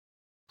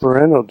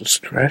Parental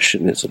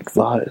discretion is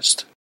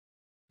advised.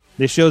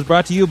 This show is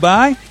brought to you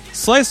by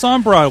Slice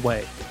on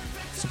Broadway.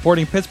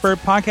 Supporting Pittsburgh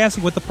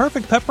podcasting with the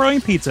perfect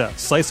pepperoni pizza.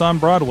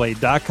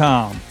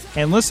 SliceOnBroadway.com.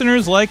 And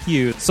listeners like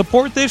you,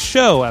 support this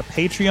show at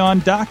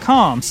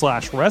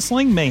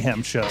Patreon.com/Wrestling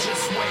Mayhem Show.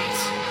 Just wait,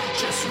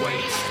 just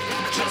wait,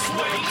 just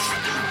wait,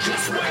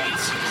 just wait, just wait.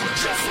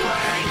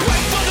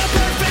 Wait for the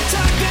perfect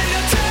time, then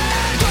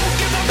attack. Don't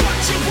give up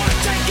what you want,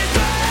 take it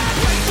back.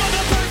 Wait for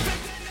the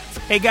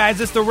perfect... Hey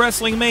guys, it's the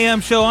Wrestling Mayhem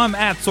Show. I'm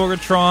at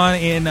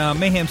Sorgatron in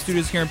Mayhem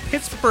Studios here in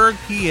Pittsburgh,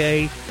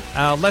 PA.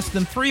 Less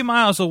than 3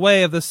 miles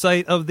away of the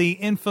site of the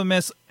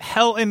infamous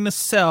Hell in the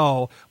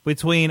Cell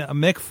between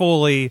Mick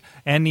Foley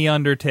and The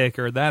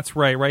Undertaker. That's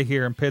right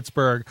here in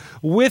Pittsburgh.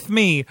 With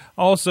me,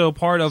 also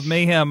part of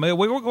Mayhem.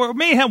 We're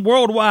Mayhem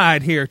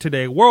worldwide here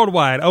today.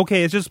 Worldwide.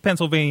 Okay, it's just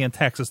Pennsylvania and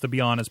Texas, to be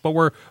honest, but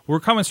we're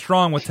coming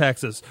strong with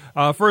Texas.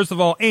 First of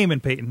all,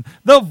 Eamon Payton,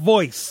 the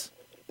voice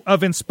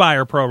of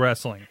Inspire Pro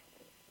Wrestling.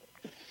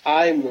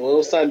 I'm a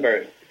little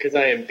sunburned because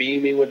I am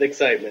beaming with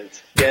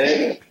excitement. Get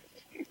it?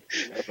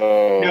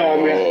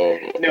 No,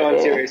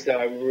 I'm serious though.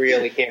 I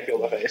really can't feel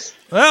my face.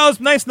 Well, it's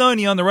nice knowing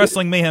you on the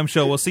Wrestling Mayhem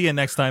Show. We'll see you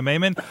next time,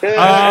 Eamon.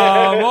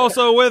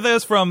 Also with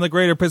us from the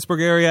greater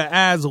Pittsburgh area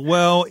as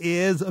well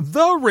is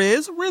the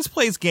Riz. Riz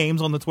plays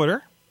games on the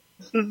Twitter.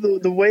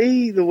 The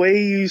way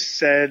you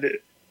said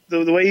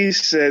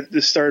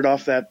to start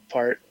off that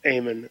part,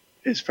 Eamon,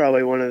 is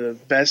probably one of the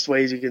best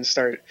ways you can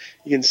start.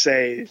 You can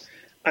say,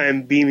 "I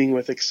am beaming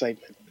with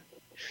excitement,"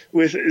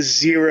 with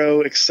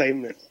zero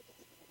excitement.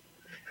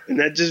 And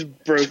that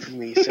just broke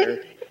me,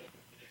 sir.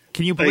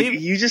 Can you believe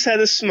you just had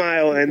a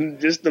smile and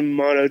just the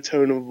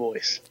monotone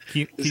voice?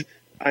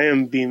 I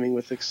am beaming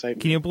with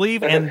excitement. Can you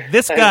believe? And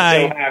this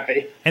guy, I'm so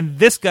happy. And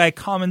this guy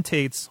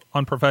commentates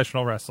on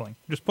professional wrestling.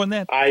 Just putting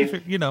that,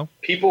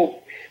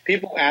 People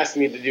ask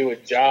me to do a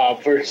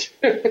job for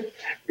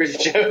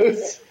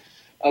shows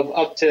of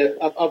up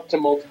to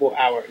multiple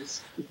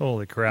hours.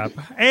 Holy crap!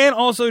 And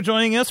also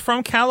joining us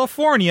from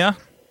California,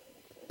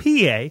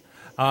 PA.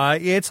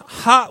 It's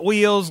Hot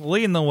Wheels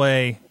leading the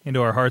way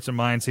into our hearts and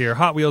minds here.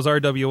 Hot Wheels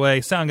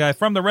RWA, sound guy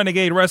from the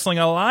Renegade Wrestling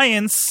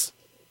Alliance.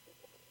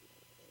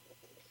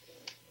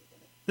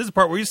 This is the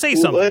part where you say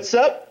something. What's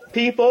up,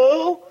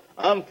 people?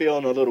 I'm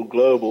feeling a little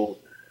global.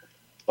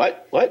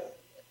 What?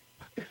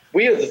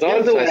 Wheels is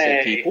on the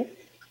way. People.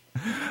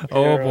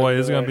 Oh boy,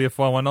 this is going to be a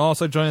fun one.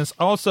 Also joining us,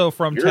 also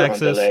from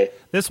Texas.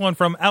 This one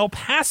from El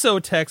Paso,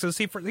 Texas.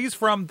 He's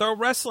from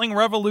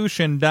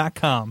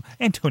TheWrestlingRevolution.com.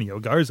 Antonio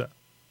Garza.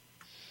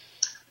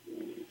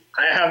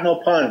 I have no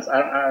puns.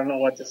 I don't know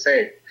what to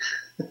say.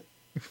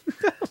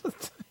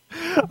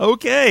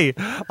 Okay.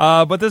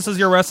 But this is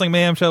your Wrestling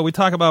Mayhem Show. We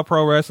talk about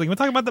pro wrestling. We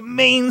talk about the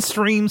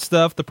mainstream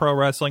stuff, the pro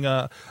wrestling.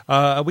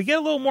 We get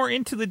a little more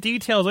into the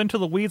details, into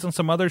the weeds on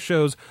some other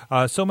shows.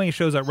 So many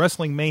shows at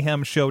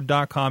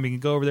WrestlingMayhemShow.com. You can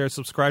go over there,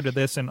 subscribe to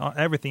this and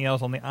everything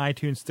else on the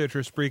iTunes,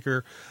 Stitcher,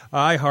 Spreaker,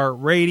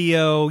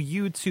 iHeartRadio,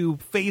 YouTube,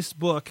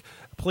 Facebook.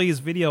 Please,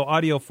 video,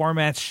 audio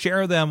formats,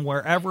 share them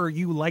wherever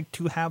you like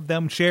to have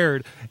them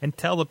shared, and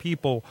tell the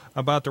people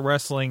about the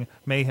Wrestling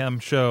Mayhem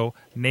Show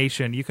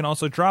Nation. You can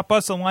also drop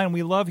us a line.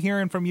 We love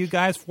hearing from you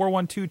guys,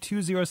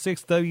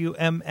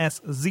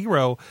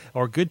 412-206-WMS0,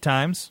 or Good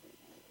Times.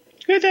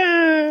 Good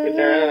times.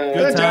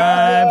 Good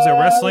times at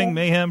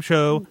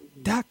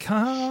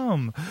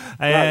WrestlingMayhemShow.com.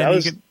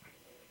 And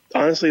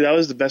honestly, that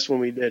was the best one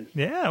we did.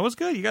 Yeah, it was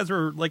good. You guys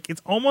were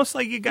it's almost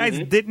like you guys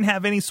didn't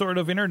have any sort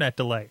of internet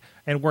delay,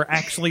 and we're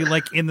actually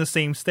in the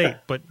same state.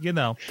 But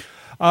no,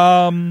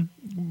 you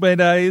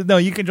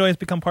can join us,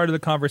 become part of the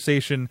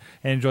conversation,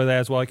 and enjoy that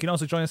as well. You can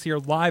also join us here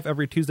live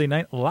every Tuesday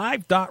night,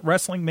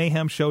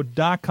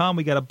 live.wrestlingmayhemshow.com.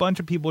 We got a bunch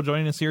of people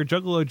joining us here.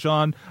 Juggalo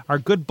John, our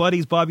good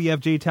buddies, Bobby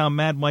F. J-Town,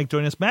 Mad Mike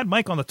joining us. Mad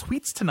Mike on the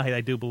tweets tonight,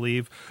 I do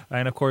believe.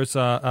 And, of course,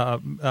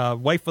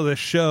 wife of the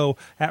show,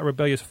 at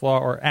Rebellious Flaw,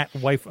 or at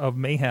Wife of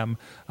Mayhem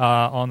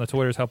on the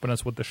Twitters, helping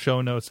us with the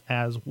show notes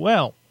as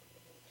well.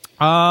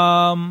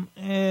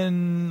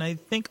 And I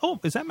think,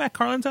 is that Matt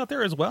Carlin's out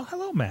there as well?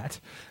 Hello, Matt,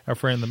 our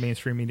friend in the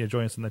mainstream media,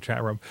 join us in the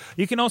chat room.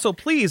 You can also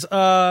please,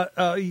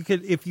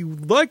 if you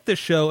like the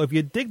show, if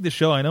you dig the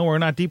show, I know we're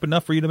not deep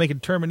enough for you to make a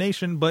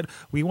determination, but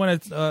we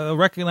want to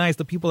recognize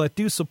the people that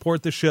do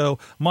support the show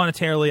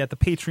monetarily at the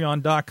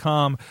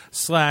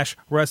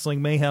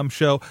patreon.com/Wrestling Mayhem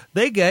Show.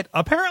 They get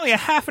apparently a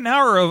half an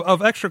hour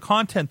of extra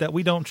content that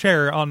we don't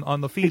share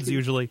on the feeds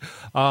usually,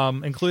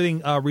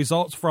 including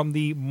results from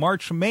the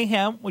March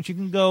Mayhem, which you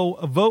can go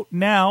vote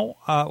now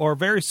or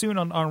very soon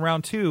on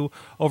round 2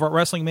 over at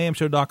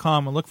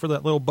WrestlingMayhemShow.com and look for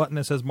that little button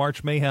that says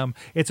March Mayhem.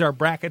 It's our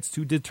brackets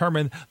to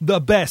determine the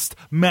best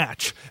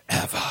match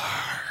ever.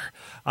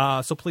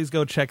 So please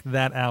go check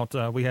that out.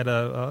 We had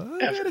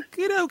a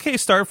good okay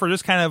start for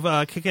just kind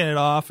of kicking it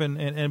off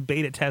and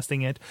beta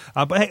testing it.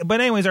 But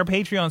anyways, our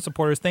Patreon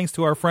supporters, thanks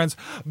to our friends,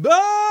 Bo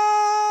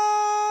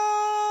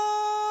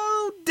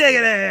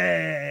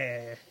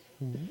Diggity!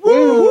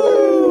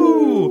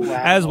 Woo!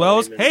 as well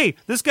as, Amen. hey,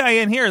 this guy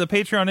in here, the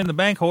Patreon in the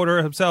bank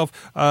holder himself,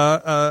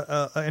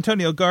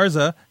 Antonio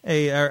Garza,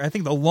 I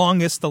think the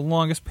longest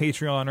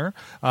Patreoner,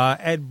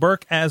 Ed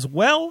Burke as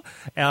well,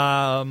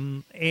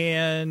 and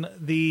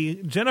the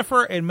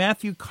Jennifer and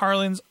Matthew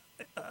Carlin's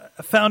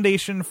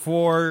Foundation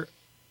for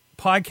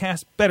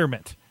Podcast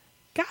Betterment.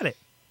 Got it.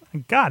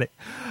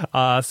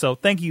 So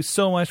thank you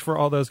so much for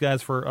all those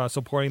guys for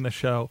supporting the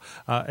show.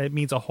 It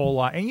means a whole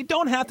lot. And you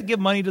don't have to give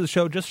money to the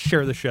show. Just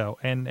share the show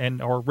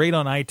and or rate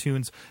on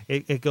iTunes.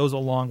 It goes a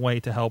long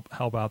way to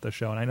help out the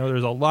show. And I know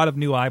there's a lot of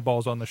new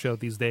eyeballs on the show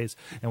these days,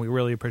 and we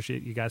really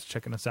appreciate you guys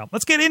checking us out.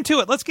 Let's get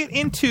into it. Let's get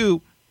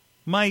into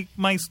my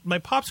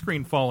pop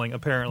screen falling,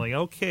 apparently.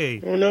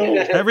 Okay. Oh, no.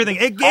 Everything.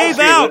 It gave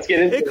Okay, out. let's get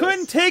into It this.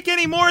 couldn't take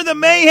any more of the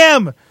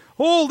mayhem.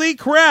 Holy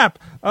crap.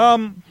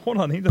 Hold on,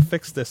 I need to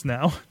fix this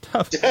now.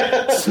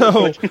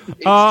 So,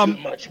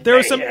 there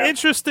was some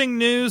interesting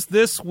news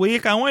this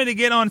week. I wanted to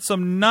get on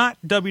some not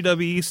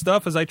WWE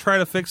stuff as I try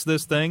to fix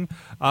this thing.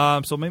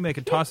 So maybe I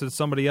could toss it to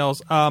somebody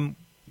else.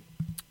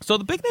 So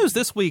the big news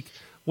this week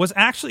was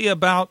actually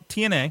about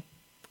TNA.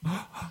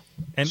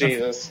 And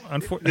Jesus.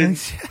 Unfortunately,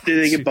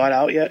 Did they get bought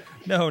out yet?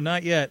 no,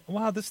 not yet.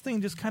 Wow, this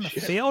thing just kind of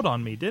failed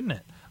on me, didn't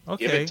it?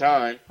 Okay. Give it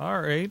time.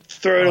 All right.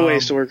 Throw it away,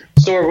 Sorg.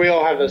 So we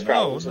all have those No,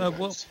 problems.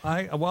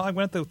 well, I'm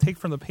going to take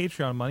from the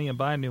Patreon money and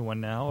buy a new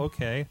one now.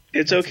 Okay.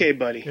 It's okay,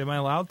 buddy. Am I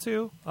allowed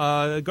to?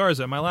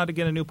 Garza, am I allowed to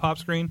get a new pop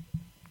screen?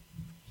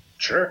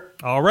 Sure.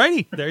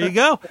 Alrighty, there you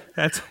go.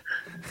 That's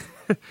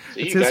So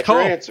it's you his got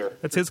call. your answer.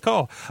 That's his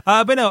call.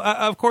 But no,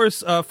 of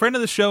course, a friend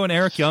of the show and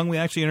Eric Young. We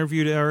actually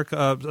interviewed Eric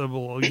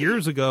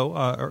years ago,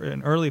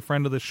 an early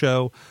friend of the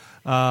show.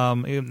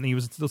 He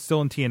was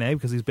still in TNA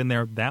because he's been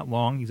there that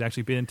long. He's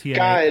actually been in TNA.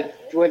 God,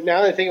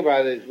 now that I think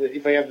about it,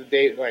 if I have the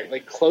date right,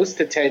 like close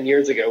to 10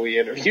 years ago, we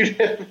interviewed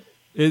him.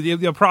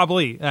 Yeah,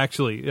 probably,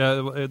 actually.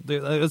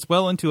 It's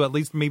well into at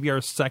least maybe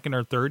our second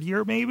or third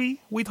year,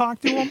 maybe, we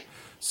talked to him.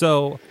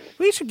 So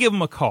we should give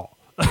him a call.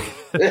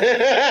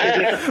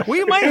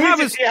 We might have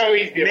his... See how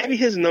he's doing. Maybe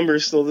his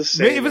number's still the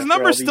same. If his after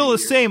number's all still the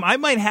these years. same, I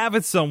might have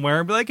it somewhere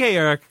and be like, hey,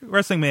 Eric,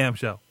 Wrestling Mayhem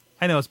Show.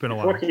 I know it's been a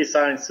Before while. he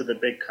signs to the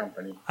big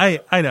company. I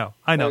know.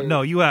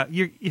 No, you're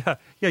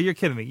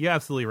kidding me. You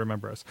absolutely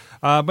remember us.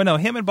 But no,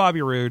 him and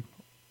Bobby Roode,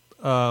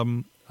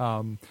 Bobby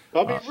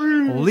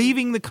Roode.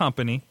 leaving the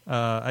company.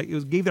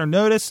 Gave their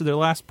notice to their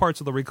last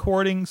parts of the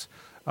recordings,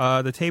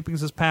 the tapings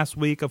this past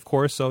week, of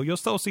course. So you'll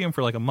still see them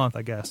for like a month,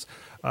 I guess,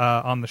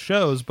 on the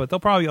shows. But they'll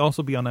probably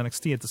also be on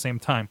NXT at the same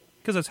time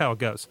because that's how it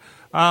goes.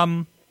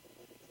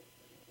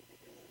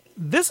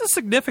 This is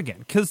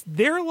significant because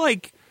they're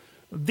like,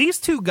 these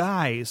two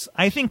guys,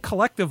 I think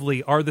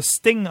collectively, are the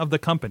Sting of the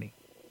company.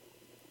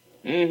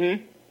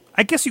 Mm-hmm.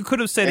 I guess you could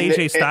have said And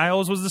AJ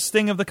Styles was the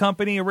Sting of the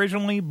company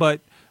originally,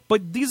 but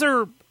these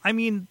are, I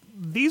mean,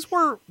 these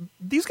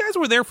guys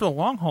were there for the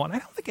long haul, and I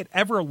don't think it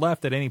ever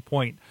left at any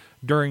point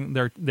during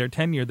their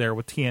tenure there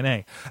with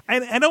TNA.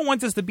 And I don't want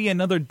this to be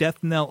another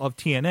death knell of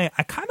TNA.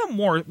 I kind of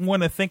more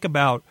want to think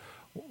about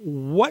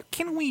what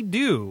can we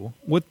do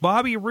with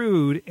Bobby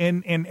Roode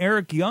and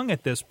Eric Young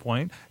at this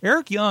point.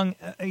 Eric Young,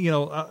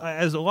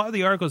 as a lot of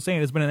the articles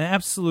saying, has been an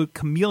absolute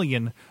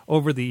chameleon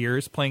over the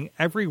years, playing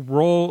every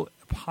role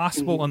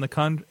possible in the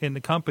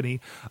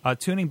company.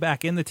 Tuning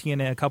back into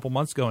TNA a couple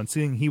months ago and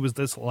seeing he was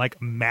this like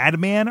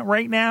madman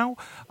right now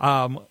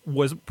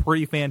was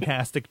pretty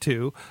fantastic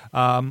too.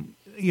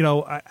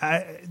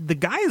 The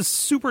guy is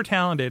super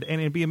talented,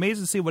 and it'd be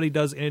amazing to see what he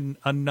does in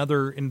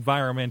another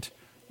environment.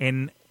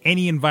 In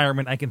any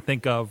environment I can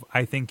think of,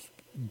 I think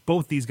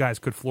both these guys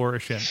could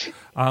flourish in.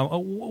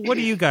 What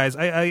do you guys?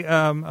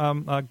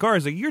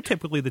 Garza, you're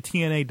typically the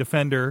TNA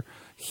defender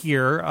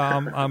here.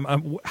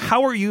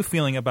 How are you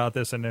feeling about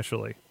this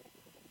initially?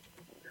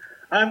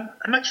 I'm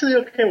actually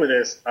okay with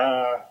this.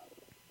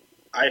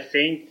 I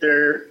think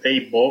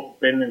they both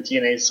been in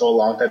TNA so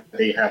long that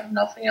they have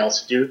nothing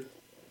else to do,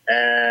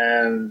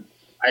 and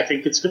I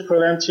think it's good for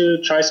them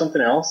to try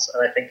something else.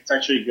 And I think it's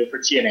actually good for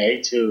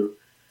TNA to.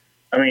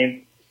 I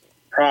mean,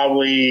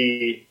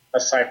 probably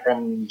aside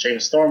from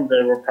James Storm,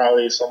 they were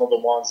probably some of the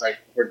ones that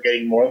were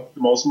getting the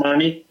most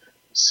money.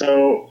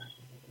 So,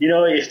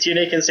 if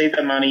TNA can save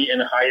that money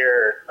and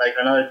hire like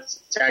another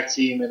tag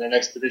team and an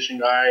X Division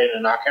guy and a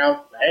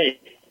knockout, hey,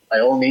 by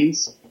all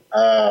means.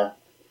 TNA,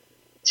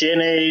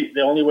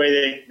 the only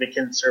way they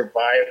can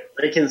survive,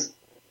 they can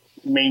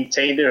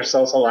maintain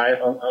themselves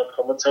alive on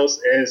Comatose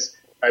is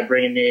by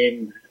bringing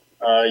in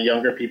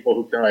younger people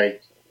who can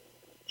like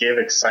give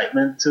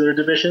excitement to their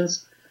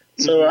divisions.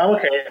 So I'm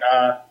okay.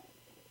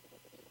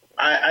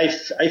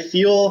 I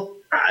feel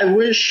I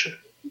wish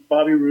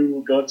Bobby Roode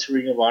would go to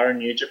Ring of Honor in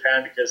New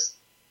Japan because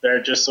there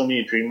are just so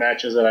many dream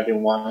matches that I've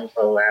been wanting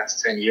for the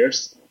last 10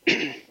 years.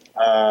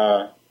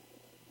 But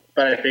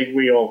I think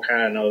we all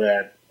kind of know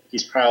that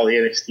he's probably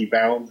NXT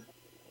bound.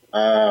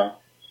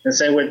 And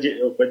same with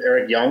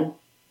Eric Young.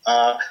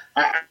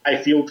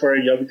 I feel for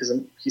Eric Young because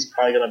he's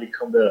probably going to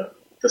become the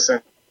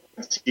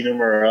Santino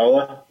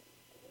Marella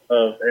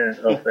of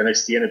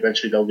NXT and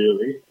eventually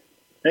WWE.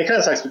 And it kind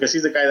of sucks because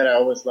he's the guy that I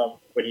always love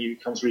when he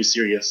becomes really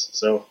serious.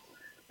 So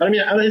I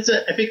mean, I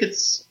think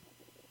it's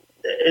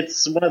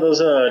one of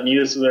those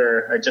news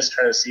where I just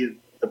try to see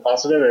the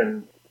positive,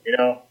 and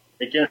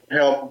it can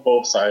help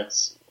both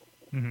sides.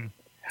 Mm-hmm.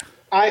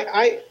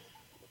 I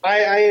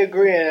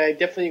agree, and I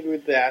definitely agree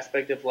with the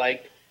aspect of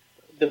like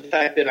the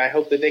fact that I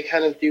hope that they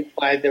kind of do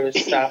flag their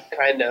stuff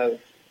kind of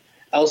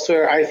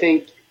elsewhere. I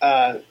think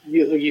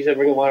you said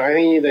Ring of Honor. I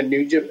think either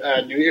New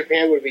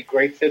Japan would be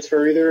great fits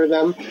for either of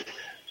them.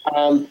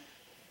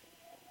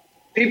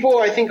 People,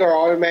 I think, are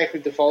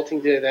automatically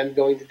defaulting to them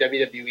going to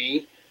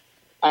WWE,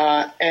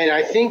 and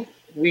I think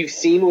we've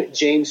seen with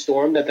James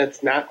Storm that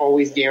that's not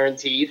always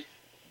guaranteed.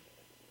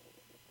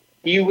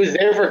 He was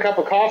there for a cup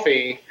of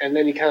coffee, and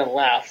then he kind of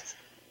left.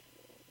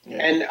 Yeah.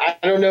 And I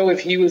don't know if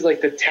he was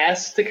like the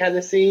test to kind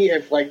of see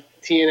if like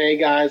TNA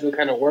guys would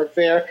kind of work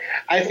there.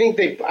 I think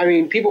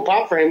people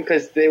pop for him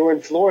because they were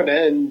in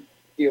Florida, and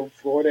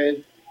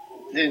Florida,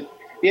 the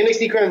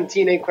NXT crowd and the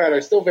TNA crowd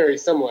are still very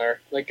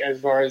similar, like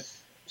as far as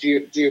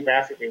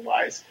geographically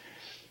wise.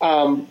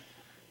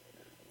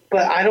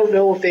 But I don't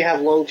know if they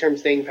have long-term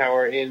staying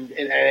power in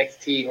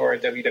NXT or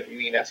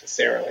WWE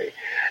necessarily.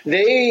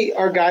 They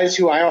are guys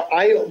who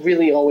I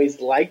really always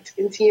liked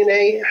in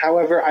TNA.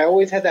 However, I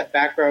always had that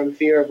background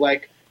fear of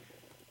like,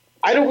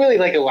 I don't really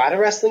like a lot of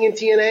wrestling in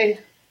TNA.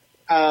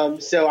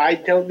 So I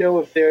don't know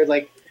if they're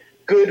like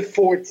good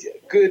for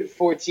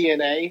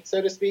TNA,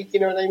 so to speak.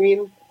 You know what I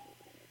mean?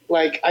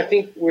 Like, I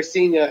think we're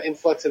seeing an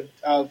influx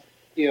of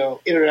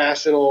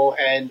international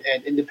and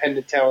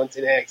independent talents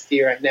in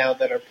NXT right now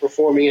that are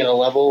performing at a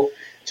level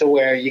to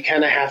where you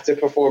kind of have to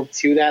perform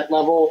to that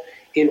level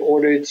in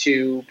order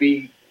to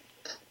be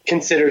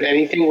considered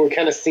anything. We're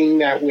kind of seeing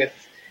that with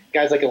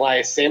guys like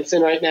Elias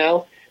Sampson right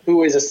now,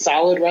 who is a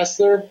solid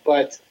wrestler,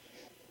 but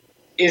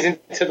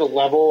isn't to the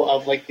level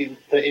of like the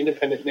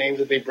independent names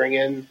that they bring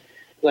in,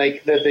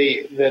 like that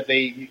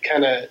they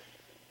kind of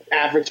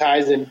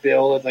advertise and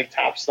bill as like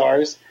top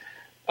stars.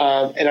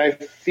 And I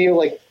feel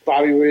like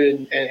Bobby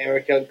Roode and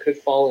Eric Young could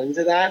fall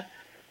into that.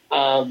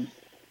 I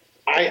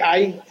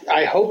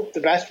hope the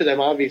best for them,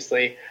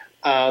 obviously.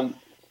 But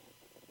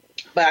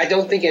I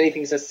don't think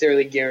anything's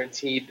necessarily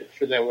guaranteed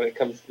for them when it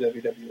comes to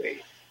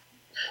WWE.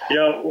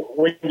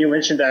 When you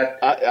mentioned that,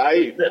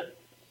 I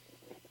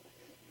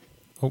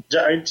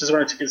just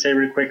wanted to say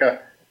real quick,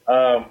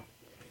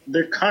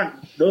 they're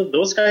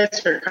those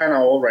guys are kind of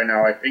old right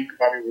now. I think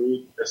Bobby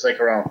Roode is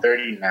like around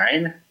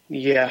 39.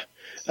 Yeah.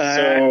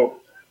 So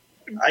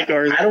I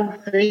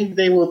don't think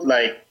they would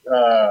like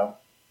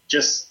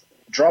just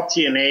drop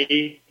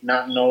TNA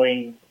not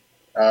knowing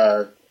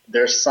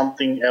there's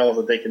something else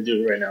that they can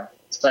do right now.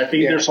 So I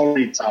think there's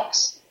already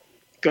talks.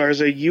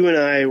 Garza, you and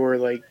I are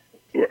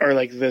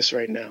like this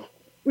right now.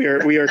 We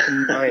are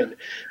combined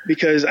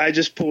because I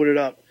just pulled it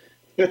up.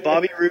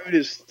 Bobby Roode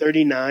is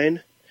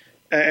 39.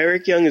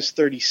 Eric Young is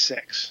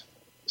 36.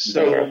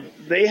 So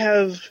they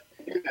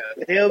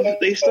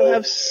still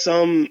have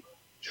some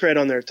tread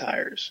on their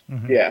tires.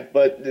 Mm-hmm. Yeah,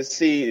 but to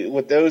see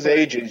with those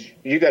ages,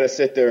 you got to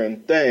sit there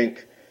and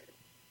think,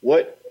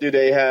 what do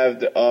they have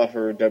to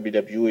offer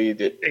WWE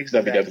that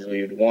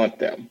WWE would want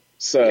them?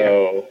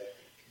 So,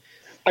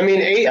 I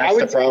mean, that's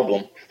the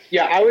problem.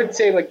 Yeah, I would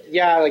say like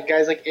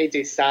guys like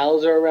AJ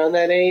Styles are around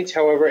that age.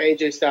 However,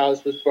 AJ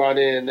Styles was brought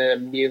in and then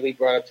immediately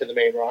brought up to the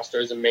main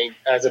roster as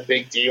a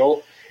big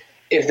deal.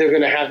 If they're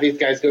going to have these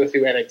guys go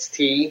through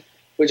NXT,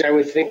 which I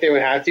would think they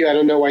would have to, I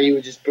don't know why you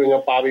would just bring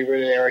up Bobby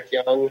Roode and Eric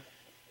Young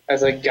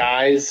as like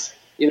guys,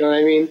 you know what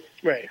I mean?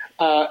 Right.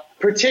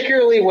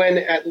 Particularly when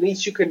at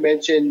least you could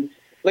mention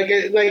like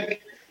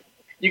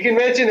you can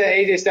mention that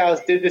AJ Styles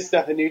did this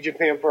stuff in New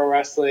Japan Pro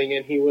Wrestling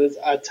and he was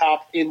a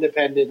top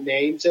independent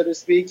name, so to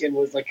speak, and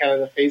was like kind of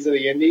the face of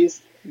the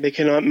indies. They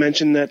cannot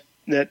mention that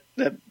I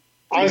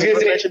was going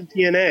to mention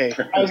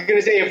TNA. I was going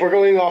to say if we're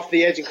going off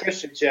the Edge and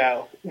Christian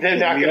show, they're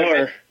not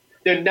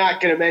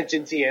going to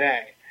mention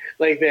TNA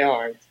like they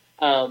aren't.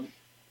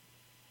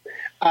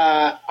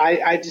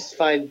 I just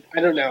find,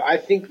 I don't know, I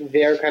think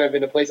they're kind of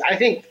in a place. I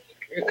think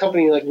a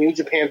company like New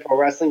Japan Pro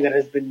Wrestling that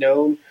has been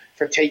known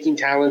for taking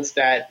talents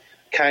that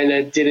kind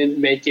of didn't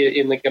make it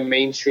in like a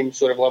mainstream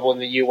sort of level in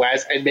the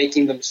U.S. and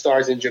making them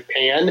stars in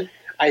Japan,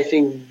 I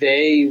think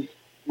they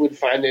would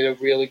find it a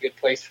really good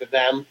place for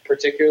them,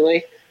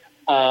 particularly.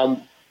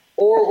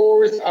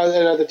 Or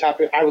another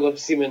topic, I would love to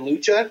see him in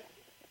Lucha.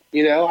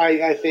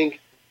 I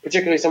think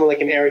particularly someone like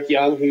an Eric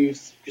Young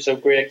who's so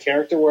great at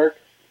character work.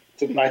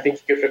 So I think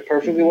he could fit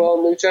perfectly well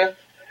in Lucha.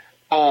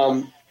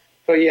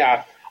 But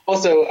yeah,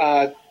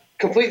 also,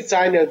 complete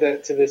side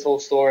note to this whole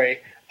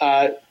story.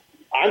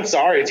 I'm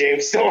sorry,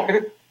 James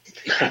Storm.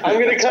 I'm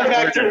going to come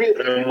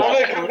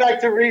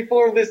back to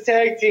reform this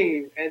tag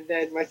team, and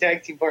then my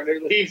tag team partner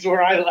leaves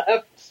where I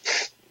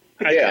left.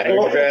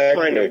 I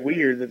find it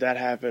weird that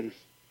happened.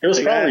 It was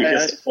probably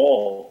his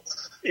fault.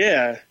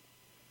 Yeah.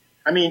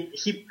 I mean,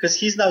 because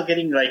he's now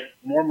getting like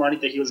more money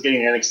than he was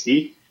getting in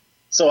NXT.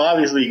 So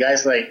obviously,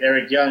 guys like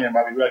Eric Young and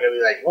Bobby Roode are gonna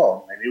be like,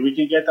 well, maybe we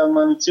can get that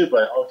money too.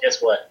 But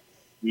guess what?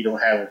 We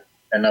don't have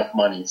enough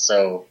money,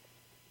 so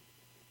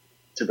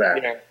too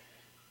bad.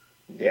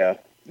 Yeah.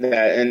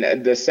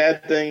 And the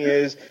sad thing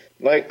is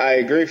like I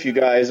agree with you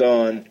guys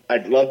on.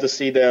 I'd love to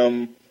see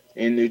them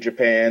in New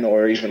Japan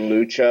or even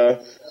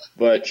Lucha,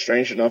 but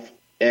strange enough,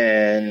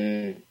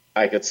 and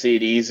I could see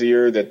it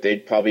easier that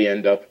they'd probably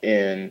end up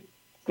in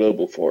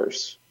Global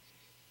Force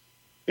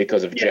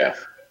because of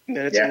Jeff. And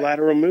it's a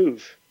lateral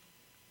move.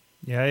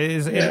 Yeah,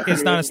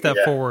 it's not a step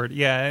forward.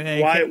 Yeah.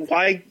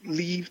 Why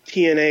leave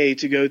TNA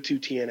to go to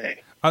TNA?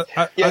 Not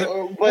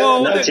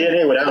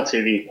TNA without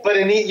TV. But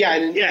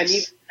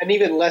an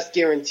even less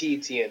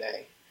guaranteed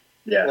TNA.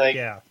 Yeah. Like,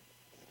 Yeah.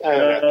 I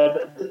don't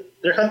know.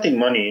 They're hunting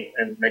money,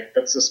 and like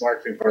that's a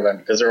smart thing for them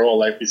because they're all,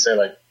 like we said,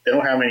 like they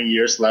don't have many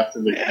years left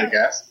in the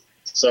gas,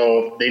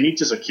 so they need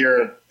to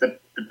secure the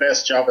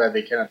best job that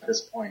they can at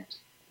this point.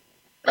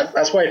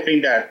 That's why I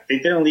think that they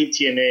didn't leave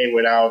TNA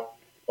without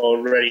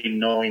already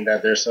knowing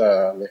that there's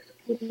a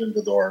foot in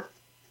the door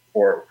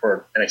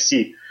for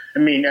NXT. I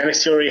mean,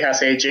 NXT already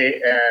has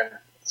AJ and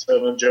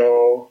Samoa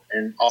Joe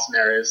and Austin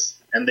Aries,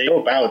 and they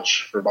all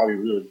vouch for Bobby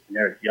Roode and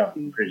Eric Young.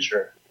 I'm pretty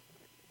sure.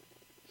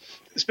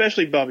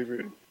 Especially Bobby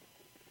Roode.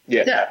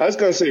 Yeah. I was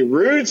going to say,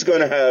 Rude's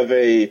going to have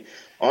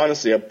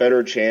honestly a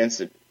better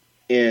chance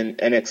in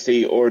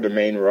NXT or the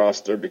main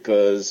roster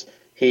because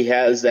he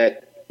has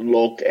that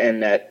look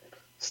and that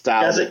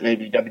style that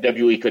maybe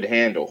WWE could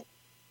handle.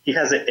 He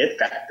has an it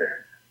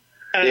factor.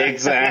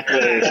 Exactly.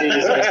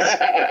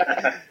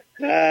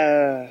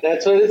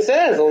 That's what it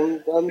says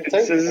on the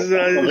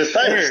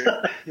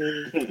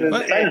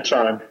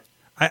Titantron.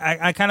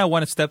 I kind of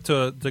want to step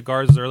to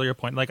Garza's earlier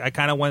point. Like, I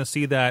kind of want to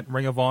see that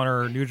Ring of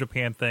Honor or New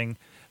Japan thing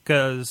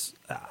because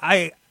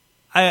I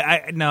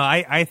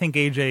think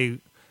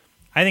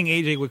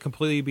AJ would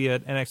completely be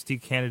an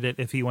NXT candidate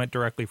if he went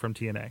directly from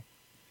TNA.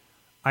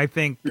 I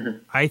think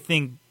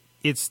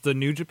it's the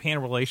New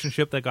Japan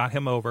relationship that got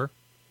him over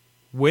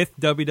with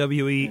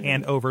WWE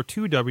and over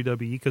to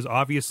WWE because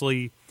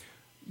obviously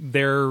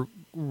they're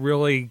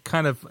really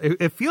kind of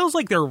it feels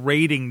like they're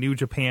raiding New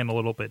Japan a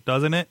little bit,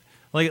 doesn't it?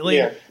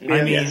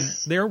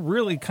 They're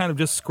really kind of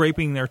just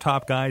scraping their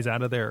top guys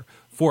out of there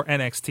for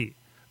NXT.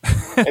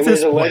 And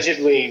there's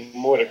allegedly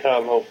more to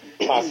come,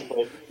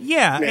 possibly.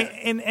 Yeah.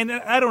 And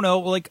I don't know.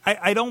 Like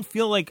I don't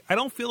feel like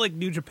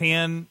New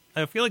Japan.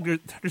 I feel like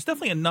there's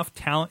definitely enough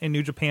talent in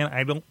New Japan.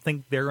 I don't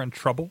think they're in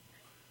trouble,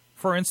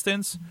 for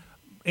instance.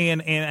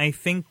 And I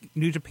think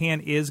New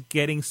Japan is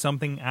getting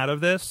something out of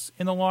this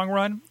in the long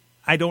run.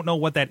 I don't know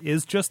what that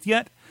is just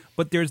yet,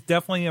 but there's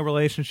definitely a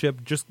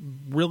relationship just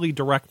really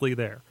directly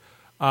there.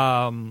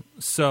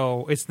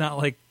 So it's not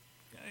like,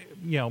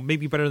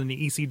 maybe better than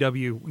the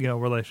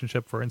ECW,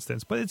 relationship, for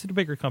instance, but it's a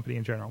bigger company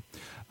in general.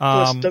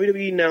 Plus,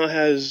 WWE now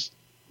has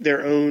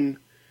their own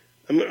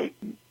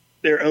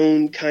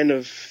kind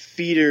of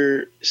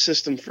feeder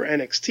system for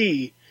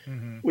NXT,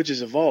 which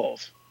is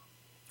Evolve.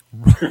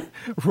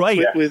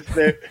 Right. With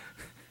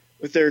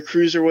their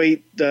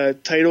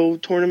cruiserweight title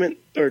tournament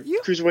or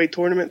cruiserweight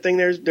tournament thing,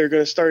 they're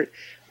going to start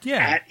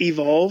at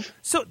Evolve.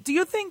 So do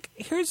you think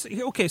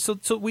so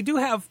we do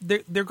have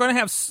they're going to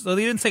have, so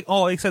they didn't say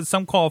they said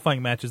some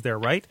qualifying matches there,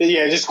 right?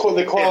 Yeah, just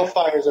the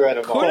qualifiers are at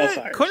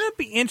Evolve. Couldn't it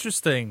be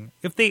interesting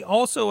if they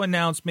also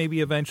announced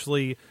maybe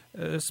eventually,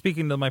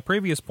 speaking to my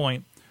previous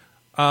point,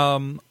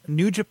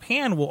 New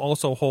Japan will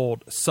also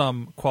hold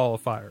some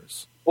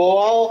qualifiers?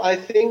 Well, I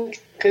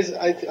think because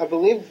I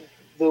believe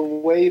the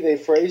way they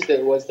phrased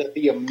it was that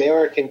the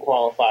American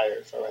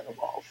qualifiers are at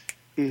Evolve.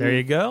 Mm-hmm.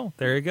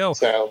 There you go.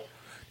 So.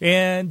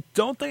 And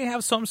don't they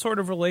have some sort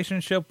of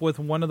relationship with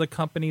one of the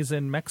companies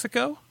in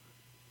Mexico?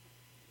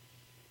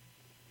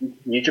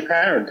 New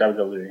Japan or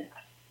WWE?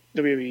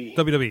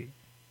 WWE.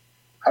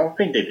 I don't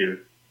think they do.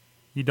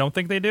 You don't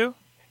think they do?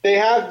 They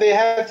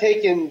have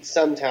taken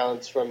some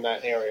talents from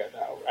that area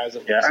though. I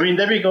mean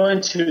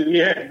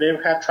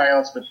they've had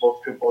tryouts with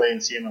both AAA and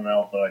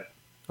CMLL, but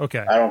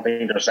okay, I don't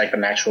think there's like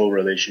an actual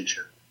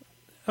relationship.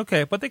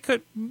 Okay, but they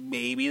could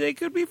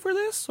be for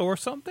this or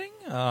something.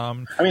 I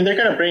mean, they're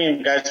going to bring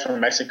in guys from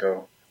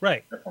Mexico,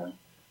 right? Definitely.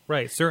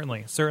 Right,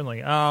 certainly.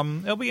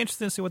 It'll be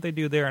interesting to see what they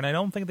do there, and I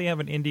don't think they have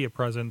an India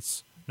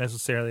presence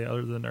necessarily,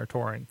 other than their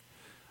touring,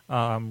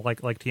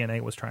 like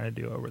TNA was trying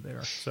to do over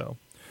there. So,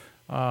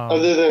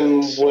 other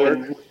than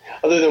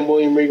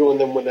William Regal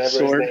and then whatever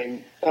Sword. his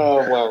name. Oh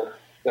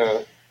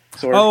well.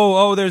 Sword.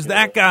 Oh, there's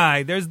that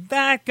guy.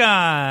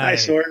 Hi,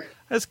 Sword.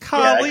 That's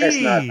Khali. Yeah, that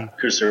guy's not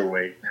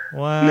cruiserweight.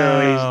 Wow.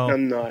 No,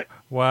 I'm not.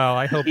 Wow,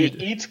 I hope he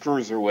eats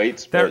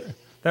cruiserweights.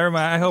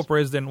 I hope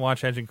Riz didn't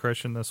watch Edge and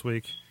Christian this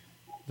week.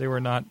 They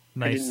were not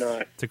nice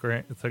to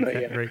Great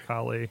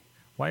Khali.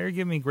 Why are you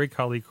giving me Great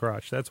Khali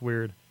crotch? That's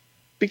weird.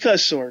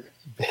 Because Sorg.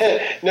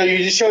 No, you're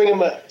just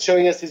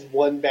showing us his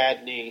one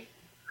bad knee.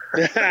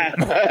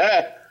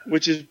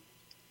 Which is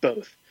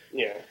both.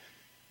 Yeah.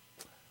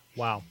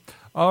 Wow.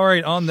 All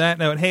right, on that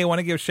note, hey, I want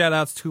to give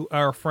shout-outs to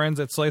our friends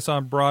at Slice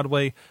on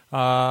Broadway,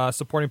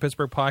 supporting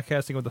Pittsburgh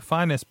podcasting with the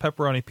finest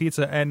pepperoni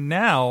pizza, and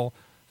now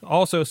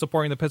also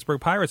supporting the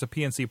Pittsburgh Pirates at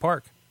PNC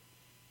Park.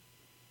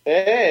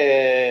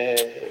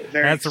 Hey.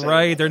 Very That's excited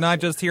right. about They're this not one.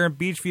 just here in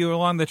Beachview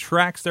along the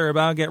tracks. They're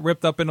about to get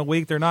ripped up in a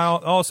week. They're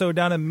not also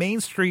down in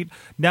Main Street,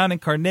 down in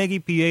Carnegie,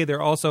 PA.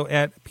 They're also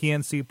at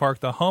PNC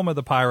Park, the home of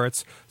the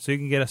Pirates. So you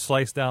can get a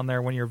slice down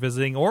there when you're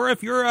visiting. Or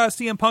if you're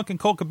CM Punk and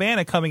Colt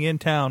Cabana coming in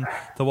town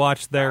to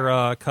watch their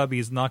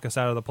Cubbies knock us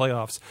out of the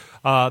playoffs,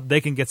 they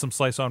can get some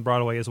slice on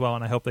Broadway as well.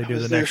 And I hope they do I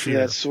was the there next for year.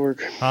 that,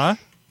 Sorg. Huh?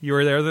 You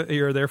were there.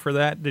 You were there for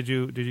that. Did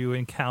you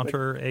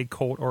encounter a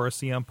Colt or a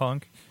CM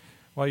Punk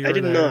while you were I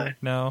did there?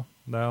 not.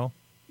 No.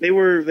 They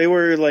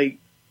were like,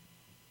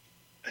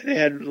 they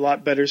had a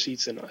lot better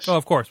seats than us. Oh,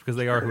 of course, because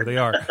they are who they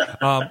are.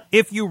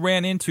 If you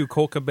ran into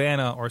Colt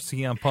Cabana or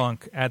CM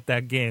Punk at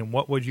that game,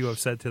 what would you have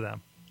said to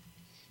them?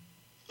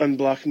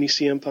 Unblock me,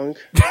 CM Punk.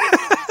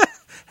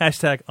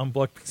 Hashtag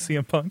unblock me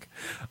CM Punk.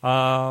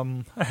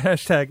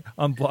 Hashtag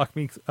unblock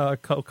me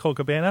Colt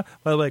Cabana.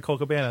 By the way, Colt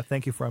Cabana,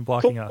 thank you for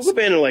unblocking us.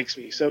 Cabana likes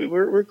me, so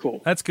we're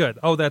cool. That's good.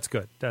 Oh, that's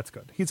good. That's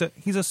good. He's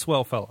a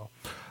swell fellow.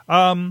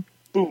 Boom,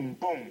 boom.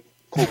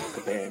 Colt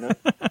Cabana.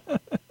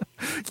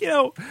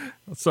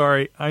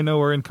 Sorry, I know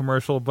we're in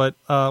commercial, but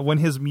when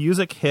his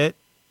music hit,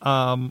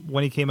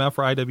 when he came out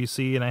for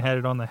IWC, and I had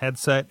it on the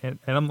headset, and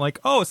I'm like,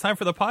 oh, it's time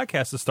for the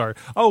podcast to start.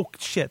 Oh,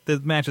 shit, the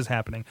match is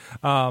happening.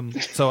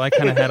 So I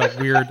kind of had a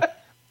weird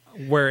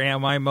where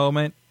am I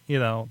moment,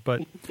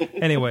 but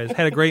anyways,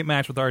 had a great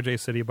match with RJ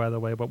City, by the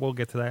way, but we'll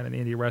get to that in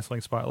an indie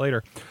wrestling spot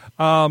later.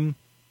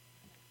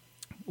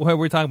 What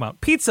were we talking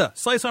about? Pizza,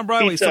 Slice on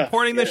Broadway, Pizza,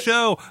 supporting the yes.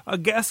 show. A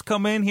guest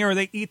come in here,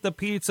 they eat the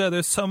pizza.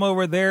 There's some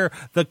over there.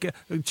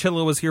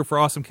 Chilla was here for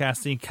Awesome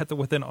Casting, kept it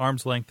within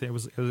arm's length. It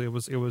was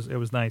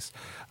nice.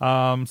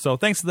 So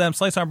thanks to them.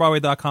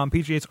 SliceOnBroadway.com,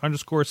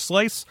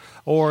 PGH_Slice,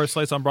 or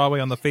Slice on Broadway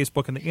on the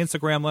Facebook and the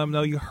Instagram. Let them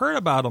know you heard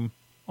about them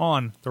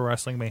on the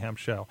Wrestling Mayhem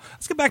show.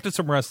 Let's get back to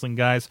some wrestling,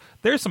 guys.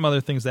 There's some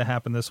other things that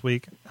happened this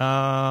week.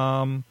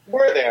 We're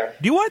there.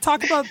 Do you want to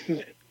talk about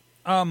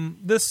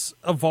this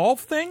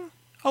Evolve thing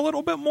a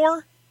little bit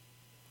more?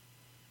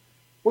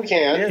 We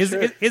can.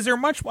 Yeah. Is there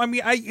much? I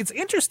mean, it's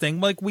interesting.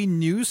 Like, we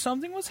knew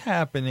something was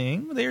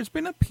happening. There's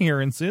been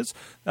appearances.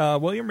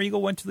 William Regal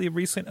went to the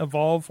recent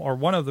Evolve, or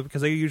one of them,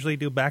 because they usually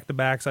do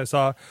back-to-backs. I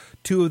saw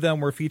two of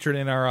them were featured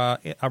in our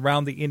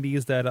Around the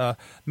Indies that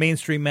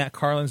mainstream Matt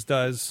Carlins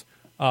does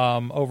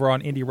over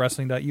on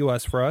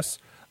IndieWrestling.us for us.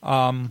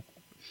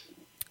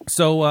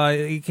 So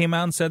he came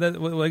out and said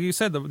that, like you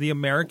said, the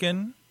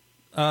American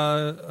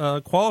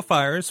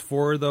qualifiers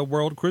for the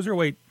World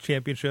Cruiserweight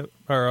Championship,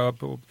 or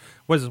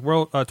what is it,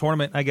 World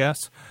Tournament, I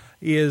guess,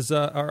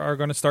 are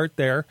going to start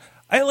there.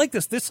 I like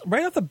this. This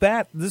right off the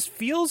bat, this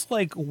feels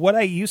like what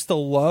I used to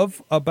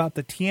love about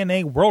the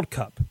TNA World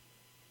Cup.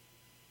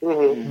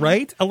 Mm-hmm.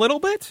 Right? A little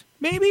bit,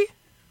 maybe.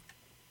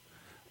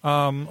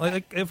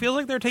 Like it feels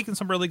like they're taking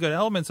some really good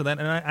elements of that,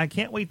 and I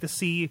can't wait to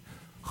see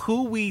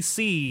who we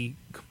see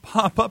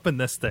pop up in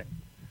this thing.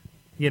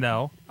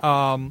 Yeah,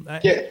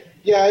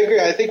 I agree.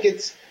 I think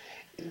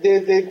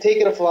they've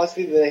taken a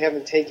philosophy that they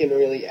haven't taken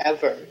really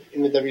ever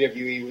in the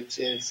WWE, which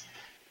is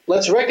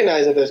let's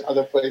recognize that there's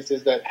other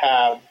places that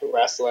have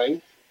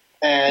wrestling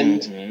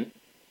and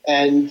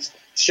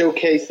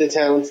showcase the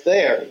talents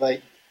there.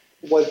 Like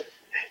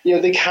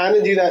they kind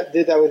of did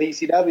that with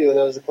ECW, and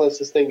that was the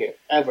closest thing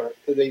ever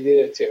that they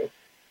did it to.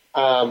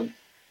 And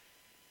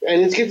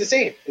it's good to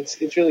see.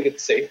 It's really good to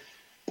see.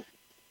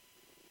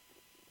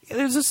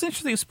 There's this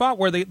interesting spot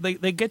where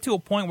they get to a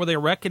point where they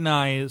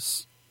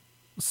recognize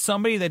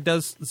somebody that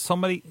does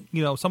somebody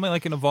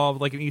like an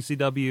Evolve, like an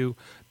ECW,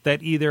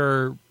 that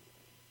either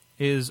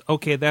is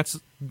okay,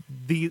 there's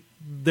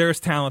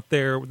talent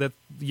there, that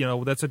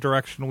that's a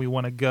direction we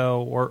want to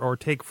go or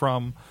take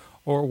from,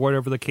 or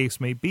whatever the case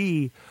may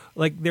be.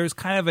 Like, there's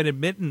kind of an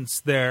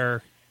admittance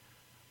there.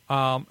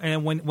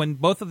 And when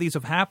both of these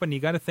have happened, you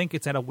got to think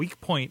it's at a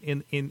weak point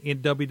in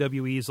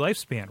WWE's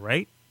lifespan,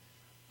 right?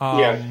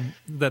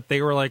 That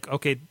they were like,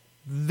 okay,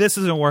 this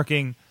isn't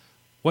working.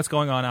 What's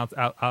going on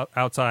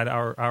outside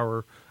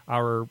our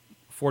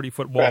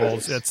 40-foot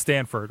walls at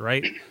Stanford,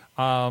 right?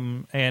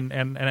 And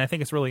I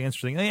think it's really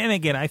interesting. And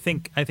again, I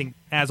think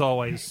as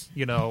always,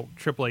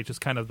 Triple H is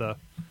kind of the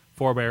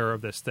forebearer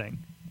of this thing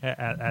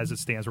as it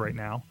stands right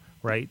now,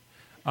 right?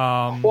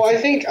 Well, I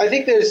think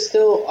there's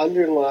still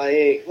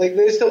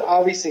there's still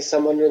obviously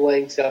some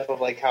underlying stuff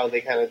of like how they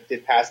kind of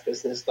did past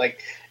business.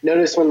 Like,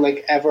 notice when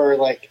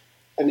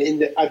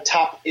a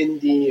top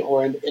indie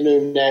or an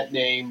internet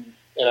name,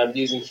 and I'm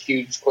using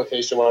huge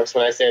quotation marks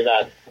when I say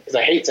that because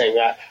I hate saying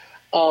that,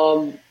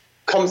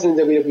 comes in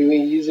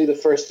WWE, usually the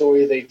first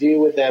story they do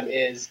with them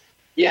is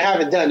you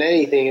haven't done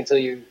anything until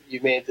you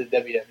made it to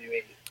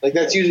WWE. Like,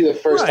 that's usually the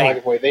first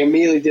talking point. They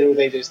immediately did it with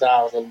AJ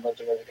Styles and a bunch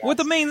of other guys. With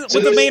the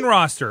main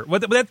roster.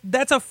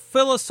 That's a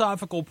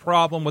philosophical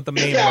problem with the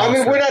main roster. Yeah, I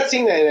mean, we're not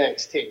seeing that in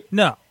NXT.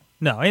 No.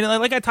 And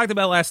like I talked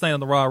about last night on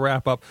the Raw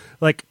wrap-up,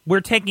 like,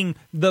 we're taking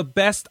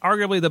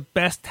arguably the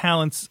best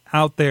talents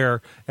out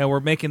there, and we're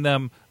making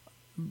them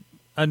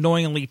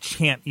annoyingly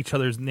chant each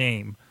other's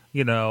name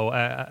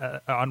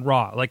on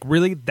Raw. Like,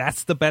 really,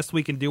 that's the best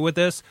we can do with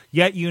this?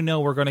 Yet,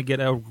 we're going to get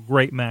a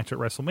great match at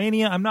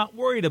WrestleMania. I'm not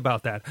worried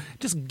about that.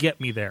 Just get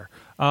me there.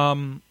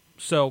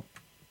 So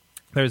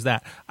there's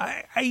that.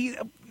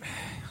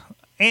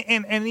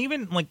 And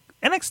even like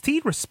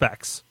NXT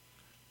respects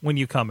when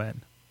you come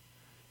in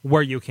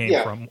where you came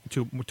from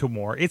to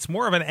more. It's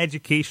more of an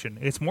education.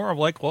 It's more of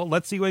like, well,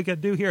 let's see what we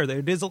can do here.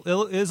 There is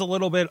a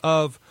little bit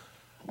of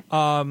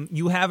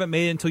you haven't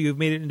made it until you've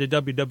made it into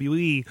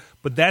WWE,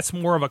 but that's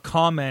more of a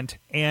comment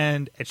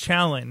and a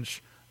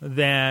challenge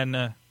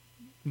than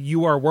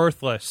you are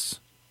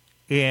worthless,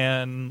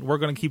 and we're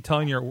going to keep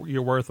telling you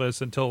you're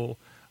worthless until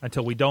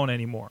we don't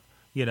anymore.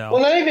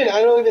 Well, I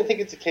don't even think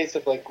it's a case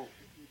of like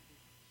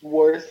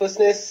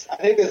worthlessness. I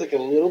think there's like a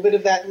little bit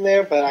of that in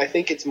there, but I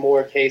think it's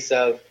more a case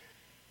of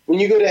when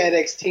you go to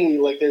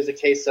NXT, like there's a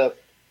case of,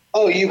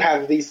 oh, you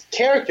have these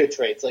character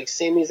traits like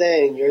Sami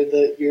Zayn. You're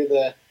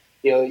the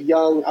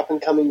young up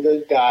and coming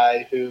good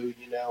guy who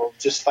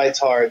just fights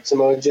hard.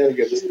 Samoa Joe,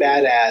 you're this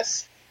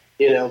badass,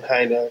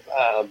 kind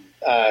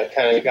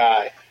of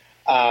guy.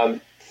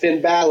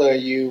 Finn Balor,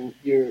 you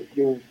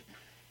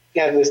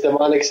have this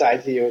demonic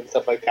side to you and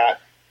stuff like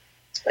that.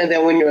 And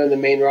then when you're on the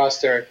main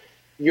roster,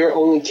 your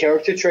only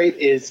character trait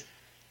is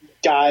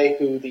guy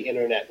who the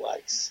internet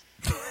likes.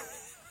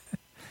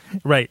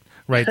 Right.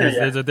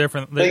 There's a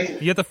different.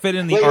 You have to fit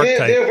in the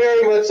archetype. They're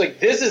very much like,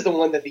 this is the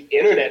one that the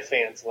internet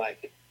fans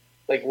like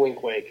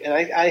wink, wink. And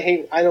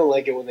I don't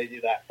like it when they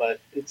do that, but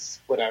it's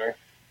whatever.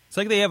 It's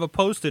like they have a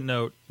Post-it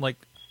note, like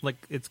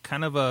it's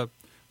kind of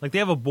like they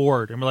have a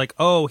board, and we're like,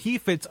 oh, he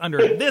fits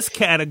under this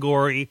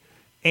category,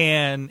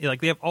 and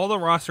like they have all the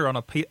roster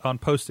on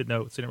Post-it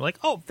notes, and we're like,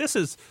 oh, this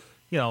is.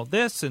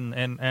 This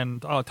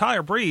and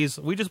Tyler Breeze,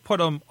 we just put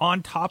him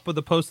on top of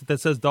the post-it that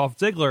says Dolph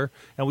Ziggler,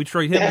 and we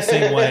treat him the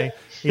same way,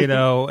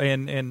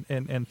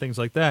 and things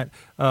like that.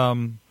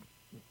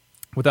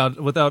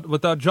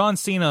 Without John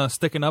Cena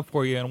sticking up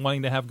for you and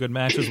wanting to have good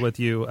matches with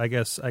you, I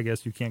guess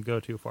you can't go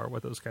too far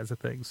with those kinds of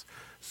things.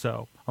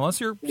 So unless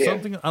you're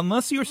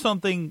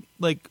something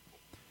like,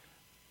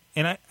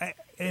 and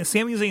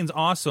Sami Zayn's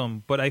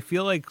awesome, but I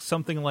feel like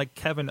something like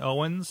Kevin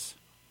Owens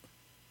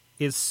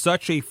is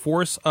such a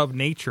force of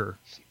nature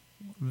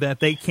that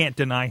they can't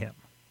deny him,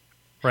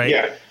 right?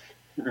 Yeah.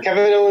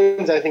 Kevin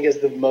Owens, I think, has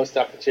the most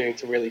opportunity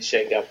to really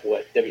shake up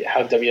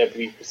how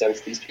WWE presents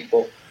these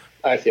people,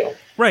 I feel.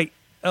 Right.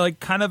 Like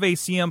kind of a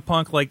CM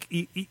Punk, like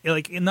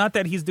not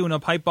that he's doing a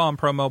pipe bomb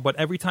promo, but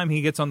every time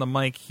he gets on the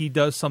mic, he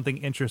does something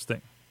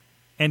interesting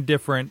and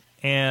different.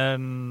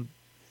 And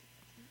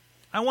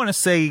I want to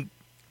say,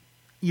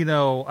 I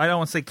don't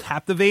want to say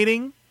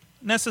captivating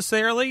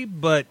necessarily,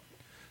 but,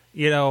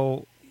 he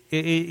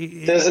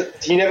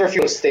never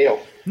feels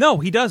stale. No,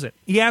 he doesn't.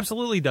 He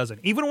absolutely doesn't.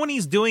 Even when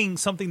he's doing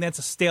something that's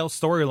a stale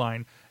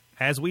storyline,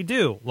 as we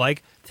do,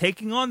 like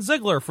taking on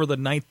Ziggler for the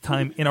 9th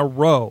time in a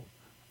row,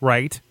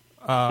 right?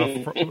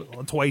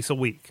 Twice a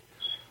week.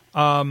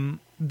 When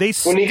he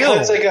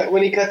cuts like a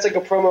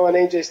promo on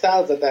AJ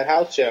Styles at that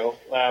house show,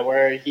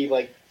 where he's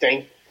like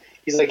he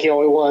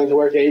always wanted to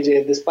work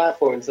AJ at this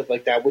platform and stuff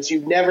like that, which you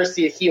never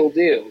see a heel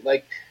do.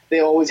 Like they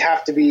always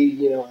have to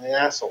be, an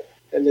asshole,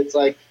 and it's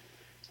like.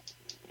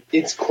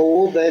 It's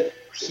cool that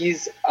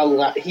he's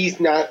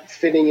not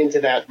fitting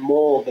into that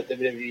mold that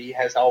WWE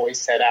has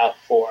always set out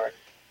for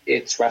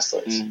its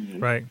wrestlers. Mm-hmm.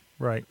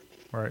 Right,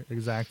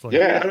 exactly.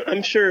 Yeah,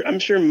 I'm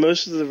sure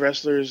most of the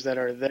wrestlers that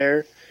are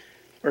there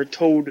are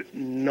told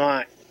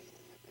not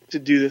to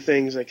do the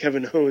things that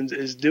Kevin Owens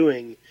is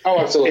doing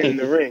in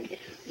the ring,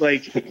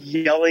 like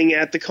yelling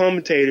at the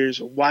commentators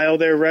while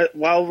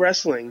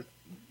wrestling.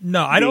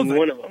 No, I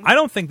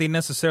don't think they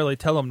necessarily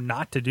tell them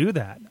not to do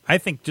that. I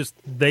think just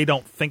they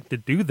don't think to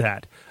do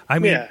that. I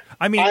think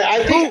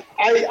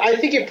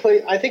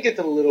it's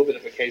a little bit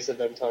of a case of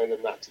them telling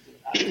them not to do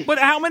that. But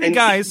how many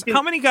guys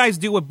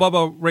do what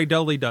Bubba Ray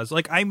Dudley does?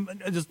 Like I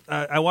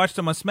watched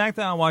him on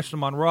SmackDown, I watched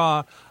him on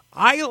Raw.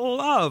 I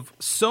love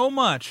so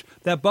much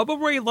that Bubba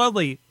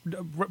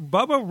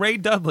Ray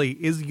Dudley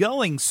is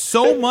yelling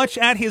so much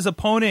at his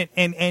opponent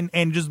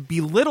and just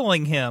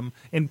belittling him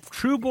in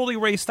true Bully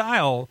Ray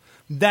style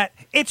that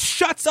it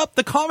shuts up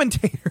the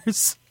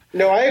commentators.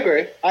 No, I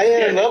agree.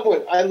 I love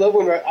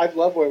when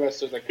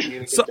wrestlers like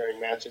communicate during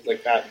matches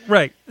like that.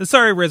 Right.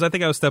 Sorry, Riz. I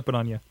think I was stepping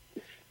on you.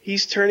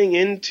 He's turning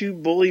into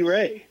Bully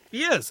Ray.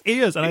 He is,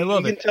 and I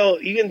love it.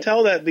 You can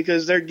tell that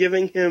because they're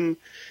giving him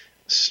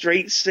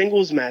straight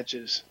singles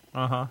matches.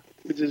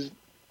 Which is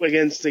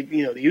against the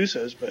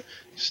Usos, but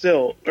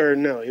still, or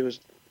no, he was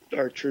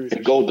R-Truth.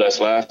 Goldust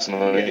last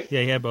night.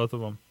 Yeah, he had both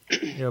of them.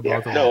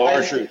 No,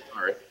 R-Truth.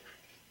 Sorry.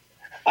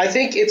 I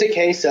think it's a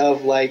case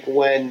of like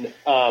when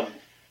I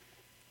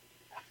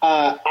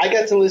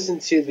got to listen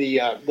to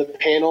the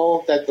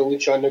panel that the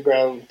Lucha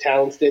Underground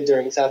talents did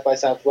during South by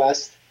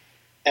Southwest,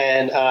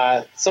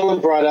 and someone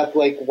brought up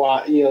like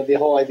why the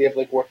whole idea of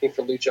like working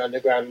for Lucha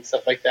Underground and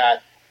stuff like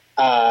that,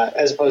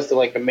 as opposed to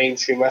like a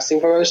mainstream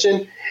wrestling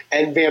promotion.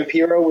 And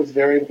Vampiro was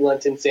very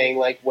blunt in saying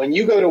like when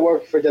you go to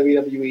work for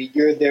WWE,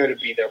 you're there to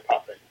be their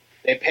puppet.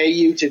 They pay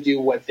you to do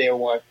what they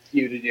want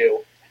you to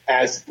do.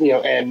 as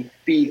and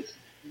be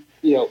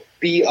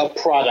be a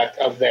product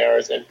of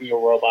theirs and be a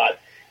robot,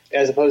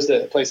 as opposed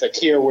to a place like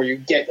here where you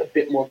get a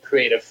bit more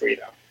creative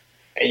freedom,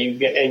 and you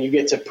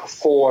get to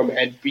perform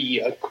and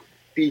be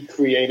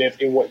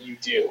creative in what you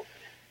do.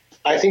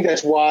 I think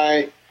that's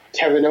why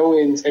Kevin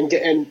Owens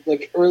and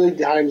like early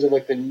times of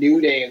like the New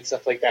Day and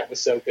stuff like that was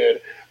so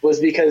good, was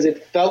because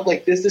it felt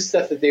like this is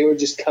stuff that they were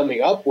just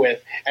coming up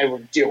with and were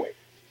doing.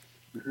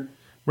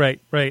 Right.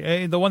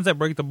 And the ones that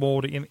break the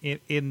mold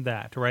in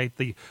that, right?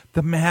 The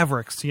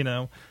Mavericks,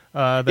 that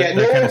kind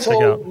of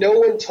stick out. No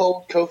one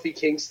told Kofi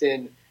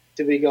Kingston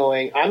to be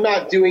going, I'm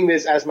not doing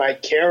this as my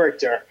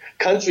character.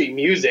 Country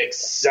music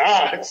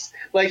sucks.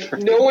 Like,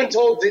 no one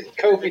told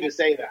Kofi to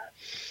say that.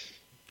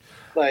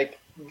 Like,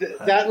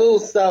 that little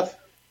stuff,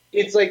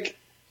 it's like,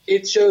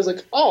 it shows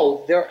like,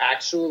 oh, they're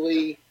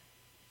actually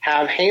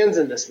have hands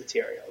in this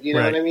material. You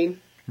know what I mean?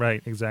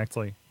 Right,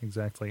 exactly. It's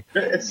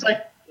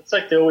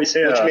like they always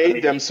say, which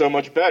made them so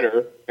much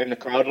better, and the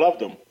crowd loved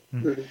them.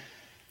 Mm-hmm.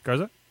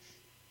 Garza?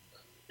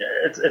 Yeah,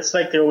 it's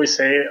like they always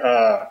say,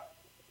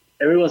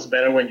 everyone's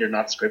better when you're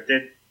not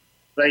scripted.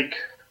 Like,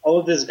 all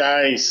of these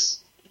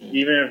guys,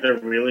 even if they're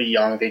really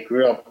young, they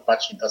grew up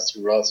watching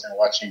Dusty Rhodes and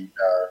watching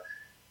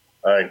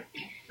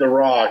The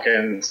Rock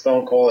and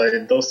Stone Cold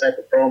and those type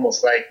of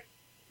promos. Like,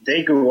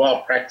 they grew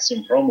up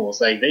practicing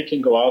promos. Like, they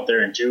can go out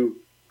there and do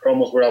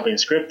promos without being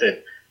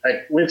scripted.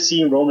 Like, we've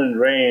seen Roman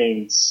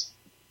Reigns,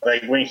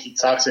 like, when he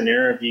talks in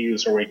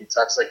interviews or when he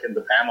talks, like, in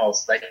the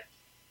panels, like,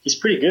 he's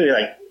pretty good.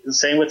 Like, the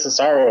same with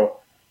Cesaro.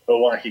 But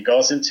when he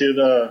goes into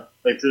the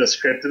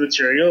scripted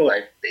material,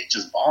 like, they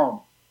just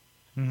bomb.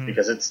 Mm-hmm.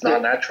 Because it's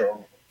not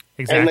natural.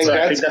 Exactly. And, like,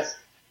 I think that's...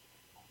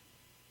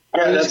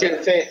 I was just going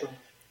to say...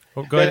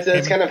 Oh, go ahead,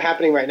 that's kind of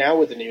happening right now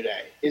with the New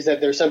Day, is that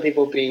there's some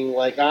people being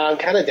like, I'm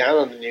kind of down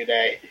on the New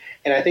Day.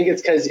 And I think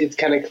it's because it's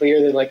kind of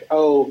clear that, like,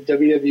 oh,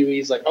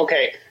 WWE's like,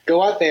 okay,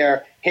 go out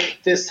there, hit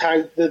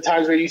the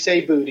times where you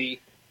say booty,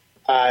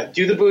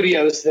 do the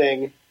booty-os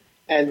thing,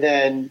 and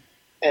then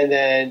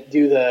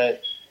do the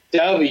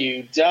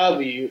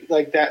WW,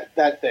 like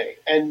that thing,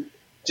 and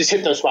just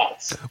hit those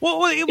spots. Well,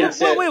 wait,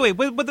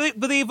 but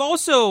they've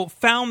also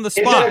found the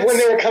spots. Instead of when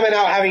they were coming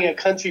out having a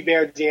Country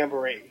Bear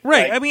jamboree.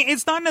 Right. Like, I mean,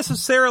 it's not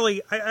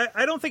necessarily.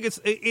 I don't think it's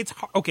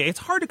okay. It's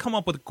hard to come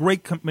up with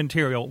great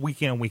material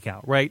week in and week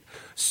out, right?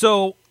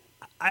 So,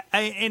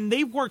 and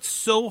they've worked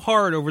so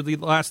hard over the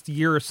last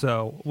year or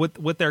so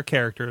with their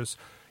characters.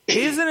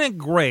 Isn't it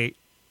great?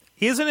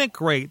 Isn't it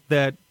great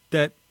that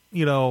at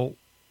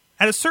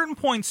a certain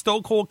point,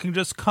 Stone Cold can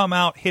just come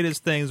out, hit his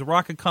things.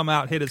 Rock can come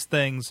out, hit his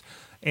things,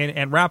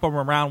 and wrap them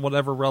around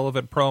whatever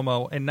relevant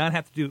promo, and not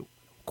have to do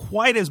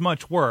quite as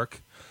much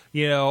work.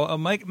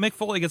 Mick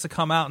Foley gets to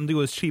come out and do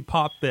his cheap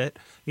pop bit.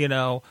 They're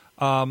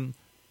to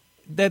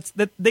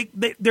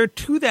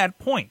that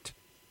point.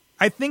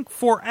 I think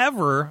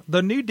forever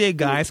the New Day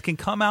guys can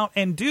come out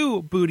and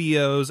do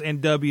booty-os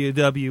and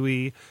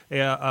WWE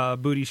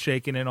booty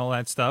shaking and all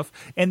that stuff,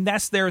 and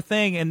that's their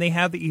thing, and they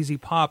have the easy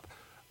pop.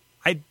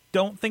 I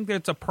don't think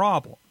that's a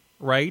problem,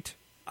 right?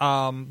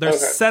 They're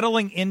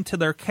settling into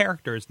their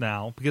characters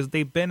now because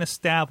they've been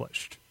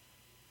established.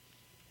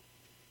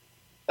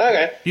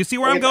 Okay. Do you see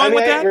where I'm going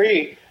with that? I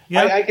agree.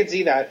 Yeah. I can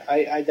see that.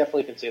 I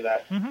definitely can see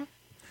that. Mm-hmm.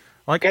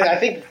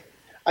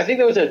 I think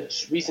there was a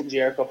recent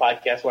Jericho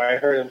podcast where I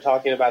heard him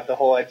talking about the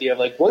whole idea of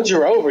like, once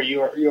you're over,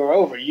 you're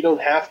over. You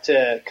don't have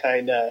to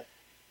kind of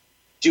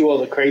do all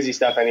the crazy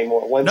stuff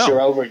anymore. Once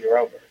you're over, you're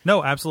over.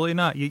 No, absolutely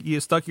not.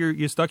 You stuck your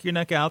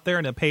neck out there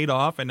and it paid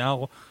off, and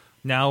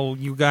now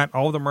you got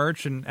all the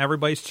merch and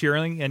everybody's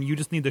cheering, and you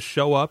just need to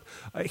show up.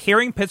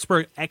 Hearing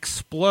Pittsburgh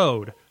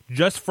explode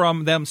just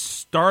from them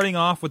starting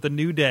off with the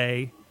New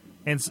Day,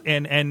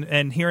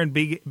 and hearing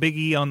Big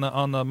E on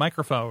the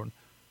microphone,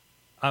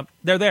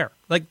 they're there.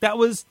 Like that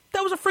was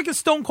a freaking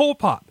Stone Cold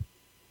pop,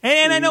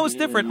 and I know it's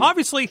different.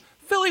 Obviously,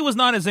 Philly was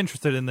not as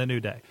interested in the New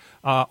Day.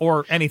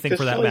 Or anything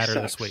for that Philly matter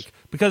sucks. this week,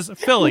 because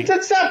Philly.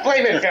 Let's stop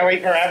blaming Philly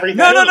for everything.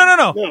 No.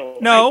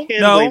 I can't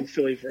blame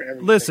Philly for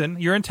everything. Listen,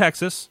 you're in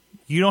Texas.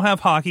 You don't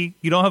have hockey.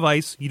 You don't have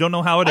ice. You don't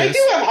know how it is. I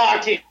do have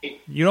hockey.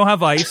 You don't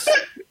have ice.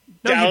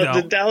 No, you don't.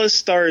 The Dallas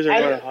Stars are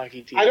not a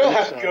hockey team. I don't I'm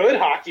have sorry. good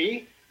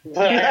hockey,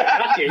 but I have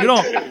hockey.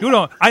 You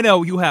don't. I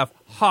know you have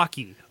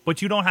hockey,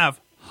 but you don't have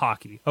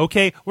hockey.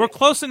 Okay, we're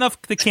close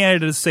enough to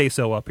Canada to say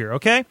so up here.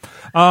 Okay,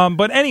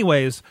 but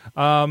anyways,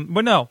 but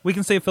no, we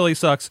can say Philly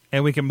sucks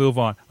and we can move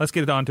on. Let's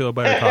get on to a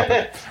better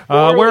topic.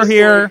 We're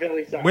here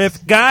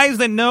with guys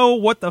that know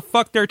what the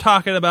fuck they're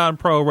talking about in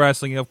pro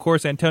wrestling. Of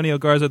course, Antonio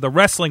Garza, the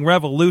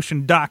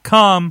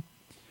WrestlingRevolution.com.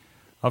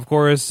 Of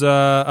course,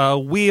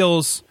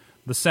 Wheels,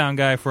 the sound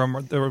guy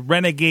from the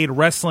Renegade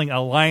Wrestling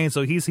Alliance.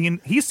 So he's seen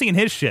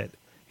his shit.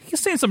 He's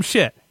seen some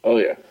shit. Oh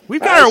yeah,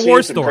 We've got our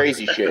war some stories.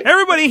 crazy shit.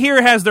 Everybody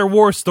here has their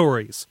war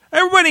stories.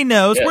 Everybody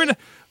knows. Yes.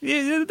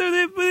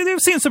 They've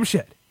seen some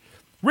shit.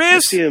 I've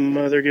Riz seen a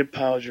mother get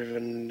pile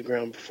driven in the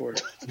ground before.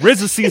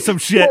 has seen some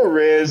shit. Poor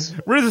Riz.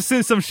 Riz has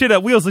seen some shit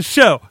at Wheels of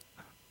Show.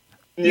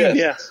 Yes.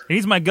 Yeah.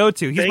 He's my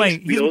go-to.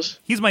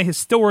 He's my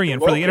historian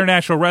for the welcome.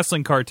 International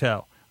Wrestling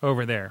Cartel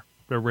over there,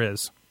 the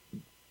Riz.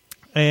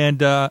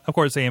 And, of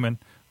course, Eamon,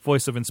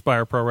 voice of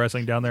Inspire Pro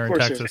Wrestling down there in Of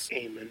course, Texas.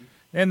 there's Eamon.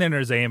 And then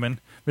there's Eamon.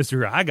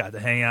 Mr. I got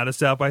to hang out at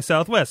South by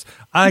Southwest.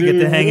 I get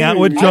to hang out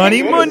with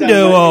Johnny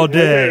Mundo all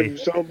day.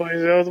 South by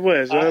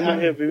Southwest.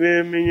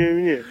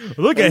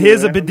 Look at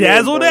his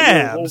bedazzled Whole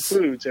abs.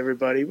 Foods,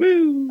 everybody.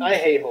 Woo! I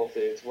hate Whole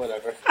Foods.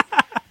 Whatever.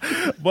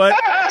 But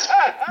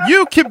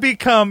you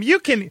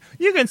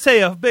can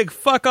say a big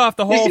fuck off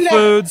to Whole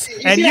Foods,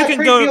 and you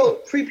can go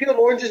pre-peeled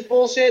oranges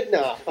bullshit.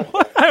 No,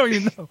 fuck that. I don't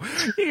even know.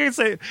 You can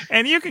say,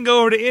 and you can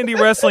go over to Have you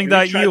tried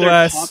their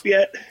indiewrestling.us. pop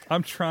yet?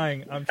 I'm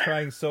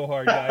trying so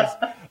hard, guys.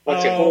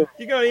 What's it called?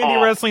 You go to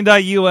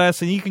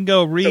indiewrestling.us and you can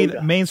go read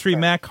Soda. Main Street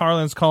Matt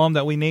Carlin's column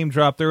that we name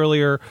dropped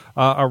earlier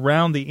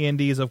around the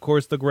indies. Of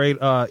course, the great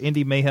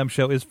Indie Mayhem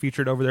show is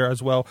featured over there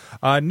as well.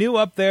 New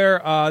up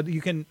there, you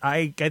can.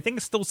 I think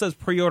it still says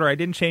pre-order. I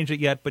didn't change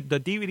it yet, but the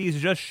DVDs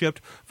just shipped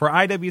for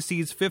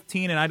IWC's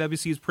 15 and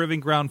IWC's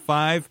Proving Ground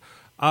 5.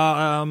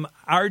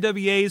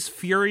 RWA's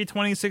Fury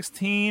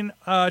 2016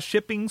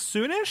 shipping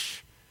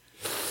soonish.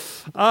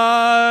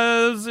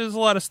 There's a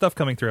lot of stuff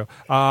coming through.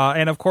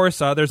 And of course,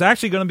 there's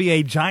actually going to be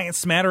a giant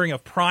smattering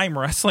of Prime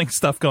Wrestling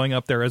stuff going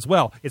up there as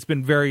well. It's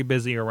been very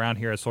busy around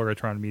here at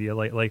Sorgatron Media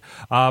lately.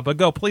 But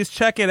please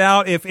check it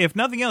out. If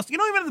nothing else, you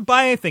don't even have to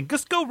buy anything.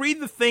 Just go read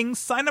the things,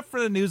 sign up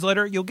for the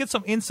newsletter. You'll get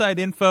some inside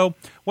info.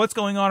 What's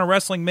going on at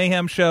Wrestling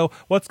Mayhem Show?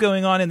 What's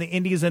going on in the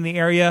indies in the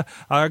area?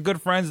 Our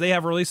good friends, they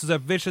have releases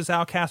of Vicious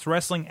Outcast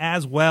Wrestling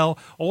as well.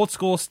 Old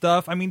school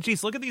stuff. I mean,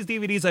 geez, look at these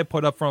DVDs I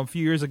put up from a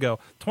few years ago.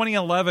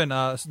 2011,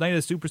 Night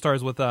of the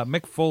Superstars with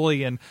Mick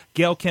Foley and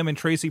Gail Kim and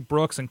Tracy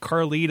Brooks and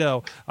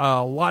Carlito.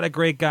 A lot of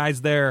great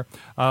guys there.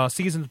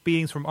 Seasoned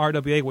Beatings from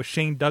RWA with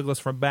Shane Douglas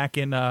from back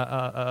in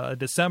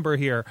December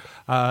here.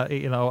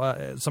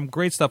 Some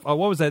great stuff. What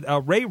was that?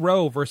 Ray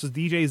Rowe versus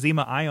DJ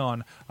Zima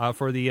Ion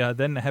for the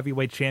then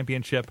heavyweight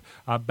championship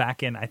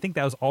back in, I think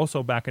that was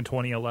also back in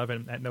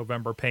 2011 at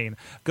November Pain.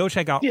 Go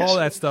check out all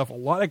that stuff. A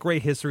lot of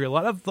great history. A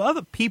lot of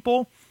the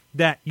people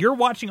that you're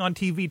watching on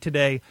TV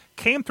today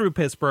came through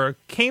Pittsburgh,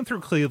 came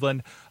through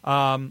Cleveland.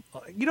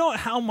 You know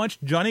how much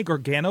Johnny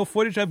Gargano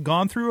footage I've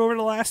gone through over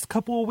the last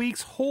couple of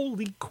weeks?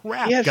 Holy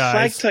crap, Yeah,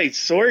 guys. flag tight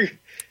sword.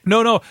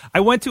 No. I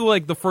went to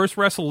the first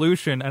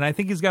Resolution, and I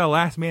think he's got a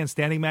last man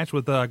standing match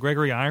with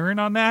Gregory Iron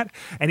on that.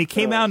 And he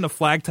came out in the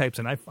flag types,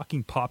 and I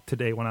fucking popped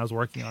today when I was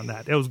working on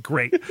that. It was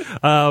great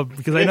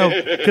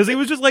because he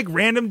was just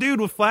random dude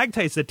with flag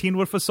types that teamed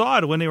with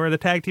Facade when they were the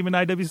tag team in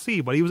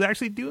IWC, but he was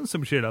actually doing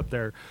some shit up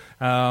there.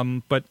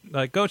 But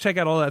go check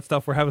out all that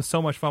stuff. We're having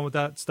so much fun with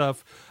that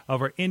stuff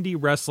over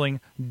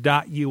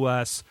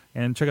indiewrestling.us.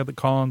 And check out the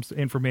columns,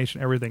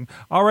 information, everything.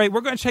 All right,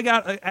 we're going to check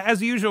out,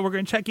 as usual, we're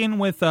going to check in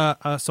with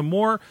some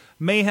more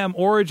Mayhem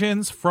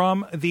Origins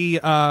from the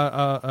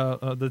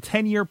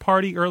 10-year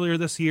party earlier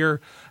this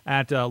year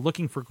at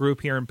Looking for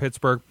Group here in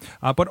Pittsburgh.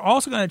 But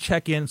also going to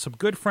check in some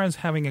good friends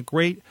having a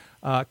great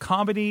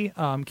comedy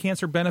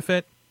cancer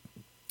benefit.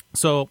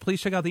 So please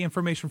check out the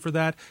information for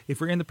that. If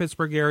you're in the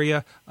Pittsburgh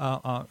area,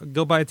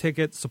 go buy a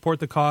ticket, support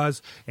the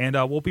cause, and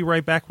we'll be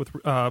right back with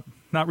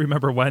not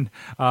remember when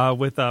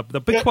with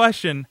the big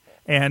question.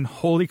 And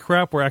holy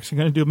crap, we're actually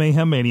going to do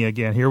Mayhem Mania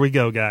again. Here we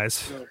go,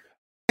 guys.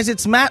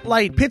 It's Matt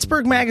Light,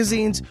 Pittsburgh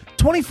Magazine's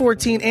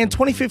 2014 and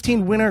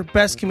 2015 winner,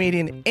 Best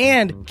Comedian,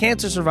 and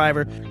Cancer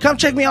Survivor. Come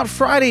check me out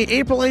Friday,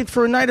 April 8th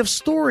for a night of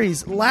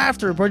stories,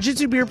 laughter,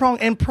 Barjitsu beer pong,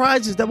 and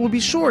prizes that will be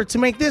sure to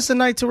make this a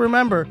night to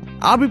remember.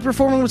 I'll be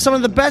performing with some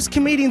of the best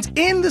comedians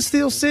in the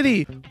Steel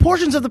City.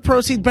 Portions of the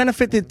proceeds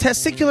benefit the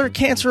Testicular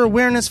Cancer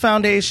Awareness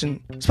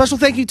Foundation. Special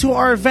thank you to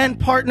our event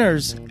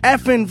partners,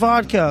 Effin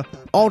Vodka,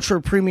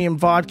 Ultra Premium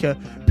Vodka,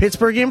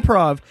 Pittsburgh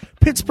Improv,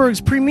 Pittsburgh's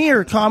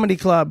premier comedy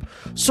club,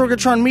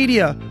 Sorgatron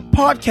Media,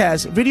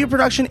 podcast, video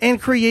production, and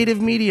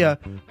creative media,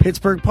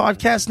 Pittsburgh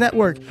Podcast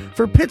Network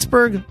for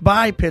Pittsburgh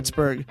by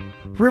Pittsburgh,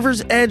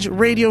 River's Edge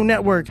Radio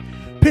Network,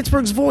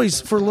 Pittsburgh's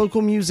voice for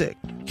local music.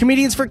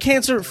 Comedians for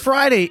Cancer,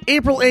 Friday,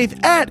 April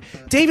 8th at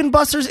Dave &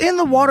 Buster's in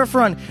the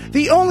Waterfront,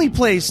 the only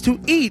place to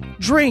eat,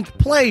 drink,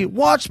 play,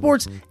 watch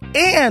sports,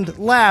 and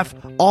laugh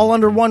all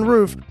under one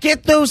roof.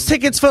 Get those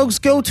tickets, folks.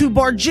 Go to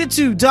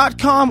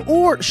barjitsu.com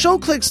or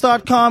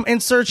showclicks.com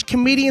and search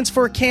Comedians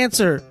for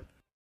Cancer.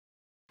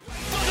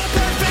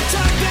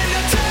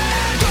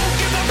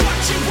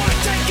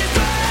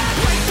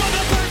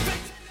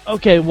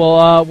 Okay,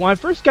 well, when I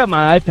first got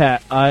my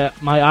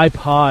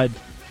iPod,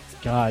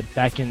 God,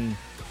 back in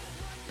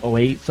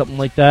 2008, something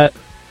like that,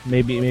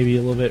 maybe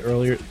a little bit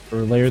earlier or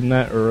later than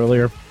that, or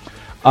earlier.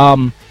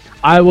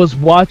 I was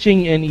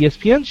watching an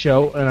ESPN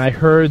show, and I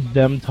heard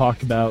them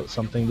talk about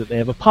something that they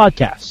have a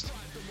podcast.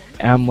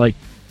 And I'm like,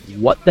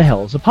 what the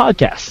hell is a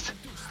podcast?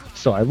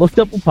 So I looked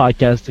up what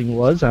podcasting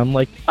was, and I'm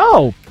like,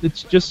 oh,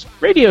 it's just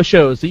radio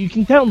shows that you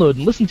can download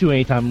and listen to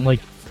anytime. I'm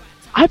like,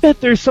 I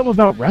bet there's some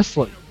about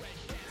wrestling.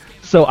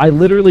 So I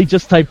literally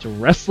just typed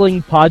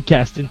wrestling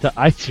podcast into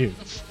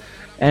iTunes.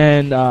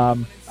 And I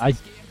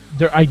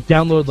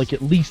downloaded like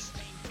at least,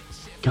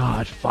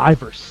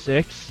 5 or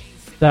 6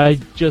 that I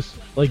just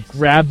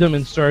grabbed them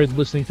and started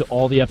listening to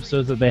all the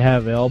episodes that they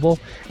have available.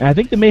 And I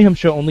think the Mayhem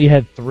Show only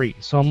had 3.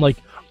 So I'm like,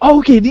 oh,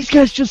 okay, these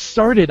guys just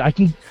started. I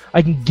can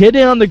get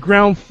in on the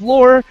ground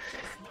floor.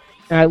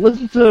 And I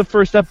listened to the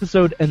first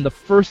episode, and the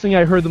first thing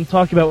I heard them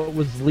talk about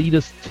was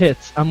Lita's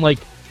tits. I'm like,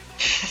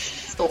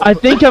 I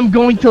think I'm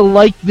going to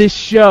like this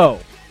show.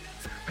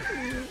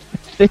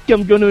 I think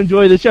I'm going to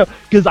enjoy the show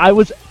because I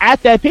was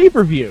at that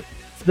pay-per-view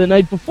the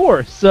night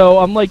before. So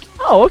I'm like,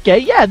 oh, okay,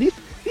 yeah, these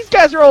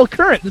guys are all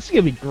current. This is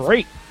going to be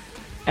great.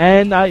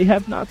 And I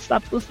have not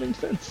stopped listening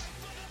since.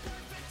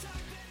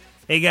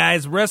 Hey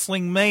guys,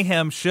 Wrestling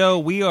Mayhem Show.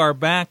 We are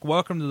back.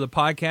 Welcome to the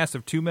podcast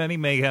of Too Many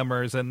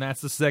Mayhemers, and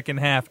that's the second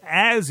half.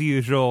 As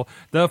usual,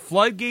 the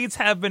floodgates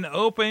have been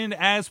opened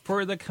as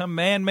per the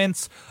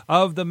commandments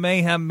of the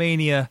Mayhem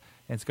Mania.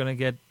 It's going to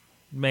get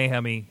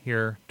mayhemy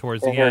here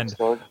towards the end.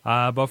 But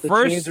The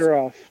first, chains are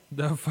off.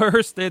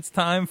 first, it's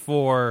time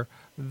for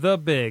the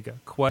big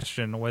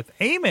question with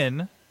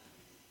Eamon.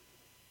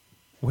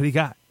 What do you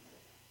got?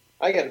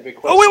 I got a big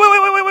question.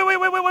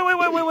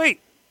 Oh,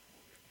 wait.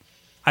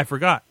 I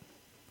forgot.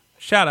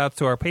 Shout out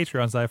to our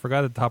Patreons that I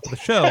forgot at the top of the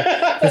show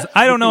because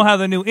I don't know how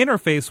the new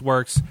interface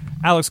works.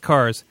 Alex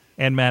Cars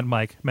and Mad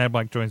Mike. Mad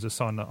Mike joins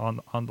us on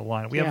the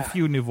line. We have a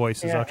few new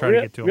voices. I'll try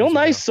to get to them. Real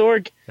nice,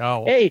 Sorg.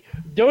 Oh. Hey,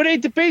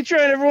 donate to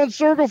Patreon, everyone.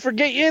 Sorg will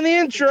forget you in the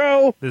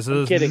intro. This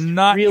I'm is kidding.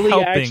 not really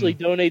helping. actually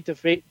donate to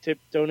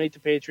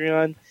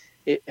Patreon.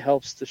 It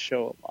helps the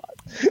show a lot.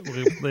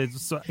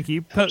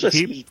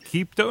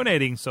 keep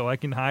donating so I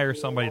can hire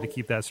somebody to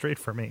keep that straight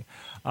for me,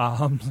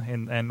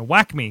 and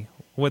whack me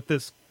with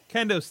this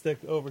kendo stick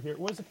over here.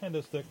 Where's the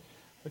kendo stick?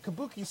 The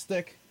kabuki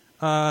stick.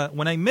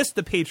 When I miss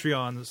the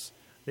Patreons,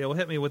 they will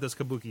hit me with this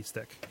kabuki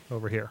stick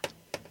over here.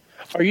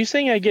 Are you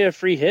saying I get a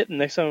free hit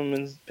next time I'm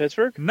in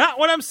Pittsburgh? Not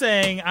what I'm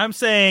saying. I'm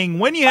saying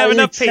when you have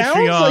enough Patreons.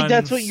 Sounds like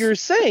that's what you're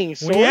saying.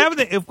 When you have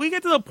if we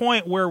get to the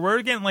point where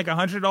we're getting like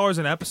 $100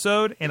 an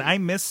episode and I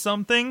miss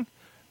something,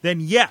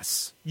 then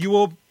yes, we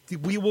will.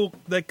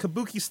 The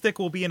kabuki stick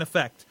will be in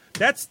effect.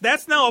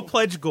 That's now a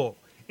pledge goal.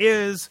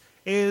 Is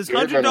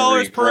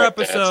 $100 per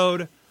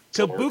episode?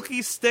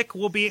 Kabuki stick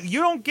will be. You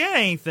don't get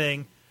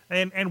anything,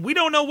 and we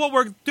don't know what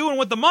we're doing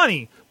with the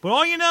money. But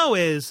all you know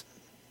is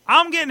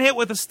I'm getting hit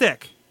with a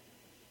stick.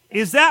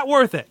 Is that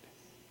worth it?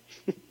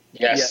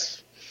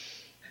 Yes.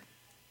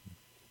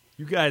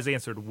 You guys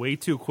answered way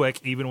too quick,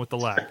 even with the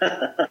lag.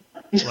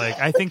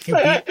 I think you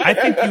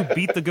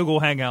beat the Google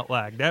Hangout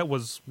lag. That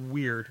was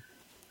weird.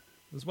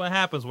 This is what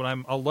happens when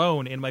I'm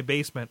alone in my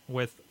basement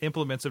with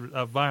implements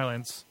of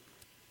violence.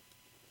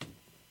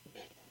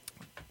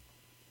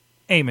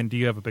 Eamon, do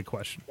you have a big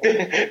question?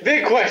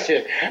 Big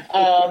question.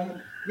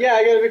 Yeah,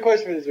 I got a big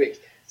question for this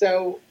week.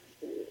 So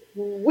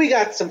we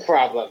got some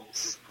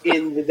problems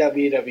in the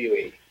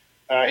WWE.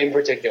 In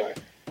particular,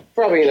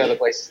 probably in other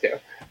places too.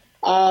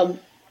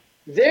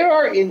 There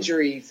are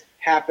injuries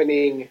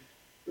happening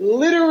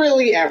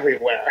literally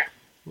everywhere.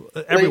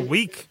 Every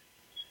week.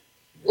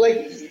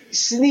 Like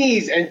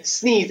sneeze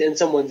and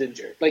someone's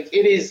injured.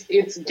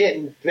 It's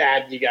getting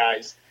bad, you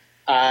guys.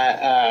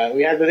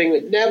 We had the thing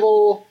with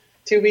Neville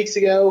 2 weeks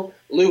ago.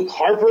 Luke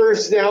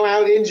Harper's now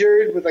out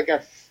injured with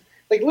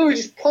literally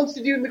just punched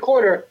a dude in the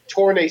corner,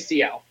 torn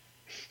ACL.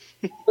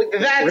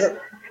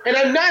 And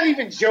I'm not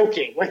even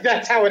joking.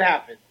 That's how it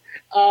happened.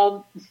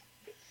 So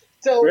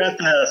we're at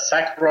the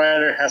Zack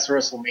Ryder has a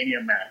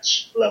WrestleMania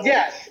match level.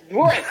 Yes,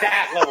 we're at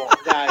that level,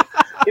 guys.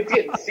 It's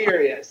getting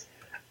serious.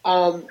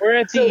 We're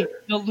at the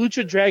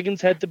Lucha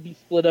Dragons had to be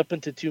split up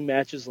into 2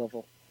 matches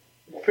level.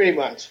 Pretty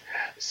much.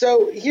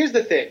 So here's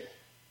the thing.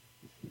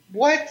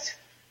 What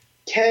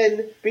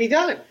can be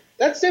done?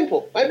 That's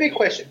simple. My big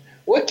question.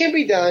 What can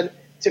be done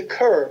to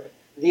curb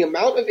the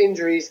amount of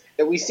injuries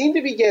that we seem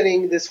to be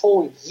getting this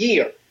whole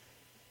year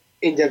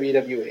in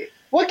WWE?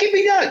 What can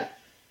be done?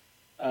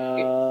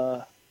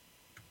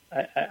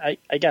 I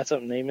got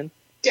something, Eamon.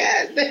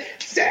 Yeah,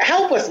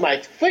 help us,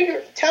 Mike.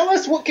 Tell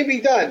us what can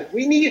be done.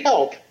 We need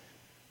help.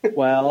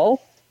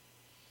 Well,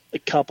 a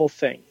couple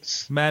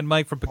things. Mad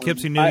Mike from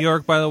Poughkeepsie, New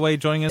York, by the way,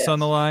 joining us on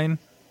the line.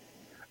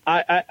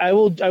 I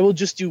will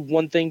just do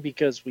one thing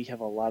because we have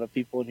a lot of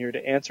people in here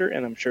to answer,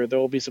 and I'm sure there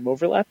will be some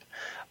overlap.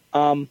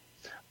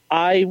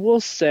 I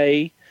will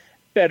say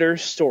better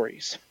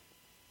stories.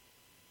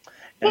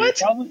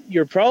 What?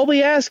 You're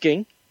probably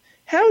asking,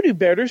 how do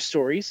better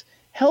stories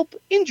help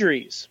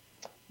injuries?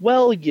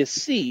 Well, you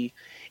see,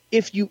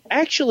 if you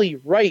actually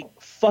write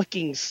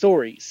fucking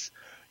stories,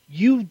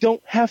 you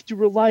don't have to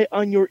rely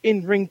on your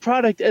in-ring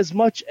product as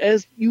much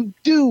as you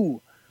do.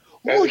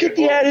 Look at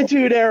the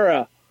Attitude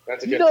Era.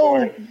 That's a good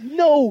point.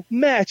 No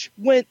match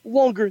went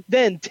longer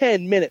than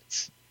 10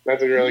 minutes.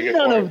 That's a really good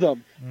point. None of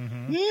them.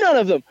 Mm-hmm. None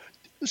of them.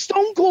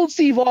 Stone Cold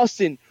Steve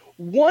Austin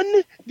won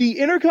the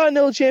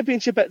Intercontinental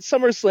Championship at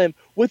SummerSlam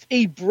with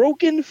a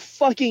broken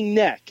fucking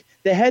neck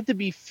that had to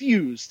be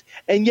fused,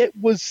 and yet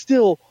was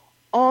still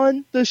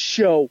on the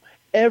show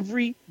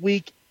every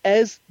week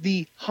as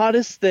the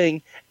hottest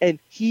thing, and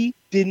he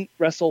didn't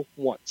wrestle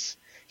once.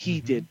 He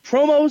did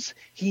promos.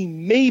 He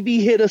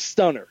maybe hit a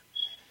stunner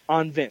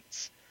on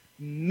Vince.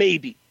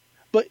 Maybe.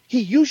 But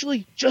he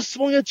usually just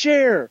swung a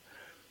chair.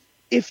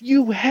 if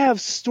you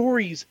have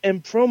stories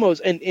and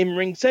promos and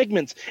in-ring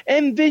segments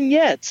and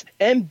vignettes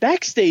and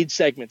backstage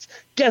segments,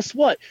 guess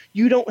what?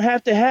 You don't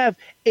have to have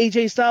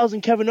AJ Styles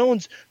and Kevin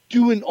Owens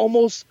do an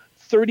almost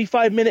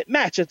 35-minute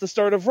match at the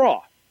start of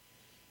Raw.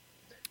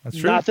 That's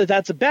true. Not that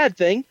that's a bad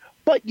thing,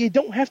 but you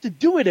don't have to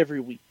do it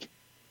every week.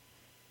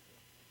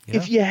 Yeah.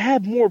 If you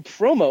have more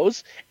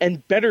promos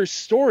and better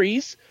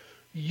stories,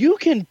 you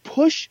can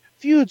push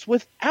feuds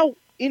without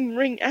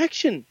in-ring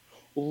action.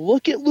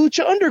 Look at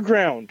Lucha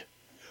Underground.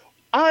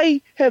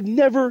 I have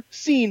never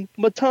seen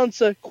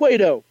Matanza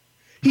Cueto.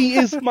 He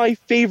is my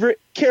favorite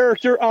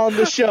character on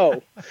the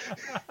show.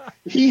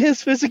 He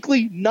has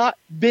physically not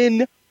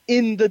been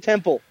in the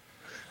temple.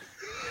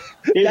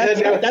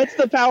 That's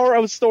the power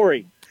of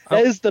story.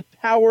 That is the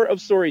power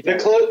of storytelling.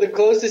 The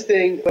closest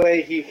thing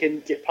way he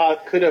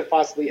could have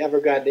possibly ever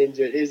gotten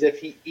injured is if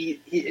he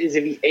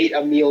ate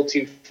a meal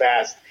too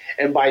fast,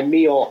 and by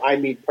meal I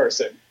mean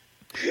person.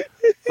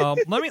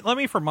 Let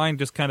me for mine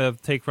just kind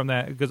of take from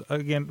that, because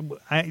again,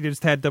 I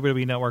just had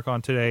WWE Network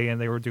on today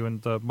and they were doing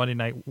the Monday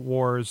Night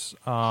Wars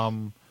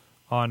on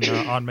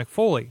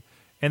McFoley,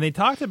 and they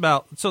talked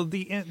about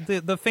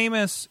the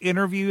famous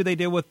interview they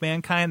did with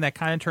Mankind that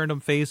kind of turned him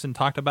face and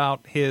talked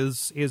about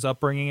his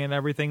upbringing and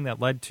everything that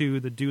led to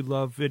the Dude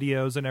Love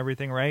videos and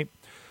everything, right?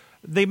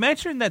 They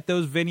mentioned that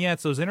those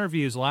vignettes, those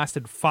interviews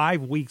lasted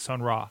 5 weeks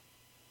on Raw.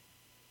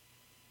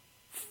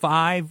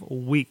 5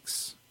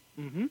 weeks.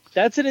 Mm-hmm.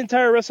 That's an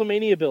entire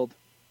WrestleMania build.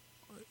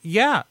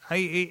 Yeah,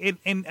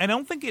 and I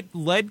don't think it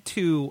led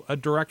to a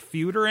direct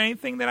feud or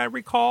anything that I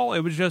recall. It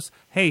was just,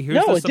 hey,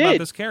 here's this about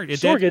this character.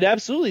 It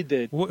absolutely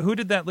did. Who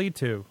did that lead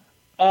to?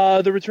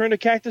 The return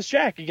of Cactus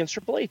Jack against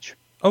Triple H.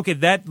 Okay,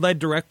 that led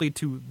directly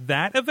to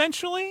that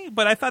eventually,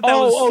 but I thought that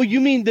was... Oh, you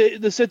mean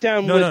the sit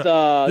down with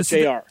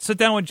JR? Sit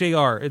down with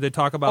JR. They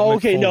talk about. Oh,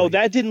 okay, McFoley. no,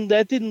 that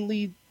didn't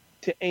lead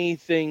to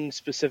anything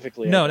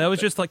specifically. No, that was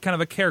just like kind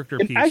of a character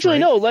piece.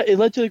 Actually, right? no, it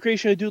led to the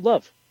creation of Dude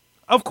Love.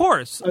 Of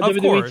course, on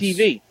WWE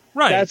TV.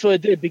 Right. That's what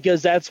it did,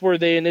 because that's where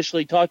they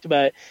initially talked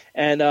about it.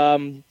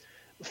 And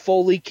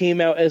Foley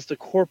came out as the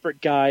corporate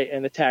guy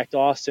and attacked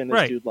Austin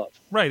as Dude Love.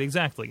 Right,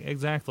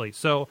 exactly.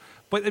 So,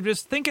 but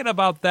just thinking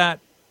about that,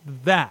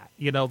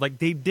 like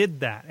they did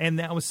that, and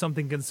that was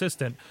something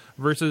consistent,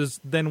 versus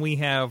then we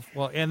have,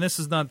 and this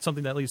is not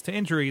something that leads to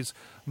injuries,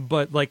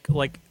 but like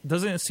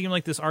doesn't it seem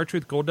like this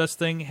R-Truth Goldust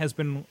thing has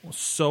been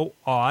so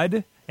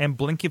odd, and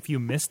blink if you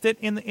missed it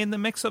in the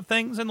mix of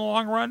things in the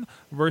long run,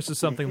 versus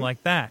something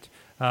like that.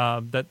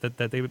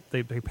 That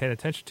they paid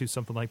attention to,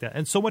 something like that,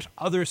 and so much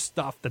other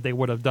stuff that they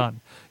would have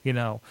done.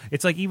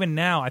 It's like even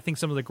now, I think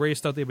some of the greatest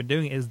stuff they've been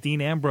doing is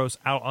Dean Ambrose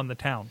out on the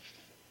town.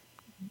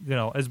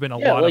 Has been a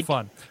lot of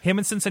fun. Him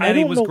in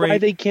Cincinnati was great. I don't know why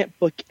they can't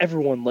book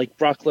everyone like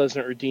Brock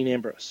Lesnar or Dean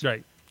Ambrose.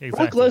 Right,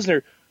 exactly. Brock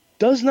Lesnar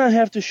does not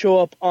have to show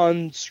up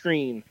on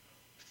screen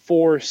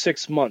for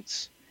 6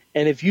 months.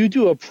 And if you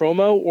do a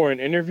promo or an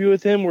interview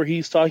with him where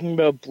he's talking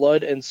about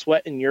blood and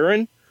sweat and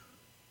urine,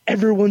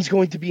 everyone's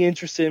going to be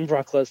interested in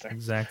Brock Lesnar.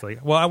 Exactly.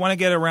 Well, I want to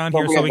get around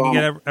here so we can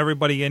get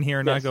everybody in here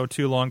and not go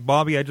too long.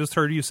 Bobby, I just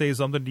heard you say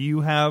something. Do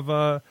you have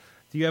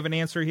an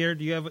answer here?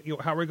 Do you have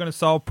how are we going to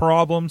solve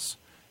problems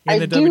in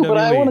the WWE? But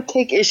I want to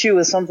take issue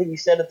with something you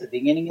said at the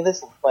beginning of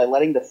this by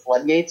letting the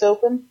floodgates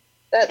open.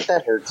 That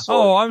hurts.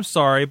 Oh, I'm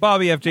sorry.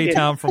 Bobby FJ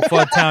Town from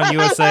Floodtown,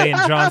 USA in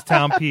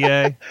Johnstown,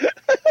 PA.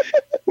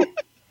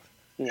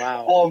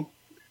 Wow.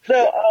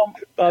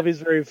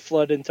 Bobby's very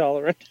flood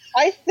intolerant.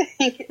 I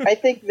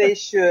think they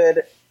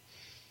should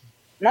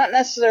not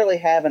necessarily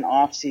have an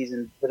off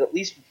season, but at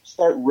least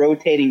start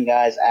rotating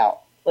guys out.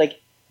 Like,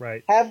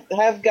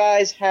 have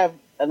guys have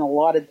an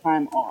allotted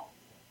time off.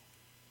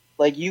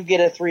 Like, you get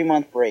a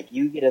 3-month break,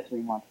 you get a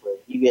 3-month break,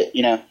 you get,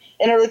 and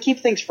it'll keep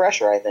things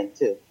fresher, I think,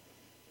 too,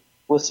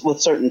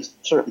 with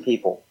certain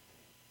people.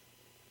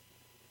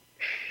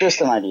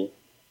 Just an idea.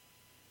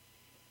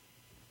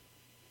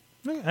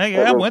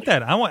 I'm with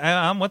that.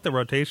 I'm with the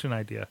rotation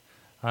idea.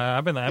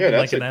 I've been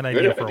liking that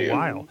idea for a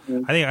while.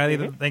 Mm-hmm.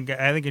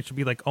 I think it should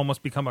be like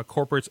almost become a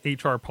corporate's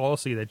HR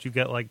policy that you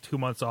get like 2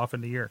 months off in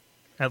the year,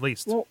 at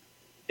least. Well,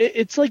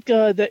 it's like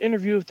that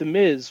interview with The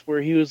Miz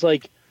where he was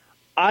like,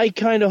 I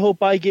kind of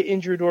hope I get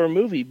injured or a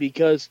movie,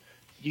 because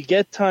you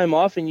get time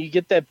off and you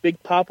get that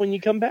big pop when you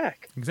come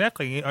back.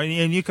 Exactly,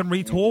 and you can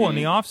retool in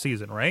the off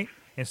season, right?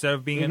 Instead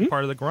of being in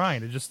part of the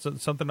grind. It's just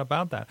something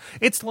about that.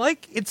 It's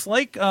like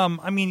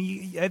I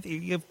mean,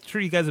 I'm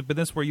sure you guys have been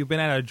this, where you've been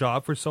at a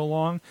job for so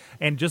long,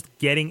 and just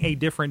getting a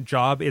different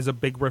job is a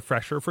big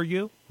refresher for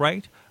you,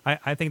 right?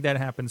 I think that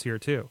happens here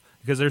too,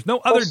 because there's no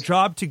other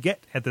job to get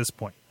at this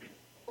point.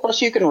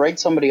 Plus, you can write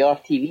somebody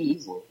off TV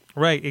easily.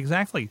 Right,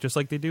 exactly, just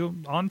like they do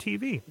on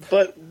TV.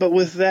 But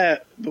with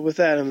that,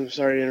 I'm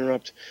sorry to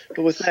interrupt.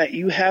 But with that,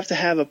 you have to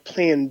have a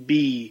plan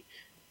B,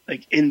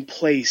 like, in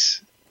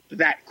place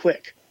that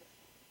quick.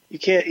 You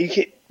can't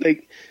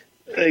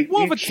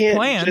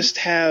just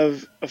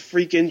have a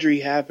freak injury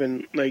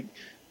happen like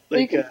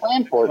you can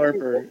plan for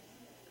Harper. It.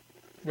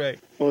 Right.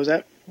 What was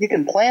that? You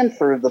can plan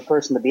for the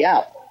person to be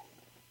out.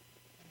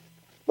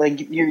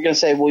 Like, you're going to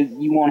say, well,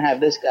 you won't have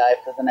this guy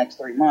for the next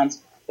 3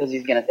 months because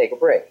he's going to take a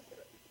break.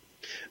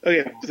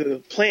 Okay,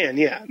 the plan,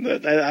 yeah.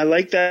 I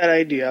like that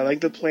idea. I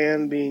like the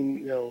plan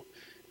being,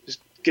 just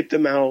get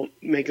them out,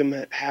 make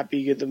them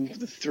happy, get them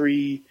the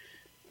 3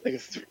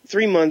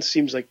 months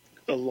seems like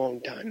a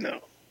long time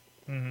though.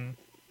 Mm-hmm.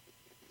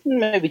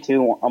 Maybe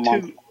 2 a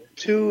month.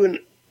 Two and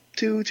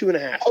a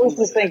half. I was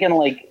just thinking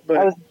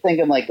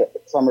like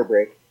summer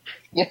break.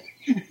 Yeah.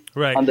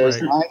 Right. On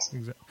those right. lines.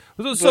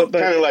 Exactly. So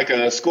kind of like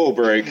a school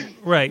break.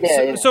 Right.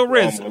 Yeah, so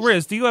Riz, almost.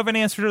 Riz, do you have an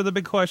answer to the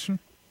big question?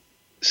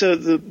 So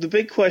the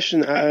big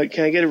question,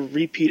 can I get a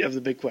repeat of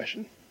the big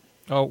question?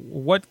 Oh,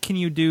 what can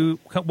you do?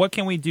 What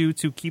can we do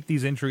to keep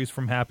these injuries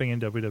from happening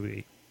in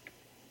WWE?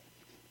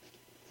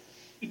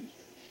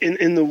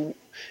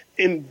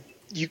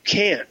 You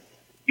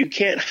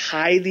can't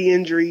hide the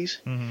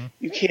injuries. Mm-hmm.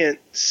 You can't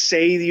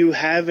say you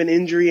have an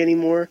injury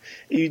anymore.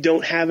 You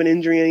don't have an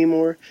injury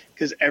anymore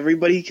because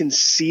everybody can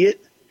see it.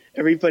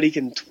 Everybody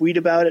can tweet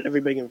about it.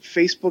 Everybody can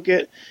Facebook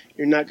it.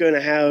 You're not going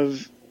to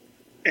have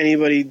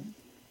anybody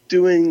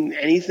doing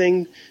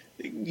anything.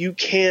 You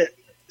can't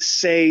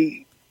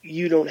say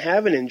you don't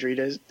have an injury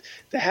to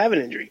have an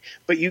injury,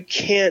 but you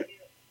can't.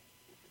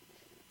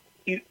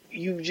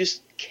 You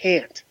just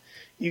can't.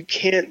 You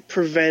can't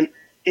prevent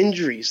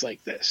injuries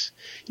like this.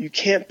 You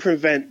can't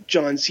prevent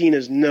John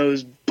Cena's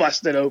nose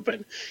busted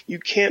open. You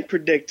can't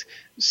predict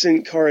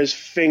Sin Cara's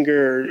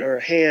finger or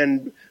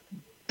hand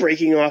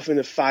breaking off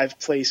into 5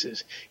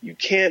 places. You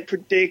can't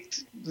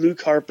predict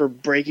Luke Harper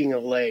breaking a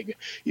leg.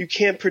 You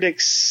can't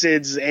predict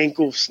Sid's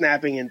ankle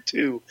snapping in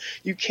 2.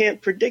 You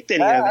can't predict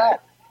any of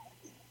that.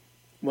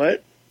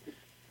 What?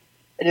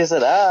 I just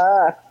said,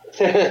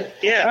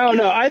 Yeah. I don't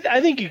know. I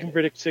think you can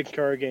predict Sin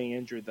Cara getting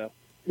injured, though.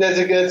 That's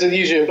a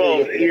usually.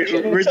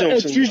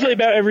 It's usually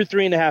about every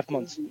 3.5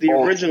 months. The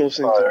original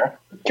Sin Cara.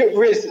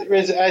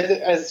 Riz,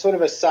 as sort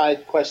of a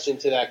side question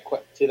to that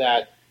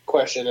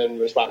question and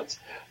response.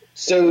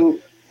 So,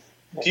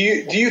 do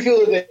you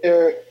feel that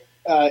there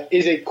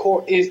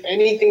is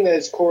anything that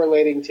is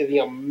correlating to the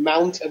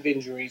amount of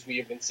injuries we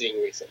have been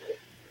seeing recently?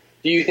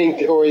 Do you think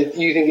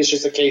it's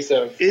just a case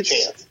of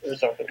chance or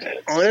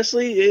circumstance?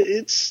 Honestly,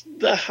 it's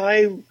the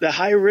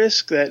high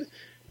risk that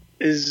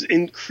is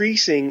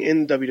increasing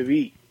in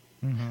WWE.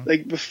 Mm-hmm.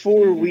 Like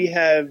before, we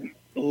had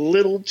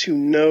little to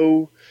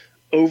no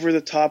over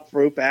the top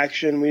rope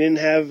action. We didn't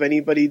have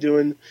anybody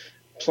doing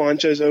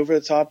planchas over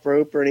the top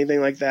rope or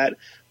anything like that.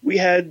 We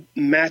had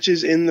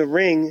matches in the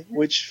ring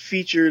which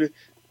featured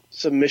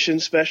submission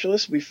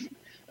specialists.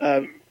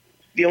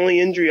 The only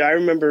injury I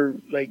remember,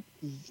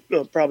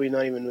 probably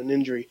not even an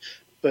injury,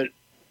 but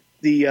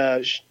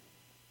there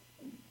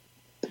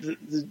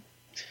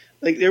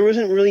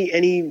wasn't really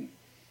any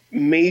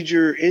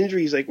major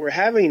injuries like we're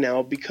having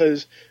now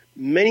because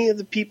many of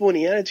the people in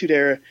the Attitude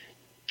Era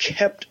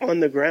kept on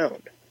the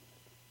ground.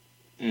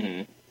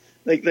 Mm-hmm.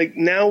 Like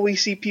now we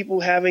see people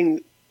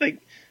having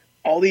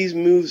all these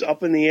moves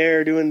up in the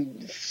air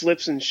doing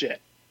flips and shit.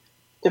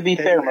 To be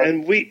fair,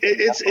 and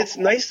it's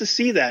nice to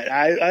see that.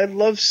 I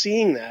love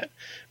seeing that,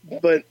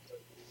 but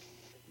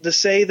to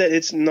say that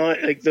it's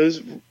not like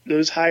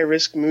those high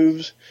risk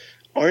moves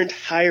aren't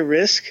high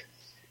risk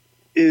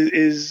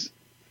is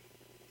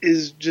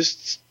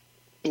just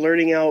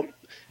blurting out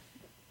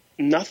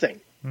nothing.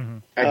 Mm-hmm.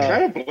 I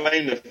kind of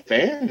blame the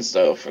fans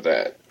though for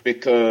that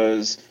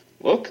because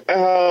look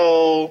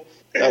how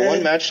that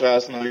one match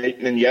last night,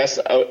 and yes,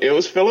 it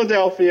was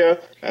Philadelphia,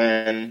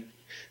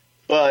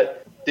 but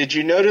did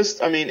you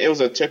notice? I mean, it was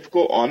a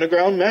typical on the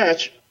ground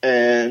match,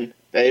 and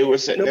they were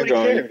sitting there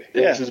going,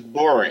 "This is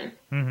boring."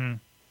 Mm-hmm.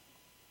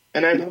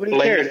 And I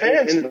blame the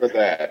fans for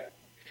that.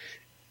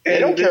 They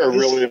don't care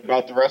really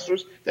about the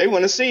wrestlers. They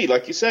want to see,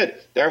 like you said,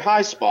 their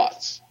high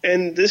spots.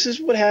 And this is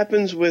what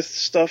happens with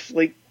stuff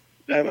like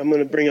I'm going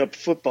to bring up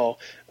football,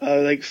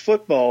 like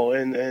football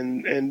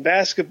and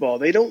basketball.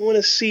 They don't want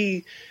to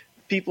see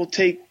people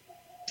take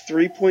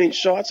 3-point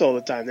shots all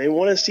the time. They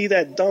want to see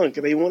that dunk.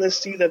 They want to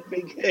see that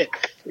big hit.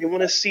 They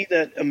want to see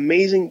that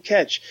amazing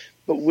catch.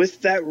 But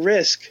with that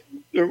risk,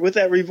 or with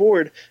that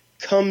reward,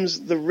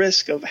 comes the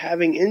risk of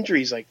having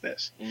injuries like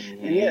this.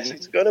 Mm-hmm. And yes,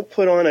 it's going to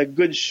put on a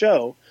good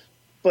show,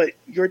 but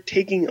you're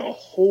taking a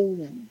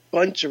whole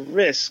bunch of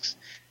risks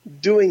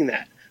doing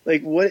that.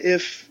 Like, what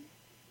if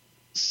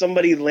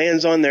somebody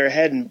lands on their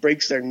head and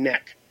breaks their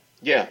neck?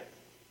 Yeah.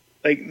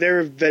 Like,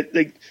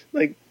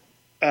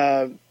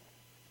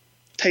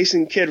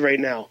 Tyson Kidd right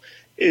now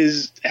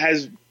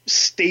has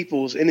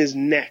staples in his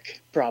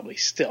neck, probably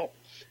still,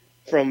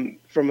 from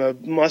a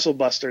muscle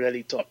buster that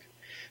he took.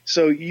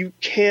 So you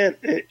can't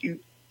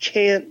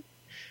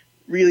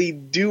really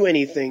do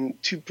anything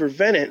to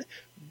prevent it,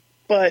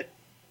 but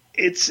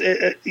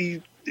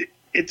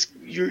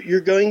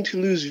you're going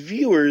to lose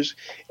viewers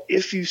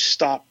if you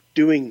stop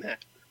doing that.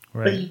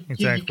 Right,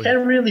 exactly. You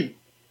can't really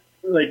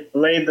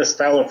blame the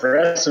style of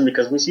wrestling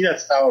because we see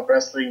that style of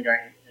wrestling going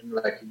in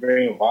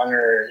Ring of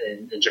Honor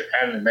in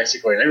Japan and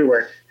Mexico and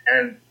everywhere,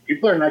 and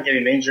people are not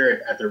getting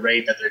injured at the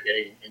rate that they're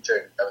getting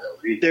injured in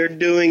WWE. They're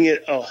doing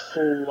it a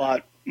whole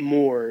lot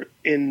more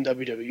in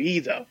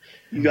WWE though.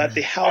 You got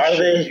the house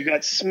shows, you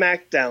got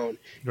SmackDown,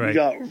 right. You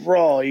got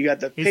Raw, you got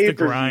the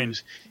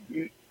pay-per-views.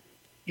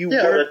 you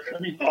work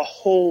a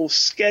whole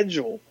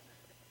schedule.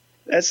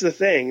 That's the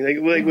thing. Like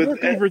You with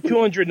work over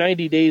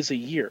 290 days a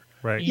year.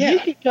 Right. You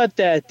can cut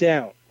that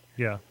down.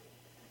 Yeah.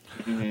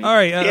 All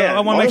right. I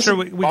want to make sure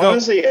we go.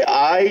 Honestly,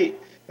 I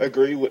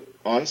agree with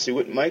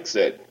what Mike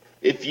said.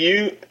 If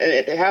you, and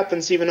it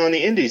happens even on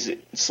the indies,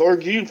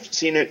 Sorg, you've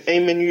seen it,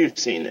 Eamon, you've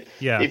seen it.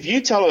 Yeah. If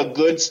you tell a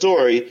good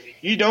story,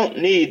 you don't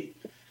need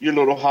your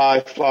little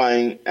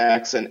high-flying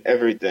acts and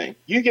everything.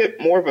 You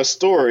get more of a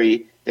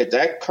story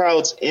that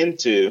crowd's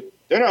into.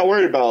 They're not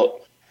worried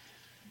about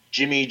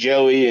Jimmy,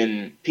 Joey,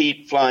 and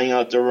Pete flying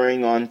out the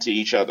ring onto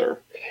each other.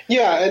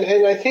 Yeah,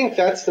 and I think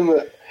that's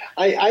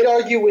I'd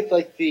argue with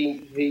like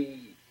the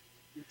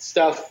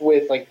stuff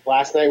with like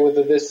last night with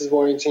the This Is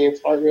Warring Champs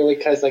aren't really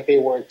because like they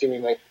weren't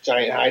doing like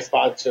giant high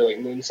spots or like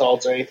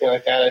moonsaults or anything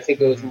like that. I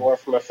think it was more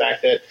from a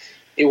fact that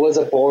it was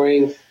a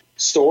boring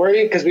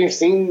story because we've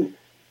seen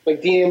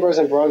like Dean Ambrose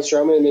and Braun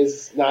Strowman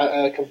is not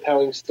a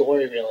compelling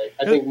story really.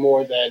 I think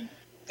more than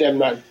them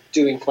not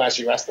doing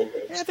flashy wrestling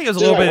moves. Yeah, I think it was a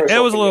little bit. It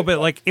was a little bit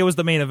like it was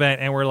the main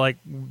event, and we're like,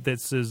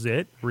 "This is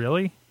it,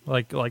 really?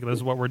 Like this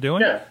is what we're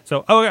doing." Yeah.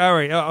 So, all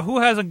right. Who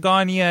hasn't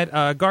gone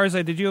yet?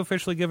 Garza, did you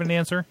officially give an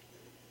answer?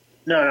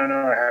 No,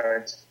 I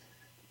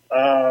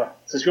haven't.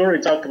 Since we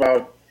already talked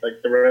about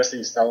like the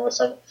wrestling style and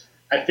stuff,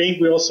 I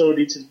think we also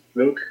need to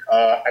look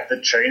at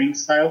the training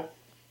style.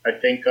 I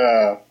think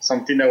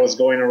something that was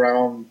going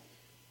around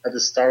at the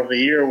start of the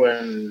year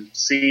when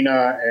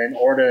Cena and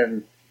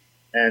Orton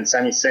and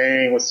Sami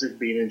Zayn was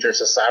being injured,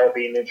 Cesaro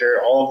being injured,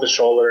 all of the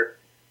shoulder.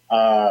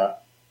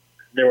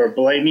 They were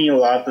blaming a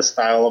lot the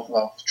style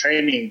of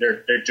training.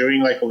 They're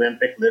doing like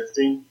Olympic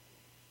lifting,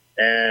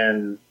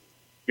 and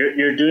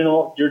you're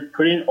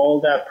putting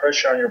all that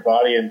pressure on your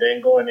body and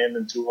then going in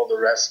and do all the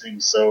wrestling.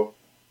 So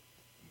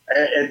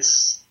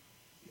it's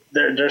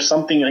there's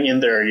something in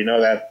there,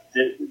 that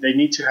they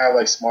need to have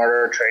like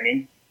smarter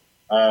training.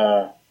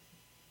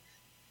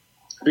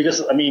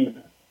 Because I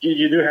mean,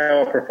 you do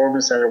have a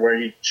performance center where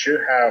you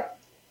should have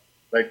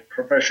like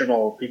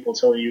professional people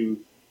tell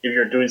you if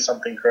you're doing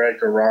something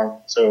correct or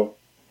wrong. So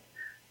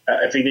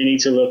I think they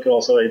need to look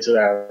also into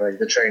that, like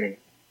the training.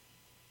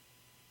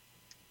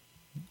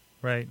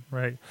 Right.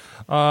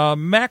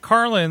 Matt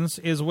Carlins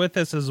is with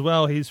us as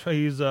well. He's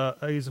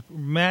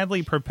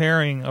madly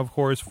preparing, of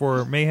course,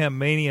 for Mayhem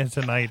Mania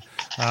tonight.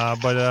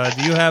 But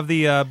do you have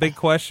the big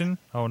question?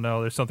 Oh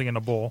no, there's something in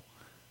a bowl.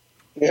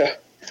 Yeah,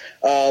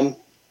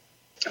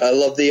 I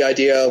love the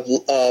idea of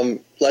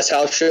less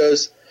house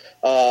shows,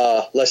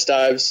 less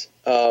dives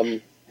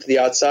to the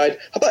outside.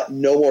 How about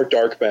no more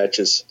dark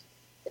matches?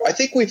 I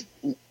think we've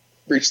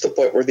reached the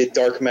point where the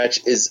dark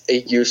match is a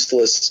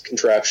useless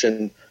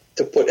contraption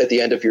to put at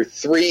the end of your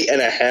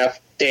 3.5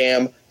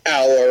 damn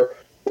hour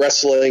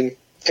wrestling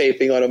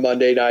taping on a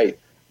Monday night.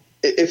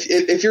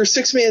 If your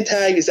 6-man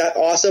tag is that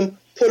awesome,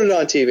 put it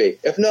on TV.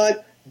 If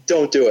not,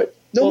 don't do it.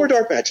 No more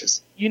dark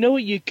matches. You know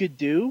what you could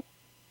do?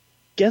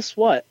 Guess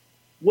what?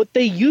 What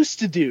they used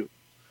to do.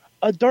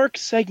 A dark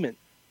segment.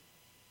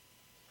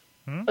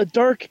 A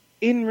dark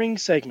in-ring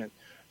segment.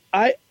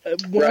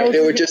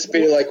 It would just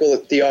be like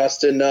the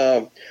Austin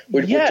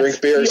would drink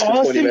beers for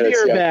 20 minutes.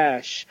 The Austin Beer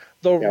Bash.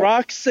 The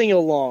Rock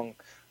sing-along.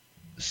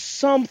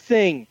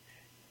 Something.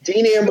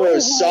 Dean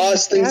Ambrose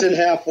saws things in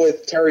half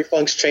with Terry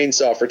Funk's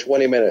chainsaw for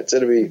 20 minutes.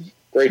 It'd be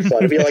great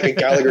fun. It'd be like a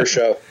Gallagher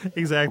show.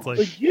 Exactly.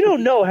 Like, you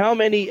don't know how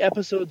many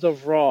episodes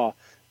of Raw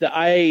that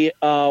I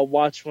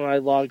watched when I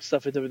logged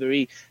stuff at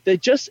WWE that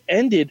just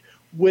ended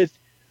with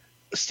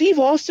Steve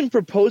Austin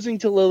proposing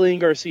to Lillian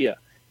Garcia.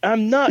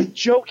 I'm not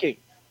joking.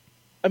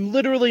 I'm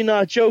literally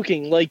not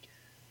joking. Like,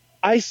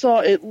 I saw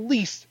at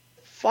least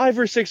 5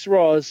 or 6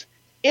 Raws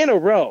in a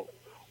row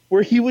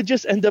where he would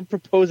just end up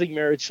proposing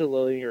marriage to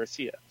Lillian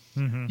Garcia.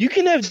 Mm-hmm. You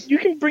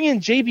can bring in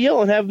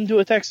JBL and have him do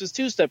a Texas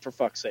two-step, for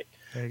fuck's sake.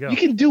 There you go. You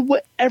can do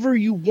whatever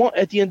you want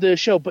at the end of the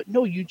show, but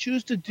no, you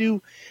choose to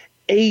do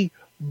a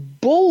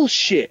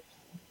bullshit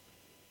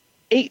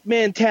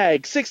 8-man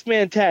tag,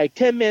 6-man tag,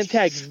 10-man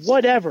tag,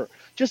 whatever.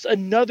 Just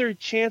another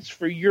chance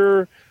for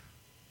your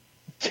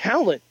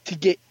talent to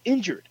get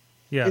injured.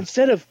 Yeah.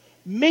 Instead of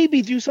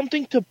maybe do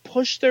something to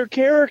push their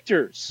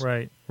characters.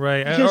 Right.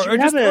 Because you're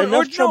having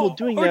enough trouble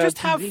doing that. Or just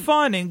have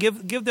fun and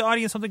give the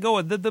audience something to go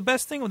with. The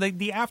best thing with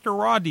the After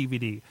Raw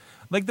DVD,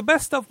 like the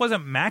best stuff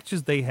wasn't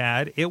matches they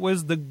had; it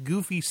was the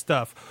goofy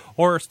stuff.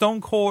 Or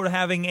Stone Cold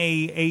having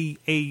a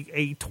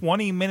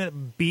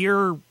 20-minute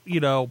beer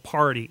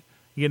party,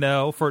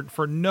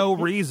 for no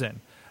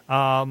reason.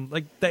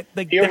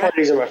 Beer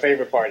parties are my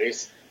favorite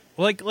parties.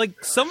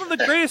 Like some of the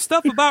greatest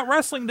stuff about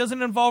wrestling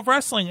doesn't involve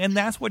wrestling, and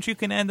that's what you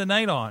can end the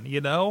night on,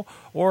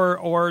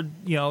 or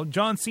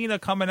John Cena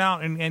coming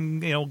out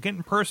and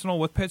getting personal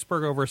with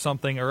Pittsburgh over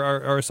something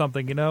or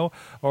something, or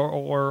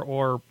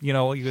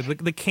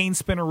the Kane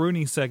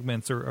Spinneroonie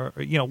segments or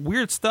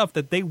weird stuff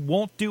that they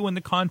won't do in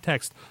the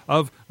context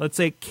of, let's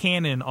say,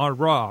 canon on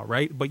Raw,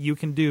 right? But you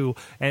can do,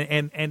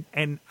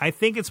 and I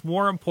think it's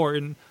more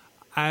important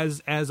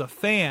as a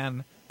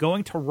fan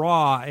going to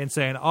Raw and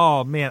saying,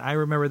 "Oh man, I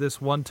remember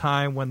this one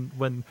time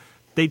when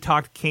they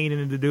talked Kane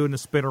into doing the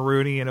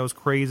spinneroonie, and it was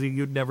crazy.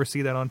 You'd never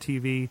see that on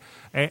TV.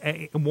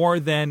 More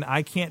than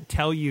I can't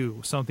tell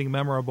you something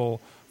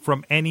memorable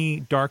from any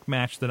dark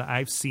match that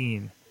I've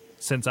seen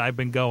since I've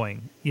been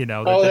going.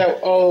 That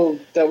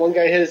one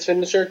guy hit his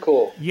finisher?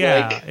 Cool.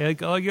 Yeah. You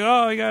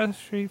got a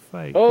street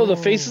fight. Oh, the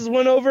faces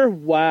went over?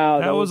 Wow.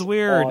 That was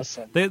weird.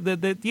 Awesome. They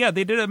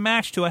did a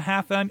match to a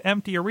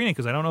half-empty arena,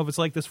 because I don't know if it's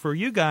like this for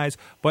you guys,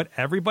 but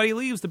everybody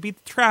leaves to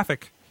beat the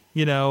traffic,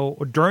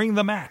 during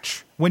the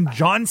match when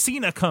John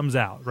Cena comes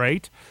out,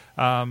 right?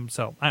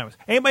 So, anyways.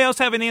 Anybody else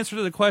have an answer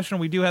to the question?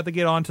 We do have to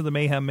get on to the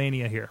Mayhem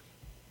Mania here.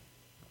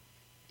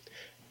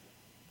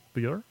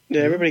 Bueller?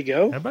 Did everybody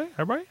go?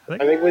 Everybody? I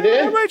think we did.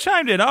 Everybody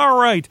chimed in. All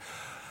right.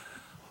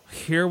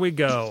 Here we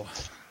go.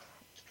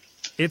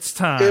 It's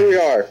time. Here we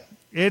are.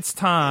 It's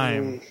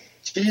time.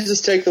 Jesus,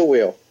 take the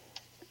wheel.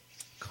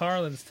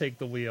 Carlin's take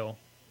the wheel.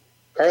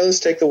 Carlin's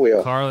take the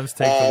wheel.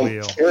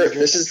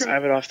 This is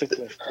drive it off the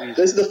cliff. Please.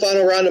 This is the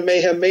final round of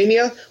Mayhem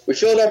Mania. We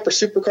filled up our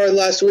Supercard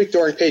last week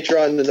during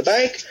Patreon in the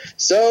Bank,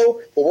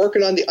 so we're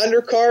working on the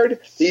undercard.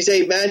 These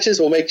 8 matches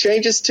we'll make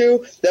changes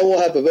to. Then we'll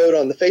have a vote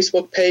on the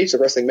Facebook page, the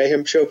Wrestling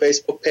Mayhem Show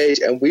Facebook page,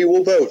 and we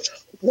will vote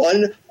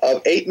one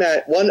of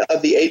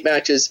the 8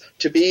 matches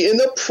to be in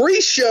the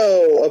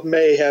pre-show of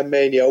Mayhem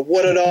Mania.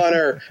 What an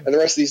honor! And the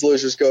rest of these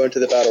losers go into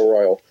the Battle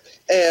Royal.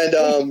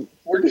 And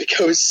we're going to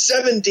go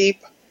 7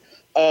 deep.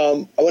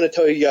 I want to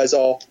tell you guys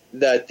all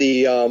that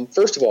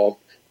first of all,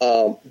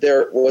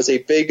 there was a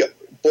big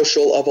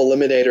bushel of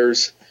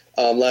eliminators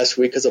last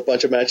week because a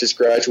bunch of matches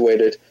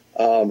graduated.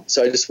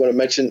 So I just want to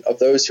mention of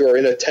those who are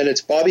in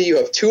attendance. Bobby, you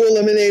have 2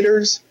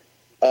 eliminators.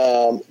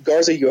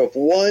 Garza, you have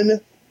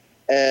 1.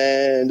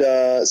 And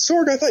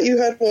Sorg, I thought you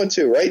had 1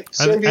 too, right?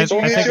 Sorg, I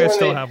think I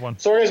still have 1.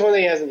 Sorg has 1 that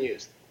he hasn't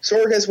used.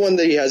 Sorg has 1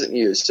 that he hasn't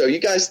used. So you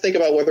guys think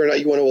about whether or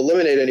not you want to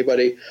eliminate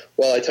anybody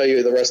while I tell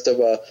you the rest of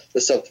the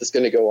stuff that's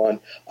going to go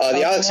on.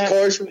 The Alex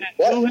Cars...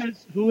 What?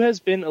 Who has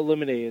been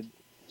eliminated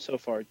so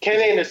far?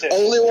 Ken Anderson.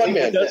 Only one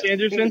man. Does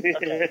Anderson?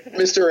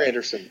 Mr.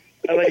 Anderson.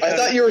 I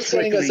thought you were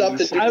setting us up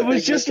to do I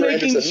was just Mr.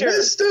 making Anderson. sure.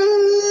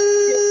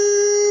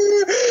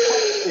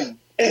 Mr.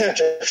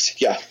 Anderson.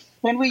 Yeah.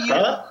 Can we use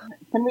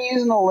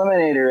an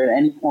eliminator at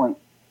any point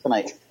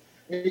tonight?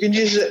 You can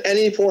use it at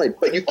any point,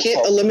 but you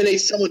can't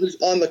eliminate someone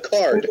who's on the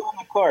card. Who's on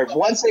the card?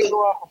 Once they go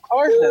off the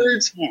card,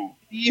 words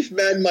leave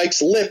Mad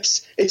Mike's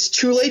lips, it's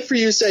too late for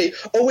you to say,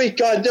 oh, wait,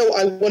 God, no,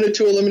 I wanted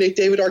to eliminate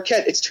David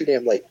Arquette. It's too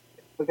damn late.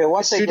 Okay,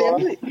 once they go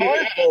off the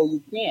card, though,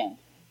 you can.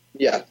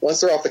 Yeah,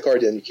 once they're off the card,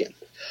 then you can.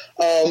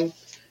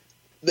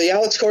 The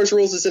Alex Cars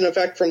rules is in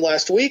effect from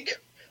last week.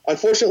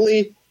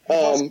 Unfortunately,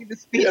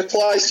 it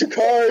applies to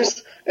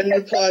Cars and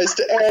it applies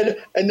to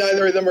Ed, and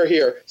neither of them are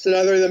here. So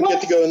neither of them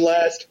get to go in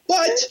last.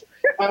 But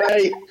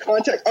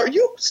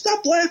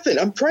stop laughing.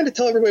 I'm trying to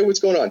tell everybody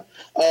what's going on.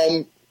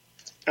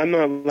 I'm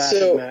not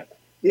laughing, Matt.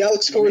 The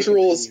Alex Cars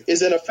rules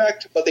is in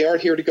effect, but they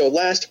aren't here to go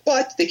last.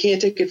 But they can't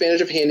take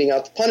advantage of handing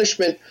out the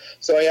punishment.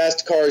 So I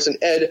asked Cars and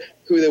Ed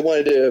who they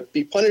wanted to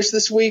be punished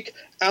this week.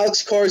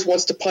 Alex Cars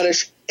wants to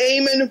punish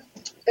Eamon.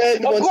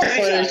 Ed wants to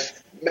punish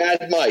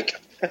Mad Mike.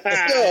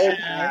 So,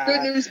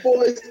 good news,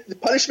 boys. The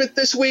punishment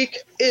this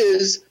week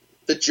is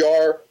the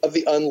Jar of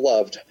the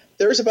Unloved.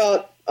 There's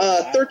about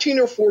 13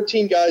 or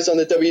 14 guys on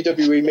the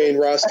WWE main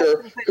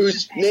roster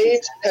whose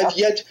names have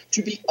yet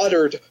to be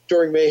uttered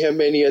during Mayhem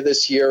Mania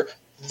this year.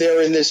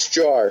 They're in this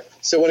jar.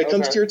 So when it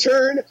comes to your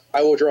turn,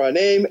 I will draw a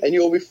name, and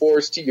you will be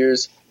forced to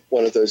use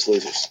one of those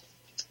losers.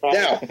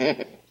 Now,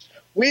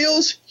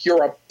 Wheels,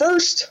 you're up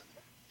first.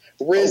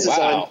 Riz is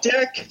on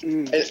deck,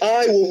 and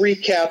I will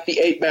recap the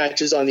 8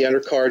 matches on the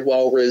undercard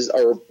while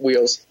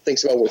Wheels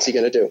thinks about what's he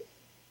going to do.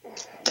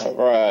 All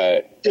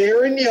right.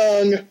 Darren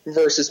Young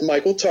versus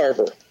Michael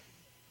Tarver.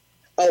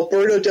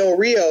 Alberto Del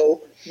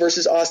Rio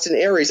versus Austin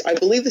Aries. I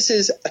believe this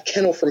is a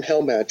Kennel from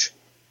Hell match.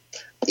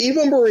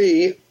 Eva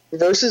Marie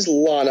versus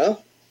Lana.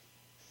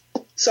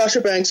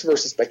 Sasha Banks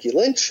versus Becky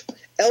Lynch.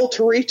 El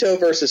Torito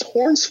versus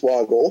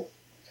Hornswoggle.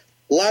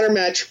 Ladder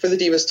match for the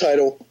Divas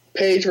title.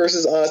 Paige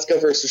versus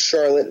Asuka versus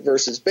Charlotte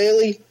versus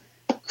Bayley.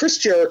 Chris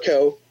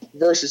Jericho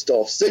versus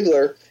Dolph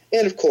Ziggler.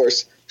 And, of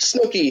course,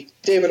 Snooki,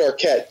 David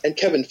Arquette, and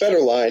Kevin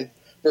Federline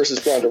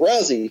versus Ronda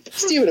Rousey,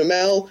 Stephen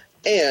Amell,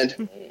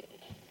 and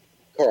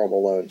Karl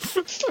Malone.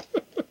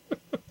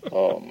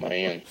 Oh,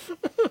 man.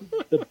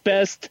 The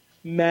best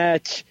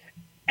match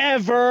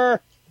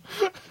ever.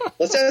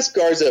 Let's ask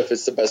Garza if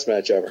it's the best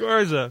match ever.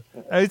 Garza.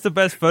 It's the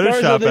best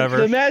Photoshop ever.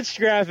 The match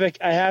graphic,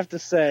 I have to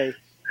say,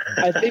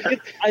 I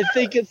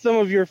think it's some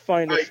of your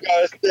finest. I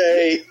gotta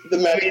say, the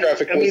match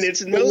graphic. I mean,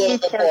 it's no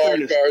Luke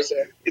Harper.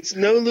 It's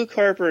no Luke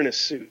Harper in a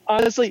suit.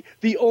 Honestly,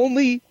 the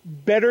only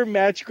better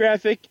match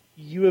graphic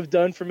you have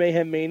done for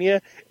Mayhem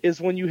Mania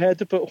is when you had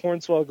to put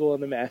Hornswoggle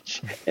in the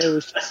match, and it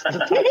was just the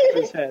top of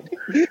his head.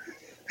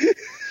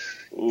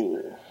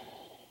 Ooh.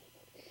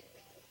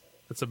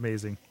 That's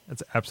amazing.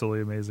 That's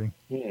absolutely amazing.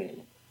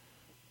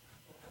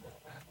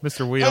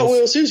 Mr. Wheels. Oh,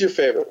 Wheels, who's your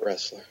favorite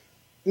wrestler?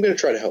 I'm going to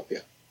try to help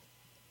you.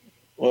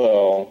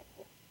 Well,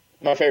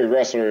 my favorite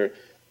wrestler.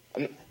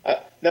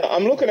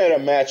 I'm looking at a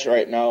match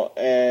right now,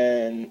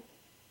 and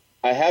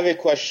I have a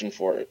question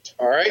for it.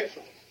 All right.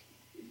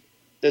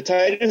 The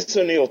Titus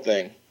O'Neil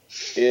thing,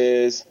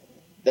 is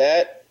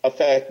that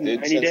affected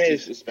 90 since days.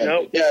 he's suspended?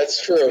 Nope. Yeah,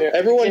 it's true.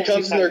 Everyone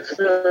comes in their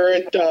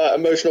current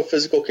emotional,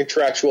 physical,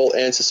 contractual,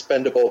 and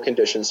suspendable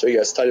conditions. So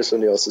yes, Titus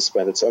O'Neil is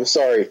suspended. So I'm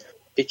sorry,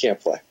 he can't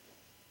play.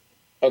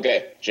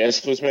 Okay,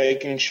 just was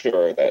making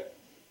sure of that.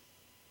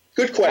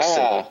 Good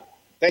question.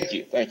 Thank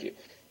you.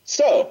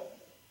 So,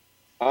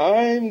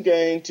 I'm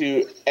going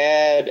to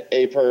add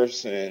a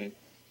person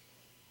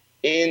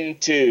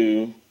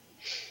into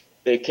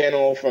the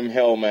Kennel from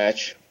Hell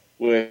match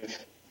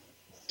with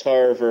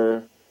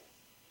Tarver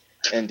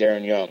and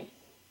Darren Young.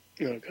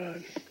 Oh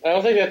God. I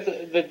don't think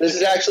that's This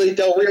is actually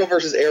Del Rio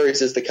versus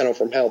Aries is the Kennel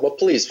from Hell. But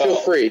please feel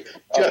free.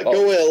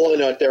 Go in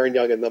alone on Darren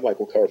Young in the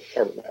Michael Carver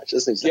match.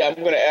 This needs I'm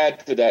going to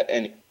add to that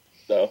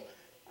though.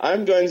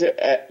 I'm going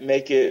to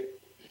make it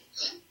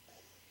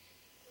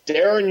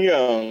Darren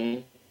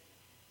Young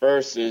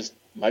versus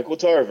Michael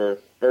Tarver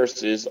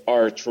versus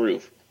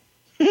R-Truth.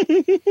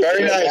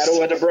 Very nice.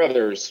 Battle of the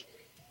Brothers.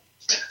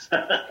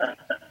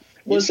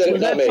 Was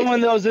that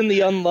someone that was in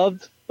the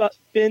unloved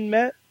bin,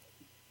 Matt?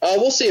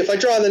 We'll see. If I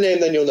draw the name,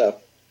 then you'll know.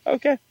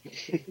 Okay.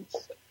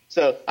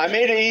 So I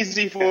made it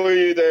easy for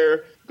you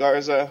there,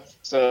 Garza.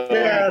 So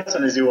Yeah, that's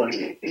an easy one.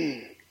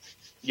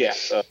 yeah,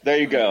 there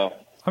you go.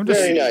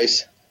 Very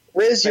nice.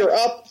 Riz, you're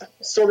up.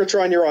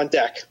 Sorgatron, you're on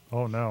deck.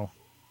 Oh no.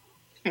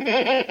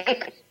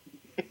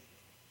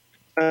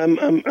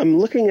 I'm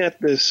looking at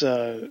this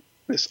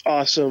this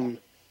awesome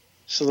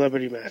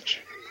celebrity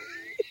match.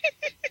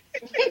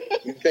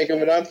 You thinking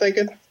what I'm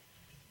thinking?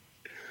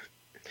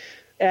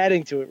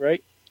 Adding to it,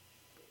 right?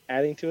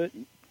 Adding to it.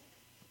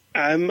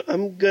 I'm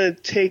gonna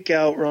take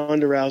out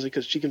Ronda Rousey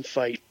because she can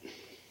fight.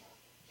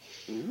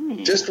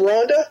 Just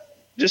Ronda?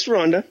 Just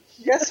Ronda.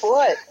 Guess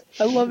what?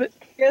 I love it.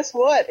 Guess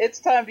what? It's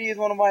time to use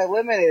one of my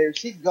eliminators.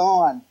 She's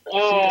gone.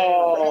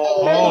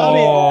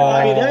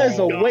 Bobby, that is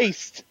a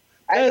waste.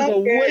 That is a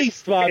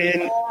waste, Bobby.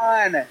 And-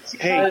 Gone.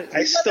 Hey,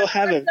 I still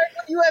haven't.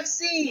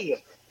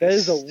 UFC. That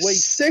is a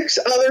waste. 6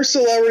 other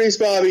celebrities,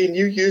 Bobby, and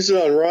you use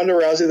it on Ronda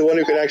Rousey, the one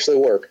who can actually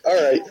work. All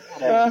right.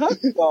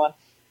 She's gone. All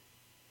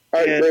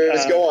right, And,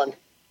 Riz, go on.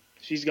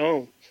 She's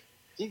gone.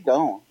 She's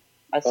gone.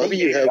 I Bobby,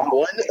 think you she's have gone.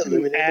 one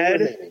eliminator add-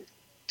 remaining.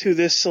 To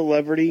this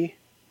celebrity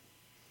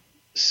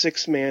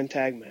 6-man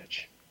tag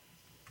match.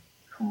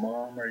 Come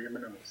on, Mario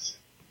Menounos.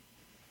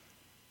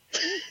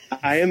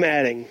 I am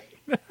adding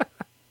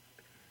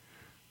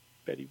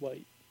Betty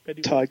White.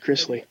 Todd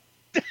Chrisley.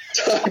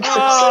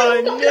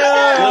 Oh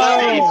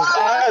no!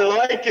 I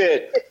like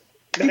it.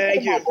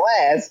 Thank you.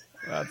 Blast.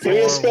 That's Can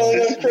you spell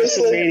horrible. it out,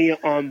 Chrisley?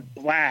 WrestleMania on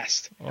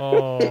blast.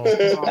 Oh.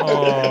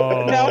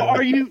 Now,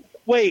 are you?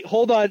 Wait,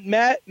 hold on,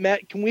 Matt.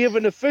 Matt, can we have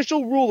an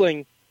official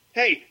ruling?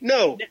 Hey,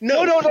 no.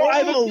 No, I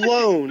have a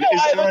alone No, is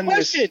I have a on this.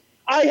 question.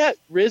 I have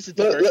Riz. It's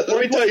a Let very me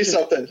important tell you question.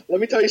 something. Let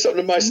me tell you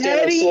something to my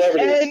stand-up Natty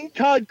celebrities. and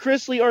Todd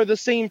Chrisley are the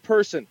same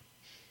person.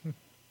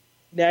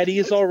 Natty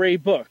is already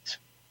booked.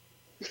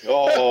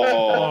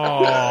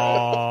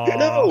 Oh,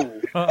 No.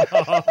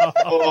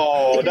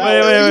 oh,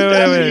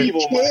 Wait.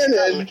 evil.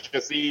 Cannon.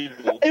 Just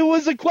evil. It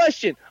was a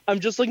question. I'm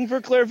just looking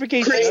for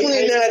clarification. Chrisley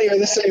and Natty are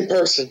the same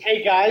person.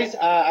 Hey guys,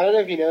 I don't know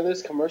if you know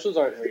this, commercials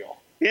aren't real.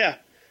 Yeah.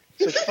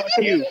 So fuck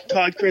you,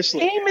 Todd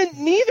Chrisley. Eamon,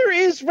 neither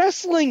is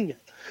wrestling.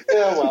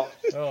 Yeah, well.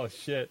 Oh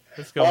shit!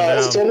 It's going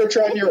down.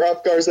 Sorgatron, you're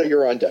up. Garza,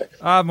 you're on deck.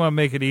 I'm gonna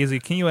make it easy.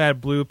 Can you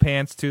add blue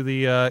pants to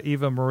the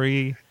Eva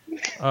Marie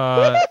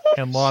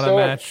and Lana Sure.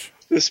 match?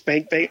 The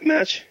spank bait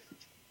match.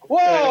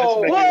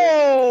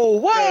 Whoa!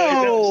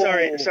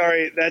 Whoa!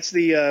 Sorry. That's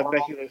the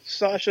Becky Lynch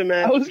Sasha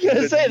match. I was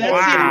gonna say that's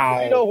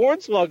Wow. the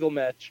Hornswoggle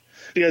match.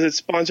 because it's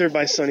sponsored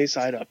by Sunny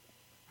Side Up.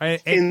 Can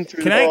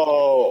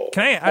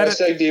I add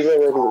Hashtag Diva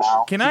Revolution.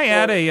 Can I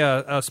add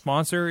a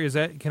sponsor? Is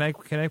that can I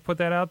put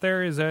that out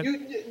there? Is that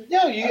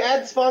You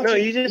add sponsor. No,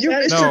 you just You had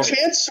missed No. your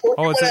chance. Sword.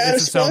 Oh, You it's want a- to add a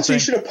it's a sponsor? You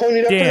something. should have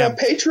ponied up Damn. on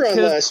Patreon 'Cause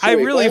last I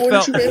week. really Why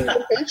felt- wouldn't you make it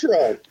on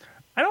Patreon?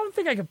 I don't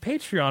think I could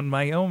Patreon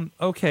my own.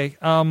 Okay.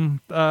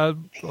 Well,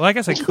 I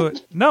guess I could.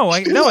 No,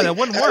 that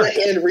wouldn't I had work.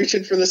 a hand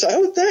reaching for this.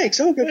 Oh,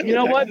 thanks. Oh, good. You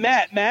know what,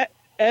 Matt?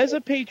 As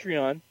a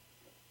Patreon,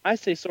 I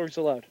say Swords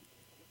Aloud.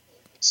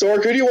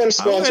 Sorg, who do you want to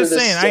sponsor just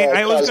this saying,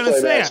 I was gonna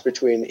cosplay say match it.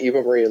 between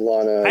Eva Marie and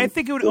Lana? I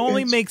think it would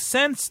only Lupins? make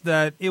sense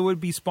that it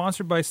would be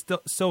sponsored by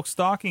Silk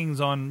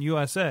Stockings on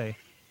USA.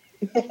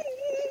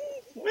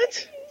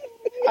 What?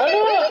 I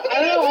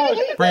don't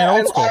know. Bring it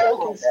old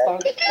school.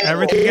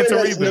 Everything gets a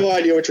Eamon has no reboot.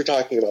 idea what you're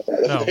talking about. By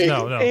the way.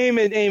 No.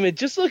 Eamon,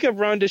 just look at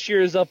Rhonda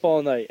Shear's Up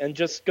All Night and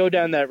just go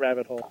down that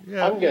rabbit hole.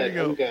 Yeah, I'm there good. you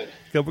go. I'm good.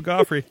 Gilbert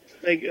Gottfried.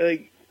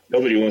 Like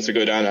Nobody wants to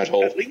go down that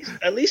hole. at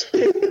least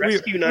pick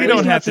Rescue we 90.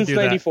 don't have to Since do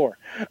that. 94.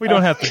 We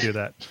don't have to do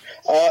that.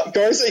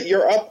 Garza,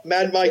 you're up.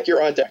 Mad Mike,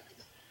 you're on deck.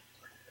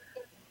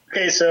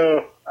 Okay,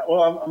 so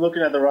I'm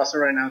looking at the roster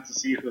right now to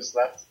see who's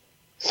left.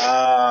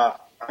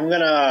 I'm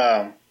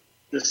gonna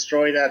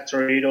destroy that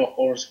Tornado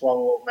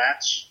Hornswoggle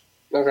match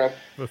Okay.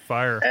 With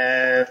fire.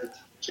 and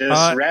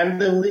just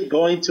randomly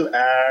going to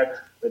add.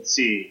 Let's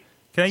see.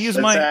 Can I use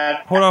Let's my?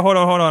 add- Hold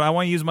on. I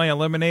want to use my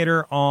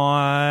eliminator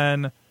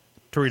on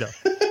Torito.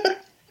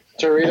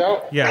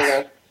 Torito?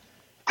 Yes.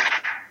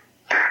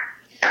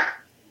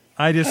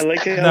 I just I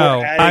like how no.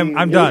 we're adding-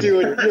 I'm done.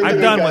 I'm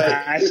done with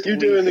it. You're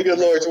doing the good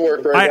Lord's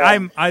work right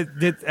now.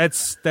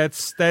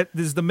 That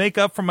is the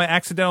makeup for my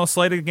accidental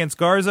slight against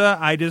Garza.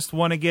 I just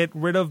want to get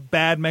rid of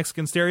bad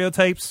Mexican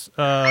stereotypes.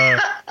 And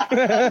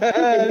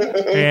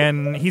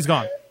he's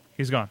gone.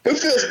 He's gone. Who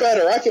feels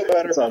better? I feel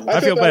better. I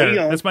feel better.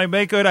 That's my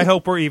make good. I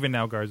hope we're even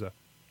now, Garza.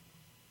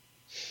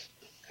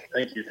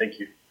 Thank you.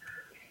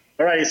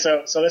 All right,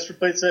 so let's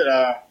replace it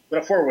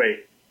with a 4-way.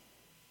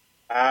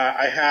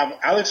 I have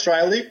Alex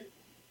Riley.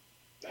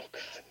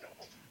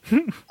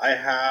 I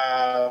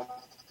have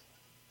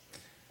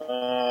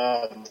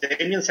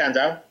Damien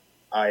Sandow.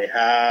 I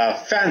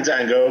have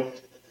Fandango.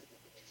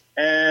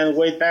 And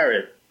Wade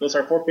Barrett. Those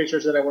are 4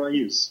 pictures that I want to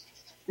use.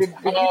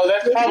 Oh,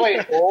 that's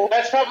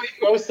probably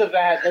most of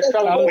that. That's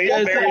probably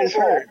Wade Barrett is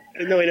hurt.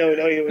 No.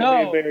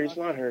 Wade Barrett's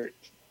not hurt.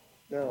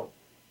 No.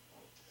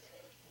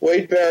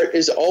 Wade Barrett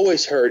is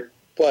always hurt,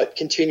 but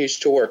continues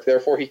to work.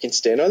 Therefore, he can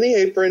stand on the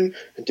apron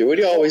and do what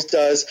he always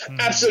does.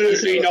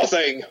 Absolutely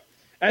nothing.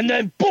 And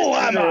then boom!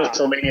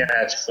 WrestleMania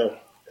match. So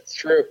It's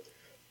true.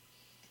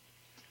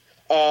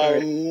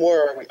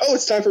 Where are we? Oh,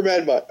 it's time for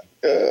Mad Mike.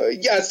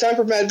 Yeah, it's time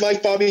for Mad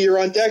Mike. Bobby, you're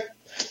on deck.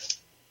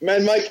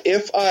 Mad Mike,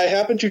 if I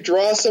happen to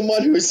draw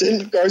someone who's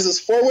in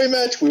Garza's 4-way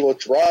match, we will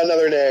draw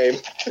another name.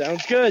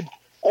 Sounds good.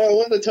 Oh, I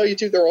wanted to tell you,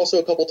 too, there are also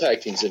a couple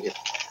tag teams in here.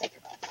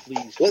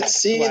 Please. Let's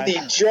see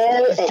the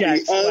jar of Jack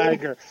the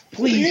Swagger.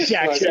 Please,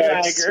 Jack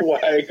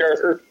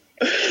Swagger.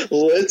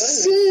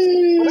 Let's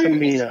see.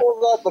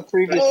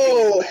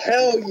 Oh,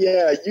 hell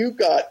yeah. You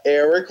got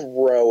Eric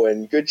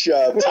Rowan. Good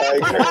job, Tiger.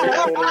 You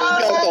got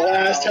the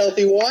last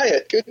healthy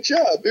Wyatt. Good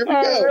job. Here we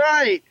go.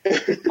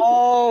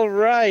 All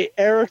right.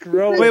 Eric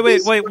Rowan.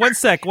 Wait. 1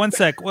 sec.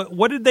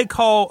 What did they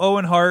call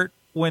Owen Hart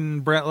when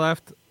Brett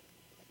left?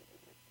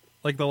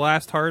 Like the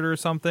last Hart or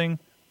something?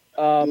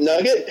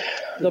 Nugget?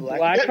 The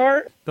Black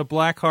Heart? The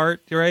Black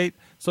Heart, right?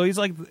 So he's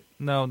like,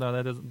 no,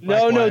 that doesn't.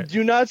 No,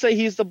 do not say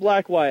he's the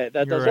Black Wyatt.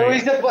 That doesn't.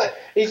 right.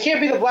 He can't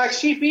be the black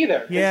sheep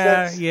either.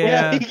 Yeah.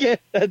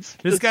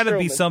 There's got to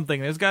be Strowman.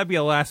 something. There's got to be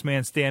a last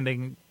man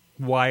standing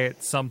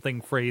Wyatt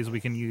something phrase we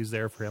can use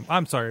there for him.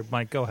 I'm sorry,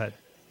 Mike. Go ahead.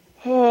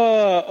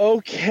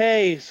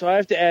 Okay, so I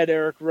have to add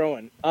Eric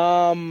Rowan.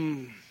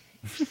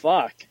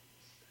 Fuck.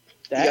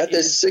 You got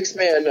this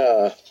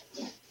 6-man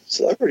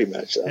celebrity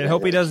match. And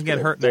hope he doesn't get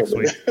hurt next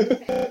week.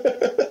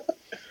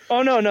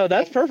 Oh no,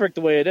 that's perfect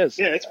the way it is.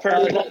 Yeah, it's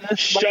perfect.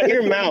 Shut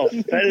your mouth.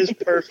 That is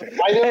perfect.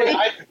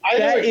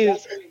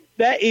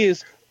 That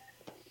is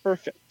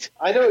perfect.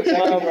 I know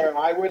exactly where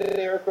I would at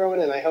Eric Rowan,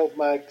 and I hope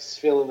Mike's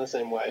feeling the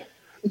same way.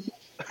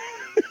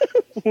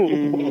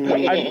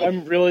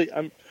 I'm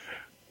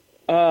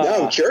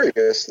I'm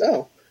curious.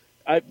 No.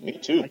 Me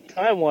too. I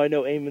kind of want to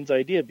know Eamon's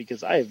idea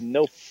because I have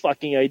no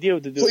fucking idea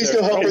what to do. Please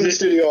no help from the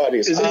studio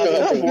audience. Is it a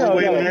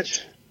 4-way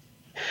match?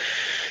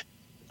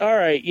 All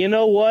right, you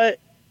know what?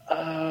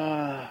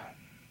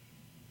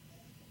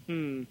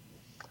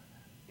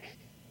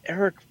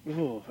 Eric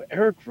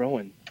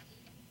Rowan.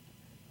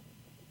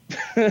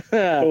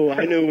 Oh,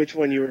 I know which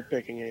one you were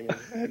picking,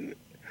 Eamon.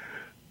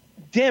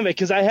 Damn it,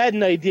 because I had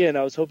an idea and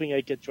I was hoping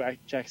I'd get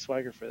Jack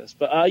Swagger for this.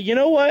 But you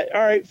know what?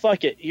 All right,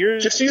 fuck it.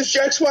 Just use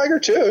Jack Swagger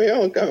too. You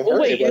don't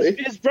hurt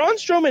anybody. Is Braun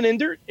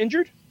Strowman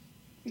injured?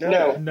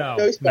 No.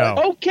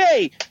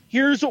 Okay,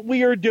 here's what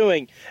we are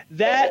doing.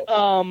 That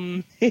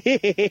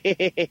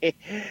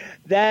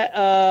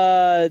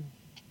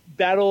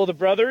Battle of the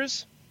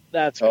Brothers.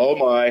 That's gone. Oh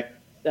my.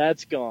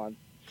 That's gone.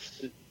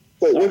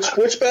 Wait,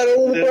 which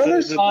Battle of the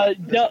Brothers?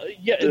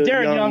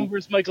 Darren Young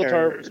versus Michael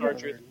Tarver versus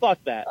R-Truth. Fuck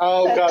that.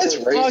 Oh god, that's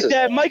racist. Fuck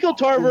that. Michael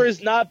Tarver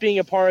is not being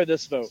a part of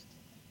this vote.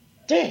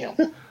 Damn.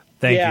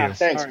 Thank you.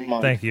 Thanks, Right.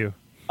 Mom. Thank you.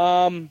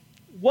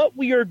 What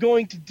we are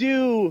going to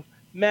do,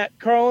 Matt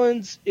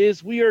Carlins,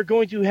 is we are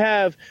going to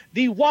have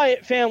the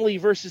Wyatt family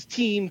versus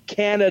Team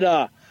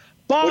Canada.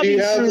 Bobby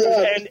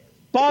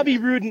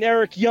Roode and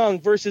Eric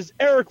Young versus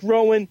Eric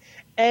Rowan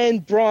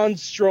and Braun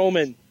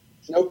Strowman.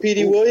 No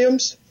P.D.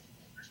 Williams?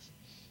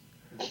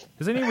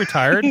 Isn't he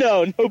retired?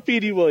 No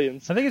P.D.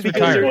 Williams. I think he's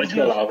Because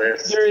retired.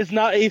 there is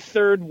not a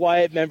third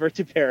Wyatt member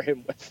to pair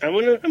him with.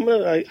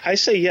 I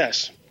say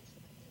yes.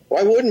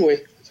 Why wouldn't we?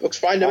 It looks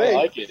fine to me. I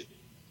like it.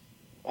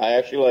 I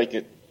actually like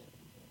it.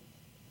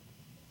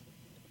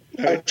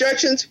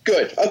 Objections?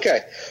 Good.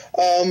 Okay.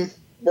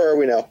 Where are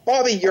we now?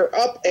 Bobby, you're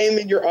up.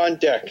 Eamon, you're on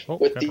deck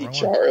with the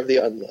jar of the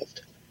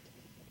unloved.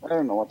 I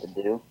don't know what to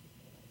do.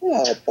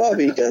 Oh,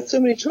 Bobby, you got so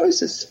many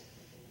choices.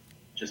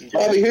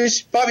 Bobby,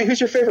 who's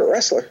your favorite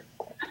wrestler?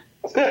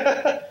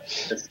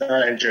 It's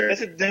not injured.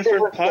 That's a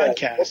different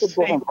podcast. That's a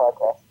different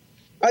podcast.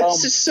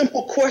 It's a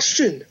simple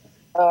question.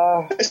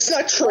 It's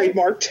not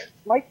trademarked.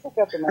 Mike took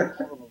out the match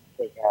I was going to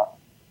take out.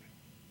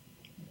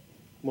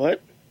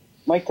 What?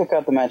 Mike took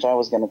out the match I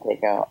was going to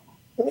take out.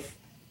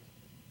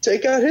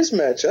 Take out his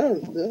match. I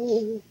don't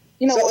know.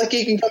 It's not like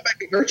he can come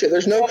back and hurt you.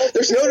 There's no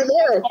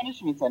tomorrow.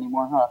 Punishments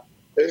anymore, huh?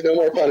 There's no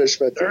more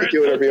punishment. You can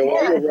do whatever you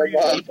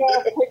want.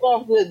 Take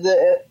off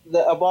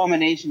the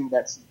abomination of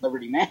that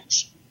celebrity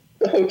match.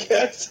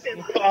 Okay.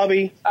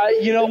 Bobby,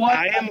 You know what?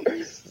 I am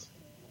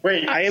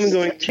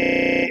going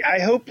to. I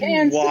hope you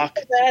And walk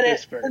since I'm at it,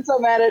 Pittsburgh.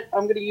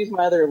 I'm going to use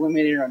my other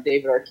eliminator on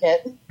David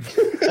Arquette.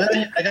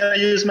 I gotta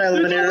use my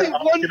There's eliminator.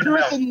 only one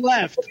person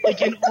left,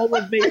 like in all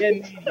of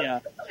Mayhem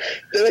Media.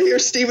 Did I hear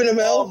Stephen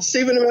Amell?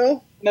 Stephen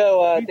Amell?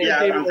 No, You David Yeah,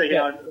 David I'm thinking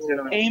Arquette.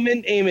 on.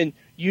 Eamon,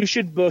 you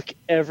should book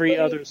every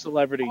other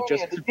celebrity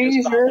just to Did you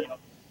use your,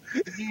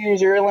 did you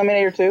use your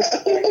eliminator too?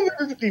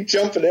 Everybody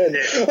jumping in.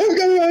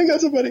 I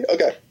got somebody.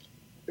 Okay.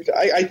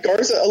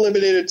 Garza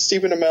eliminated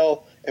Stephen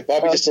Amell, and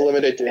Bobby just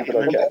eliminated David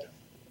Arquette.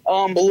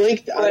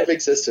 Blinked out of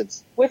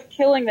existence. With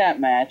killing that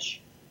match,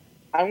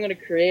 I'm going to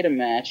create a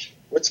match.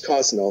 What's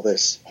causing all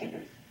this?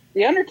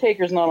 The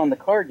Undertaker's not on the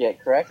card yet,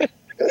 correct?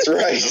 That's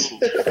right.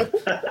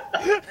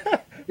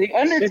 The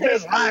Undertaker. It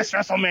is last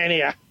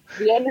WrestleMania.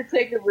 The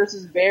Undertaker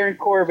versus Baron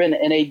Corbin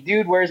in a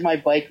Dude Where's My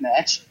Bike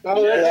match.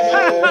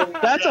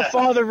 That's a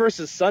father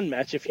versus son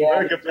match. If you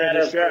Yeah. heard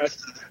it.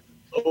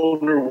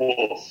 Older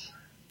Wolf.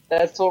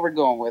 That's what we're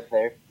going with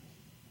there.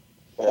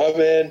 Oh,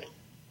 man.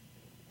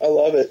 I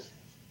love it.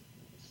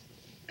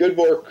 Good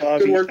work.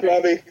 Bobby. Good work,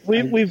 Bobby.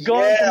 We've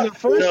gone from the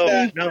first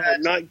week. No,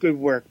 not good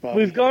work, Bobby.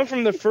 We've gone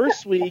from the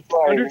first week,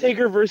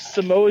 Undertaker versus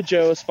Samoa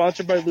Joe,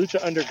 sponsored by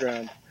Lucha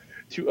Underground,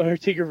 to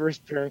Undertaker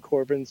versus Baron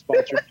Corbin,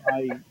 sponsored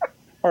by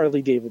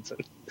Harley Davidson.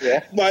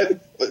 Yeah.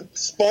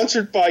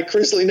 Sponsored by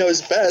Chrisley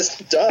Knows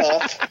Best.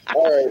 Duh.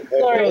 All right.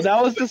 Sorry. No,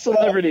 that was the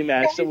celebrity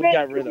match that we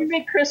got rid We of.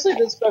 made Chrisley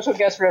the special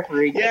guest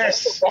referee.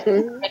 Yes.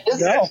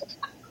 No.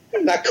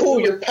 Now cool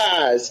your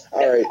pies.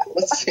 All right.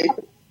 Let's see.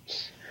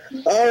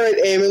 All right,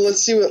 Eamon.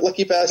 Let's see what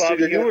Lucky Bastard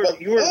Bobby, you're going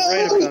to you were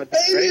right about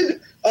that, Eamon!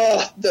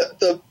 Oh,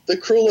 the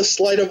cruelest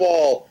slight of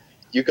all.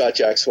 You got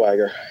Jack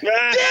Swagger. Damn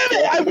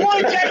it! I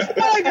want Jack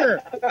Swagger!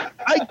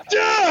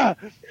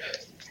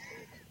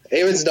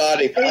 Eamon's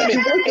nodding. I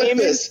can work with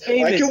this.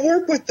 I can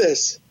work with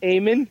this.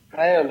 Eamon,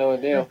 I don't know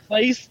what to do.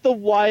 replace the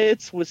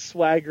Wyatts with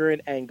Swagger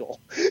and Angle.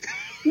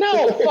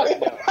 No, fuck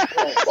no.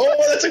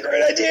 Oh, that's a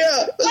great idea.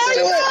 Let's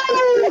do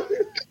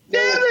it.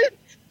 Damn it!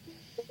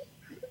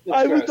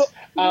 I was the,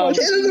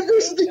 Canada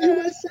versus the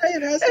USA.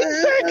 It has to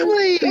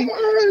happen. Come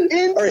on.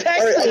 In All right.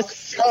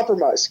 Texas.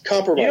 Compromise.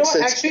 You know what?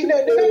 Since Actually,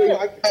 no.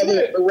 I have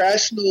an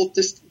irrational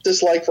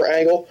dislike for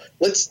Angle.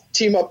 Let's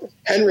team up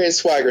Henry and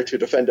Swagger to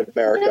defend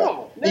America.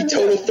 No, the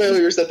total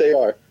failures that they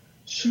are.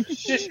 Shit. Let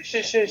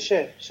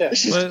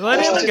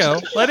Eamon go.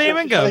 Let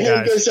Eamon go, My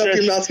hand goes guys. up,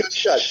 your mouth goes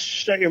shut.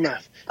 Shut your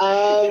mouth.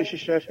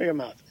 Shut your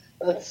mouth.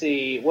 Let's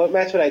see. What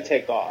match would I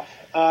take off?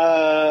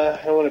 I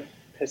don't want to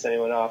piss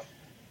anyone off.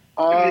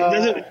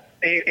 Doesn't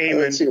I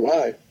don't see Eamon?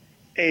 why.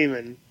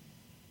 Eamon.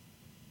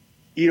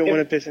 You don't want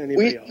to piss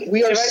anybody off.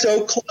 We are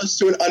so close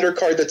to an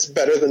undercard that's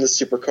better than the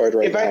supercard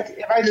right If now.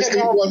 I just take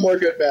need off, one more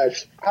good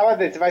match. how about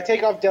this? If I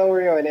take off Del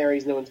Rio and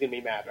Aries, no one's gonna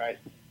be mad, right?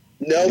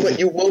 No, but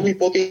you will be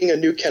booking a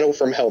new Kennel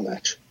from Hell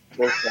match.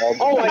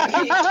 Oh, I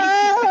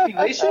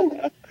keep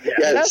stipulation? Yeah,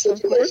 yes,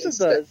 of course it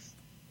does.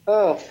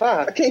 Oh, I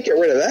fuck. can't get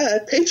rid of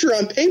that.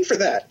 Patreon paid for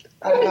that.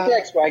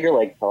 Jack Swagger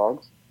like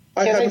dogs.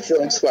 I Can have I- a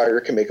feeling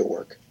Swagger can make it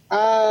work.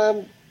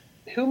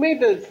 Who made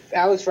the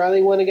Alex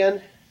Riley one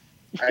again?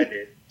 I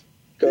did.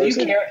 Do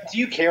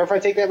you care if I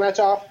take that match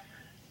off?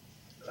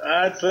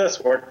 It's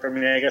less work for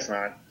me. I guess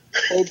not.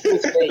 Yeah,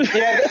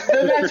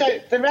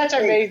 the match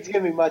I made is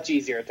gonna be much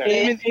easier.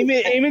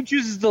 Eamon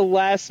chooses the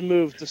last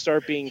move to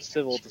start being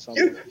civil to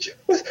someone.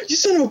 You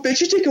son of a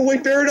bitch! You're taking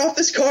Wade Barrett off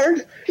this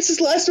card. It's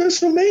his last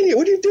WrestleMania.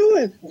 What are you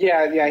doing?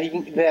 Yeah, he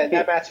can,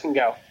 that match can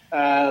go.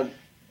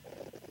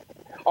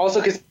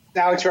 Also, because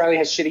Alex Riley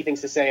has shitty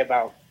things to say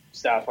about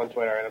stuff on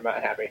Twitter, and I'm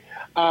not happy.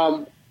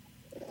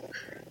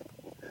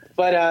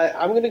 But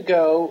I'm going to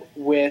go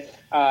with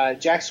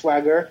Jack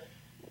Swagger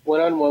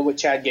one-on-one with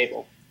Chad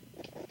Gable.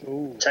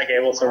 Chad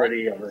Gable's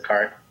already on the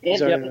card.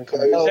 Yep.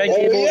 Oh, Jack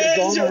Gable yes,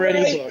 is you're already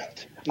right.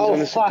 booked.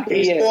 Oh, fuck,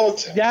 he is.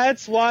 Booked.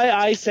 That's why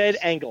I said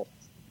Angle.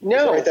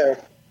 No. Right there.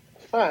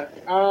 Fuck.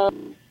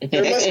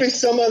 There must be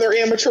some other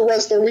amateur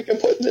wrestler we can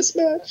put in this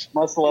match.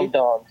 Must love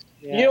dogs.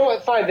 Yeah. You know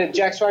what? Fine, then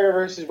Jack Swagger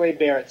versus Wade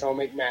Barrett, so I'll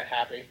make Matt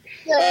happy.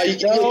 You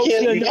cannot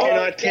take you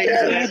that.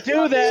 can't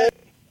do that.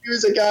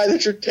 Use a guy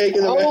that you're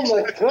taking. Oh,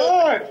 my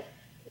God.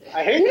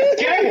 I hate this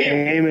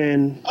game.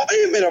 Eamon, I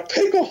am in a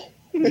pickle.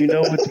 you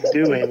know what to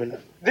do, Eamon.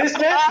 This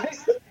match,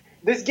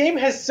 this game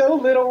has so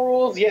little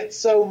rules, yet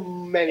so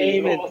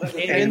many rules.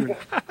 Eamon,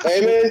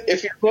 Eamon,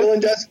 if you're feeling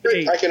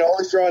desperate, I can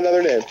always draw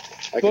another name.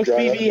 I can book draw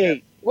another name.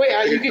 BB-8.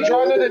 Wait, you can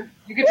draw another.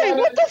 You can draw Wait,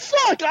 another. what the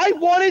fuck? I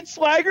wanted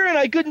Swagger and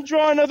I couldn't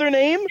draw another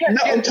name? No,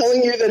 I'm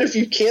telling you that if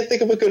you can't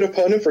think of a good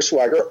opponent for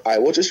Swagger, I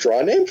will just draw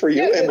a name for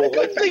you, and I we'll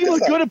couldn't think of a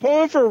good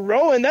opponent for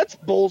Rowan. That's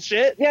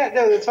bullshit. Yeah,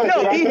 no, that's fine.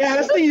 No, he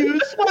has to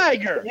use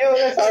Swagger. Yeah,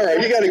 that's All right,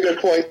 you got a good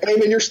point.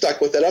 Eamon, you're stuck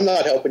with it. I'm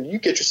not helping you. You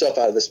get yourself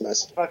out of this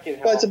mess. fucking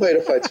hell. Find somebody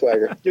to fight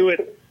Swagger. Do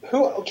it.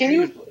 Who can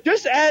you?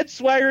 Just add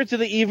Swagger to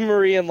the Eva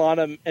Marie and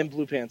Lana and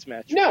Blue Pants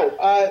match. No,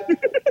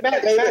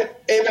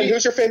 Matt. Eamon,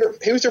 who's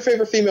your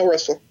favorite female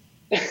wrestler?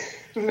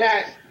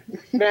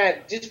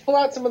 Matt, just pull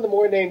out some of the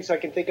more names so I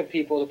can think of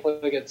people to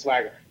put against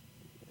Swagger.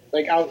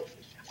 Like I'll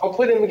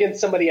put him against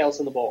somebody else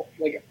in the bowl.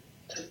 Like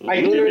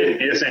I literally,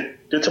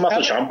 Do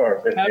Tommaso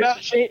Ciampa.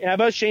 How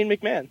about Shane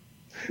McMahon?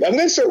 I'm going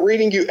to start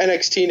reading you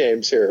NXT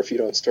names here if you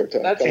don't start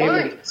talking. that's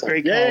fine.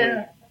 Great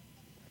Yeah.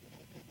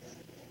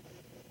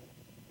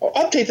 Oh,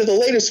 update to the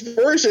latest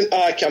version.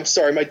 I'm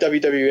sorry, my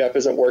WWE app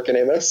isn't working,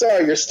 Eamon. I'm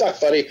sorry, you're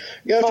stuck, buddy.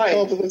 You have to Fine. come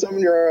up with something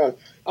on your own.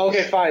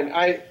 Okay,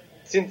 fine.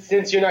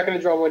 Since you're not going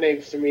to draw more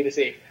names for me to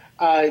see,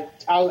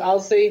 I'll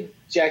say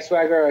Jack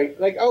Swagger.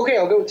 Like, okay,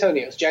 I'll go with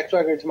Tonio's. Jack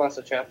Swagger and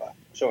Tommaso Ciampa.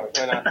 Sure,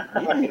 why not?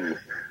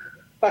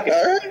 Fuck it.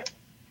 All right.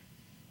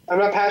 I'm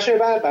not passionate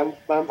about it,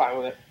 but I'm fine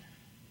with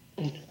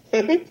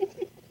it.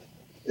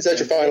 Is that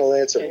your final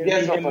answer? Yeah,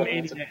 that's my final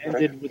Mania answer.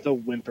 ended with a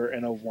whimper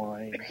and a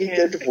whine. He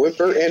did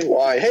whimper and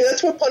whine. Hey,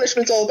 that's what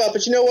punishment's all about.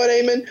 But you know what,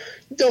 Eamon?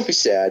 Don't be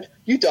sad.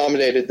 You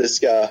dominated this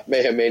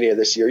Mayhem Mania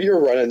this year. You were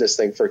running this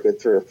thing for a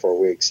good 3 or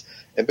 4 weeks.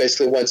 And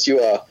basically once you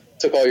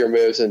took all your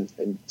moves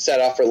and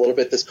sat off for a little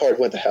bit, this card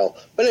went to hell.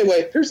 But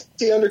anyway, here's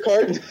the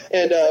undercard.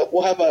 And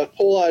we'll have a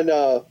poll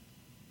on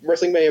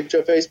Wrestling Mayhem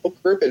Show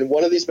Facebook group. And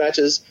one of these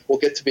matches will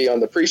get to be on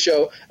the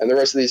pre-show. And the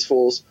rest of these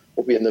fools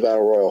will be in the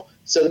Battle Royal.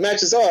 So the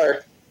matches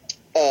are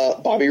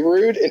Bobby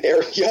Roode and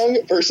Eric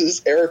Young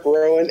versus Eric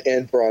Rowan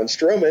and Braun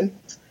Strowman.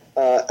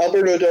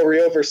 Alberto Del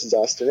Rio versus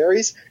Austin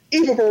Aries.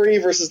 Eva Marie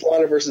versus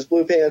Lana versus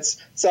Blue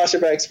Pants. Sasha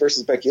Banks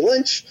versus Becky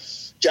Lynch.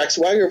 Jack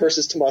Swagger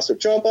versus Tommaso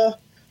Ciampa.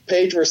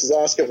 Paige versus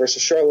Asuka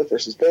versus Charlotte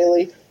versus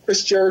Bayley.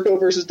 Chris Jericho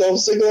versus Dolph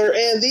Ziggler.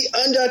 And The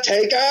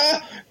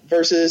Undertaker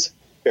versus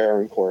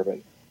Baron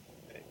Corbin.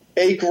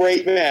 A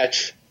great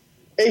match.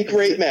 A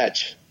great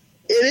match.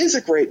 It is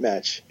a great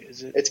match.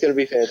 It's going to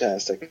be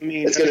fantastic.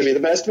 It's going to be the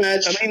best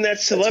match. I mean,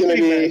 that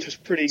celebrity match was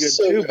pretty good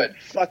too, but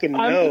fucking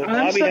no, I'm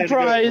Bobby had to go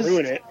surprised.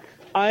 ruin it.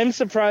 I'm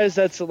surprised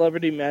that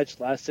celebrity match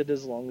lasted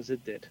as long as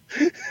it did.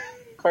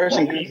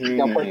 Carson, I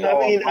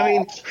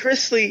mean,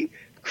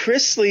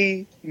 Chris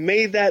Lee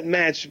made that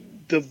match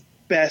the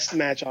best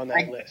match on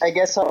that list. I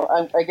guess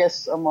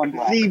I'm on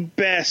black. The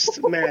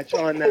best match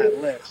on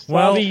that list.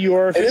 Well, Bobby,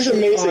 you're It is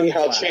amazing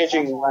how on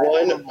changing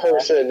one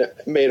person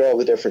made all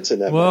the difference in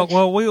that match.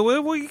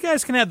 Well, you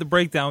guys can have the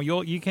breakdown.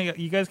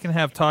 You guys can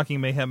have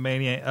Talking Mayhem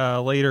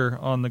Mania later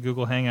on the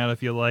Google Hangout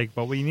if you like,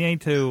 but we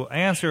need to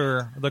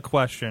answer the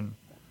question.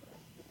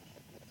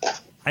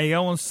 I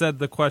almost said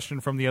the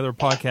question from the other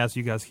podcast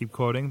you guys keep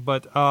quoting,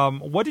 but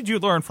what did you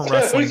learn from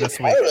wrestling this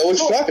week? I don't know what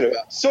you're talking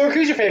about. Sorg,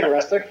 who's your favorite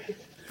wrestler?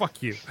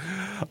 Fuck you.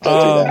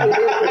 Don't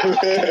do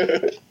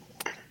that.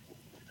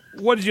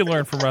 What did you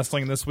learn from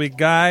wrestling this week,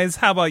 guys?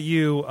 How about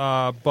you,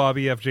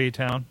 Bobby FJ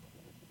Town?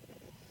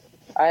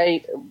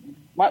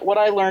 What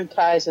I learned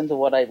ties into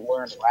what I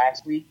learned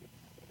last week.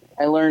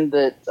 I learned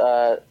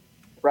that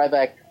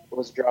Ryback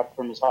was dropped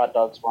from his hot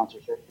dog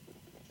sponsorship.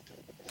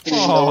 He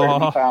was nowhere to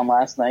be found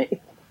last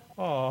night.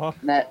 Aww.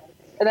 And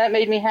that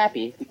made me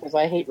happy because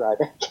I hate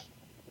Ryback.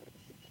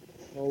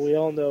 Well, we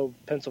all know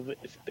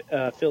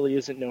Philly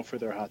isn't known for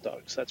their hot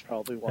dogs. That's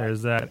probably why.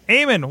 There's that.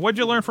 Eamon, what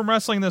did you learn from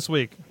wrestling this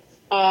week?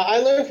 I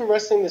learned from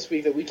wrestling this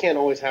week that we can't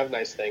always have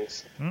nice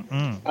things.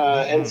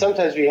 And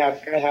sometimes we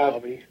have to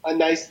have a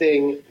nice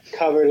thing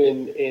covered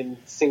in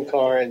Sin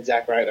Cara and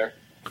Zack Ryder.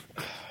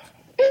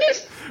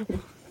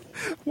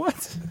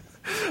 What?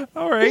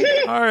 All right.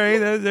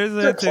 There's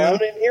that too. Clown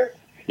in here?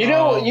 You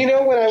know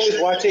when I was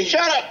watching.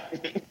 Shut up!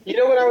 You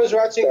know when I was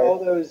watching all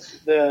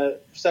the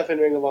stuff in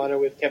Ring of Honor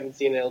with Kevin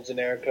Cena and El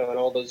Generico and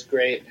all those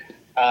great,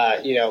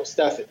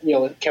 stuff,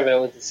 with Kevin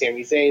Owens and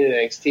Sami Zayn and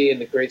NXT and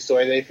the great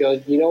story they feel.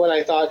 You know what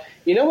I thought?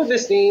 You know what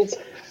this needs?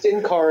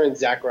 Sin Cara and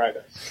Zack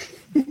Ryder.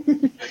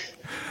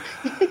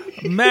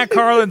 Matt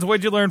Carlins, what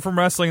did you learn from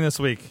wrestling this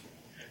week?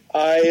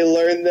 I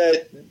learned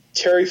that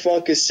Terry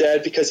Funk is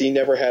sad because he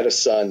never had a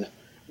son.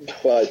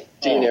 But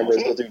Dean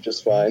Ambrose will do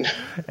just fine.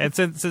 And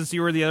since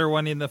you were the other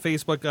one in the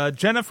Facebook,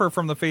 Jennifer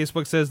from the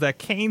Facebook says that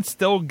Kane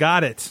still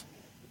got it.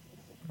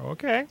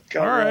 Okay.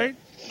 All right.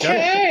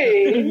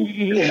 Hey.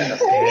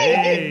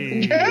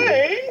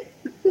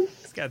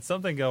 He's got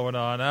something going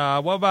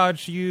on. What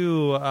about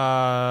you,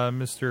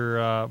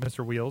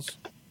 Mr. Wheels?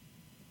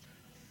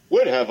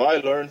 What have I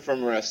learned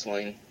from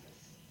wrestling?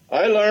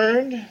 I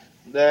learned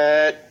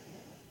that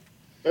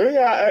 3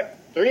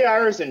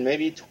 hours and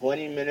maybe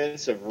 20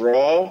 minutes of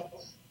Raw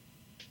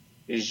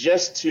is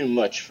just too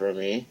much for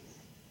me.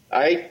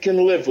 I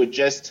can live with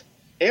just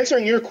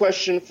answering your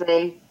question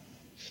from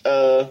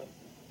the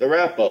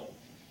wrap-up.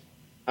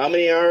 How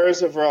many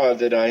hours of Raw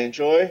did I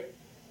enjoy?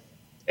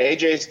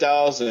 AJ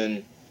Styles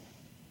and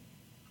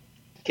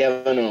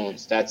Kevin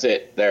Owens. That's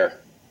it. There.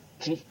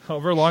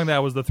 However long that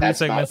was, the 3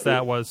 segments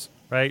that was,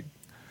 right?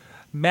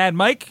 Mad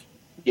Mike?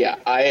 Yeah,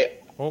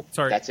 Oh,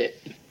 sorry. That's it.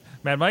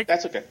 Mad Mike?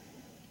 That's okay.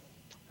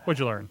 What'd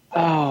you learn?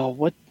 Oh,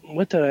 what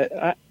did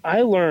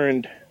I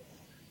learned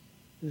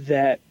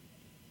that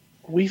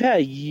we've had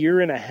a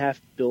year and a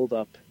half build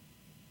up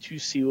to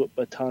see what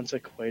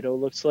Matanza Cueto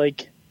looks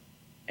like,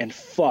 and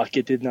fuck,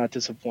 it did not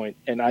disappoint,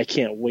 and I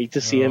can't wait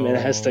to see him in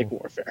Aztec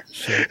Warfare.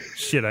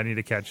 Shit, I need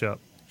to catch up.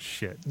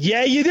 Shit.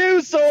 Yeah, you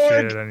do,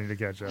 Sorg. Shit, I need to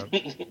catch up.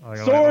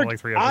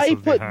 Sorg, I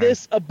put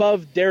this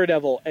above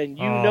Daredevil, and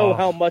you know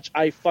how much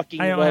I fucking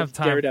I don't love have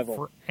time Daredevil.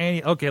 for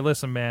any. Okay,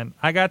 listen, man.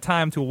 I got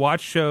time to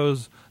watch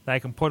shows that I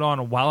can put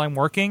on while I'm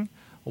working.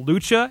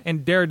 Lucha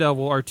and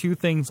Daredevil are two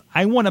things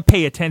I want to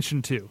pay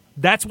attention to.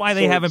 That's why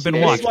they haven't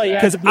been watched.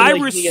 Because I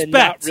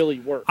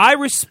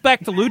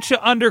respect Lucha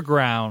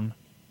Underground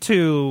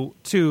to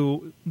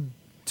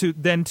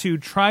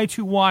try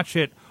to watch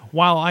it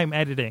while I'm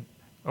editing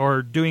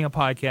or doing a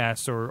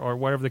podcast or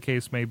whatever the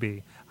case may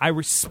be. I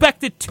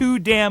respect it too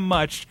damn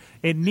much.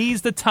 It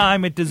needs the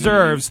time it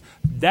deserves.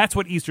 That's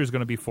what Easter is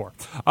going to be for.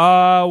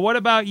 What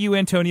about you,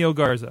 Antonio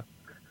Garza?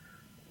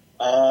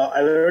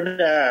 I learned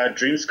that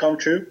dreams come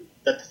true,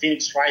 that the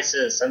Phoenix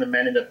Rises and the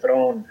Man in the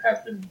Throne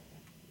have been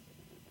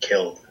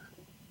killed.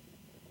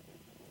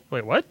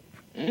 Wait, what?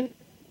 Lucha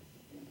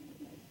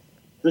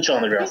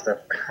Underground stuff.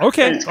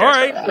 Okay, all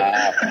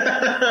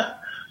right.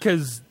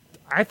 Because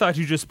I thought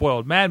you just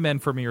spoiled Mad Men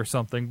for me or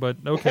something, but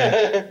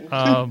okay.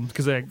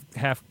 Because I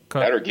half cut.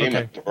 Better Game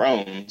of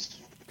Thrones.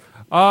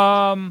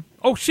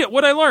 Oh shit!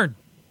 What'd I learn?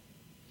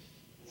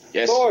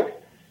 Yes. Sorg.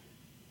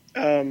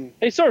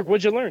 Hey, Sorg,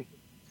 what'd you learn?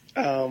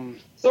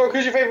 Sorg,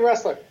 who's your favorite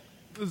wrestler?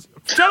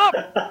 Shut up!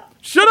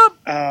 Shut up!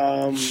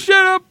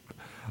 Shut up!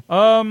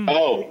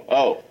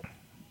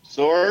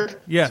 Sorg?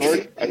 Yes.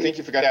 Sorg, I think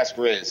you forgot to ask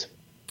Riz.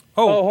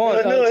 Oh, hold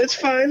on. No, it's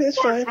fine. It's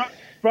fine.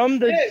 From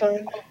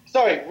the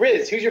sorry,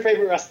 Riz, who's your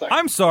favorite wrestler?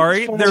 I'm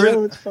sorry.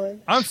 It's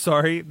fine. I'm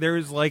sorry.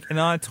 There's like an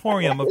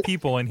auditorium of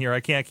people in here I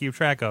can't keep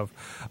track of.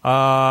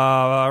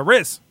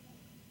 Riz.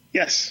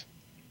 Yes.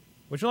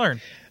 What'd you learn?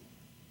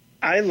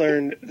 I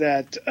learned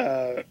that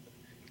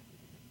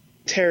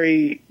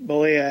Terry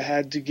Bollea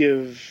had to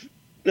give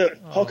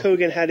Hulk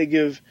Hogan had to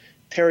give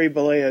Terry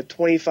Bollea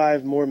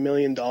 $25 more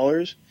million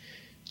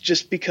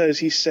just because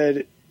he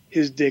said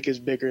his dick is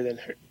bigger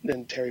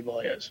than Terry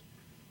Bollea's.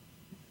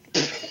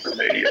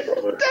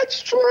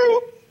 That's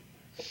true.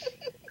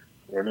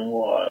 Running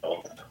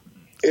wild.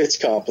 It's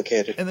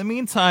complicated. In the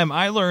meantime,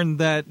 I learned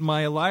that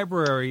my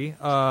library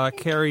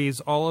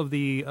carries all of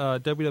the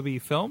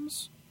WWE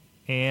films,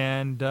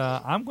 and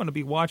I'm going to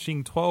be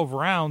watching 12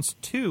 Rounds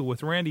 2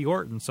 with Randy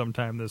Orton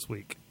sometime this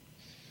week.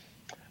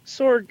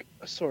 Sorg.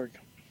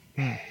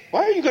 Why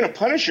are you going to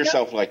punish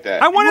yourself like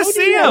that? I want to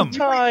see him.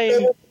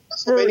 I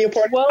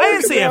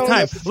didn't say I have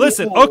time.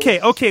 Listen,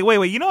 okay,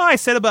 wait. You know how I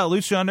said about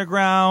Lucha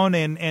Underground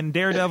and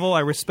Daredevil I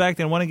respect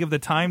and want to give the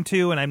time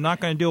to, and I'm not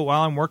going to do it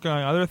while I'm working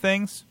on other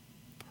things?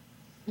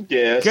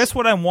 Yes. Guess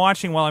what I'm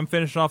watching while I'm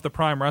finishing off the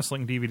Prime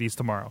Wrestling DVDs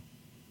tomorrow?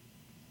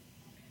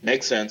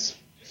 Makes sense.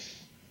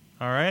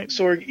 All right.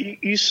 Sorg,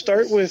 you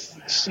start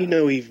with See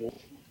No Evil.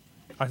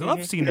 I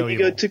love See No Evil. You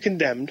Evil. go to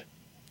Condemned.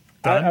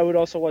 I would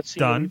also watch See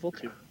No Evil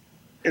 2.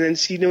 And then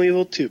See No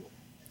Evil 2.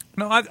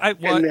 No, I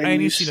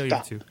need to see No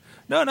Evil 2.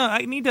 No,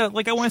 I need to,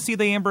 I want to see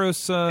the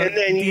Ambrose,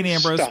 Dean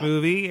Ambrose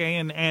movie,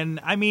 and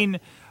I mean,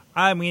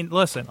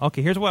 listen,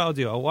 okay, here's what I'll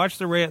do. I'll watch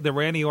the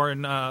Randy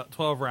Orton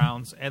 12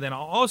 Rounds, and then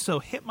I'll also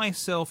hit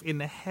myself in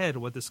the head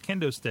with this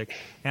kendo stick,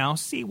 and I'll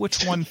see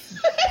which one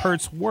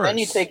hurts worse. Then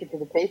you take it to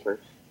the papers.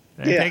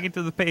 Take it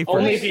to the papers.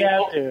 Only if you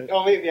have to.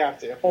 Only if you have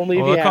to. Only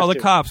if you have call to. the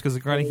cops because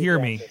they're going to hear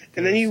me.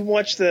 And then you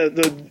watch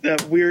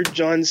the weird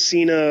John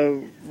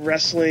Cena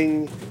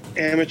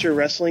amateur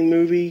wrestling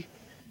movie.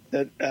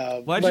 That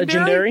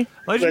Legendary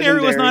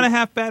was not a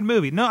half bad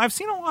movie. No, I've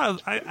seen a lot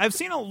of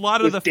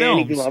the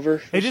Danny films.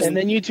 Glover. And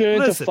then you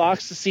tune into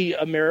Fox to see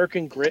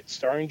American Grit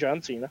starring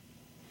John Cena.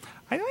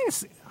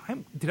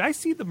 Did I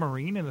see The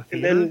Marine in the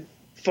theater? And then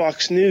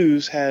Fox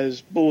News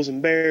has Bulls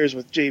and Bears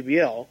with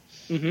JBL.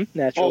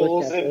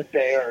 Naturally. And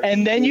Bears.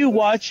 And then you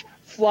watch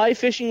Fly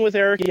Fishing with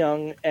Eric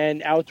Young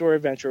and Outdoor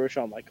Adventure with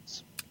Shawn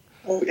Michaels.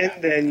 And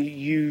then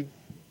you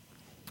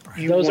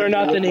those are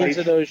not the names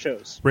of those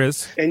shows.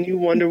 Riz. And you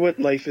wonder what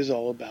life is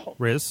all about.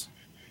 Riz.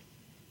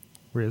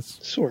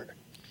 Sorg.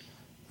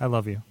 I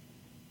love you.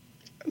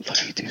 I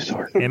love you too,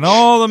 Sorg. And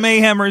all the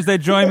Mayhemers that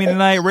join me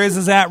tonight, Riz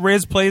is at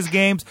Riz Plays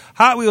Games.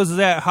 Hot Wheels is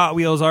at Hot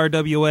Wheels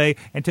RWA.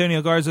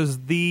 Antonio Garza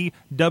is the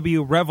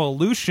W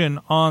Revolution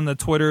on the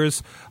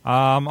Twitters.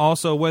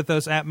 Also with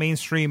us at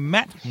Mainstream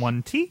Matt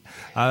 1T,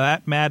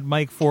 at Mad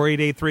Mike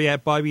 4883,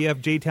 at Bobby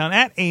F J Town,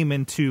 at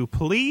Eamon 2,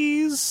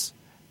 please.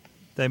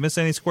 Did I miss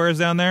any squares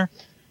down there?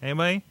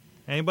 Anybody?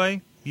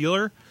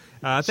 Bueller?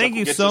 Thank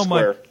you so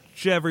much,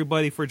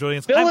 everybody, for joining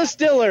us. Phyllis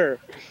Diller.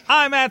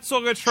 I'm at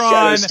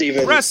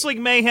Sorgatron.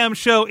 Wrestling Mayhem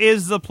Show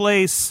is the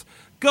place.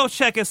 Go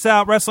check us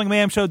out,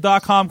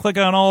 WrestlingMayhemShow.com. Click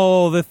on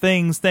all the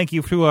things. Thank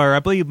you to I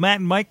believe Matt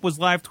and Mike was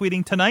live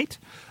tweeting tonight.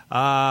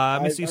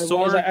 Missy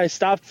Sword. I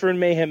stopped for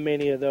Mayhem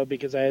Mania, though,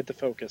 because I had to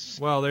focus.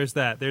 Well, there's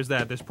that. There's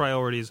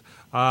priorities.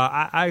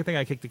 I think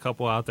I kicked a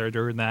couple out there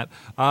during that.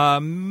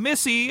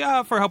 Missy,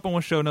 for helping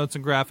with show notes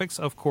and graphics,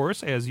 of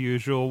course, as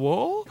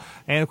usual.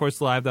 And, of course,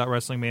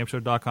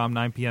 live.wrestlingmayhemshow.com,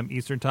 9 p.m.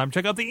 Eastern Time.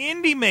 Check out the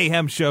Indie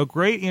Mayhem Show.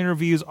 Great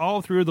interviews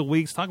all through the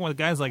weeks, talking with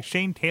guys like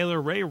Shane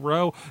Taylor, Ray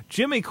Rowe,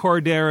 Jimmy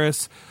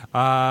Corderas,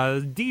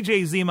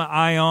 DJ Zima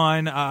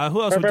Ion,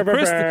 who else?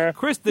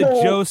 Chris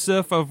the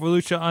Joseph of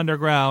Lucha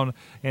Underground,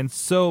 and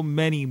so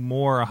many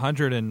more.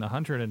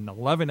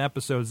 111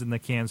 episodes in the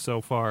can so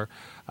far.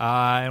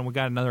 And we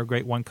got another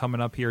great one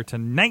coming up here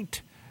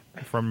tonight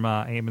from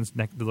Eamon's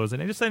Neck of the Woods.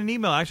 And I just sent an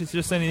email. Actually,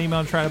 just sent an email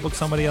and try to book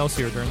somebody else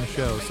here during the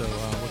show. So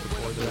looking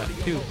forward to that,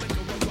 too.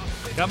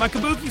 Got my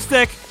Kabuki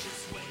stick.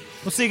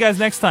 We'll see you guys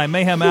next time.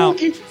 Mayhem out.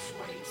 Just wait,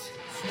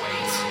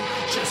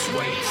 just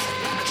wait,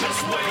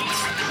 just wait,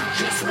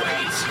 just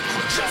wait,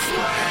 just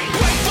wait.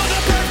 Wait for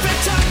the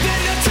perfect time,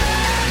 then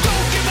attack.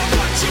 Don't give up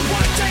what you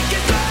want, take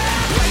it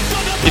back. Wait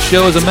for the This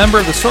show is a member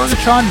of the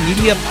Sorgatron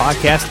Media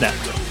Podcast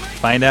Network.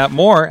 Find out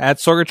more at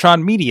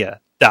sorgatronmedia.com.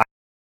 Guys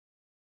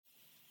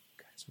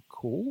are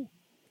cool.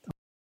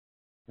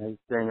 Hey,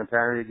 Daniel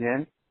Perry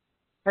again.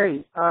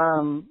 Hey,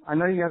 I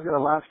know you guys got a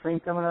live stream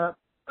coming up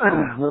a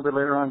little bit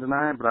later on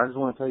tonight, but I just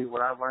want to tell you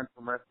what I've learned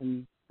from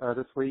wrestling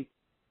this week.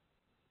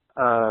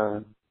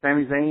 Sami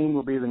Zayn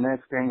will be the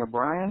next Daniel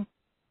Bryan,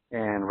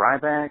 and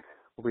Ryback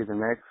will be the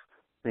next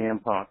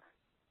CM Punk.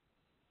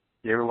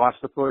 You ever watch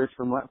the footage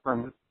from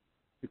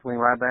between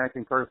Ryback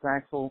and Curtis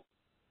Axel?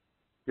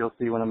 You'll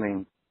see what I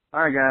mean.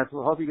 All right, guys.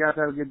 Well, hope you guys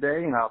have a good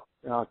day, and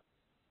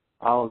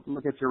I'll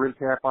look at your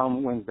recap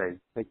on Wednesday.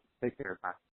 Take care. Bye.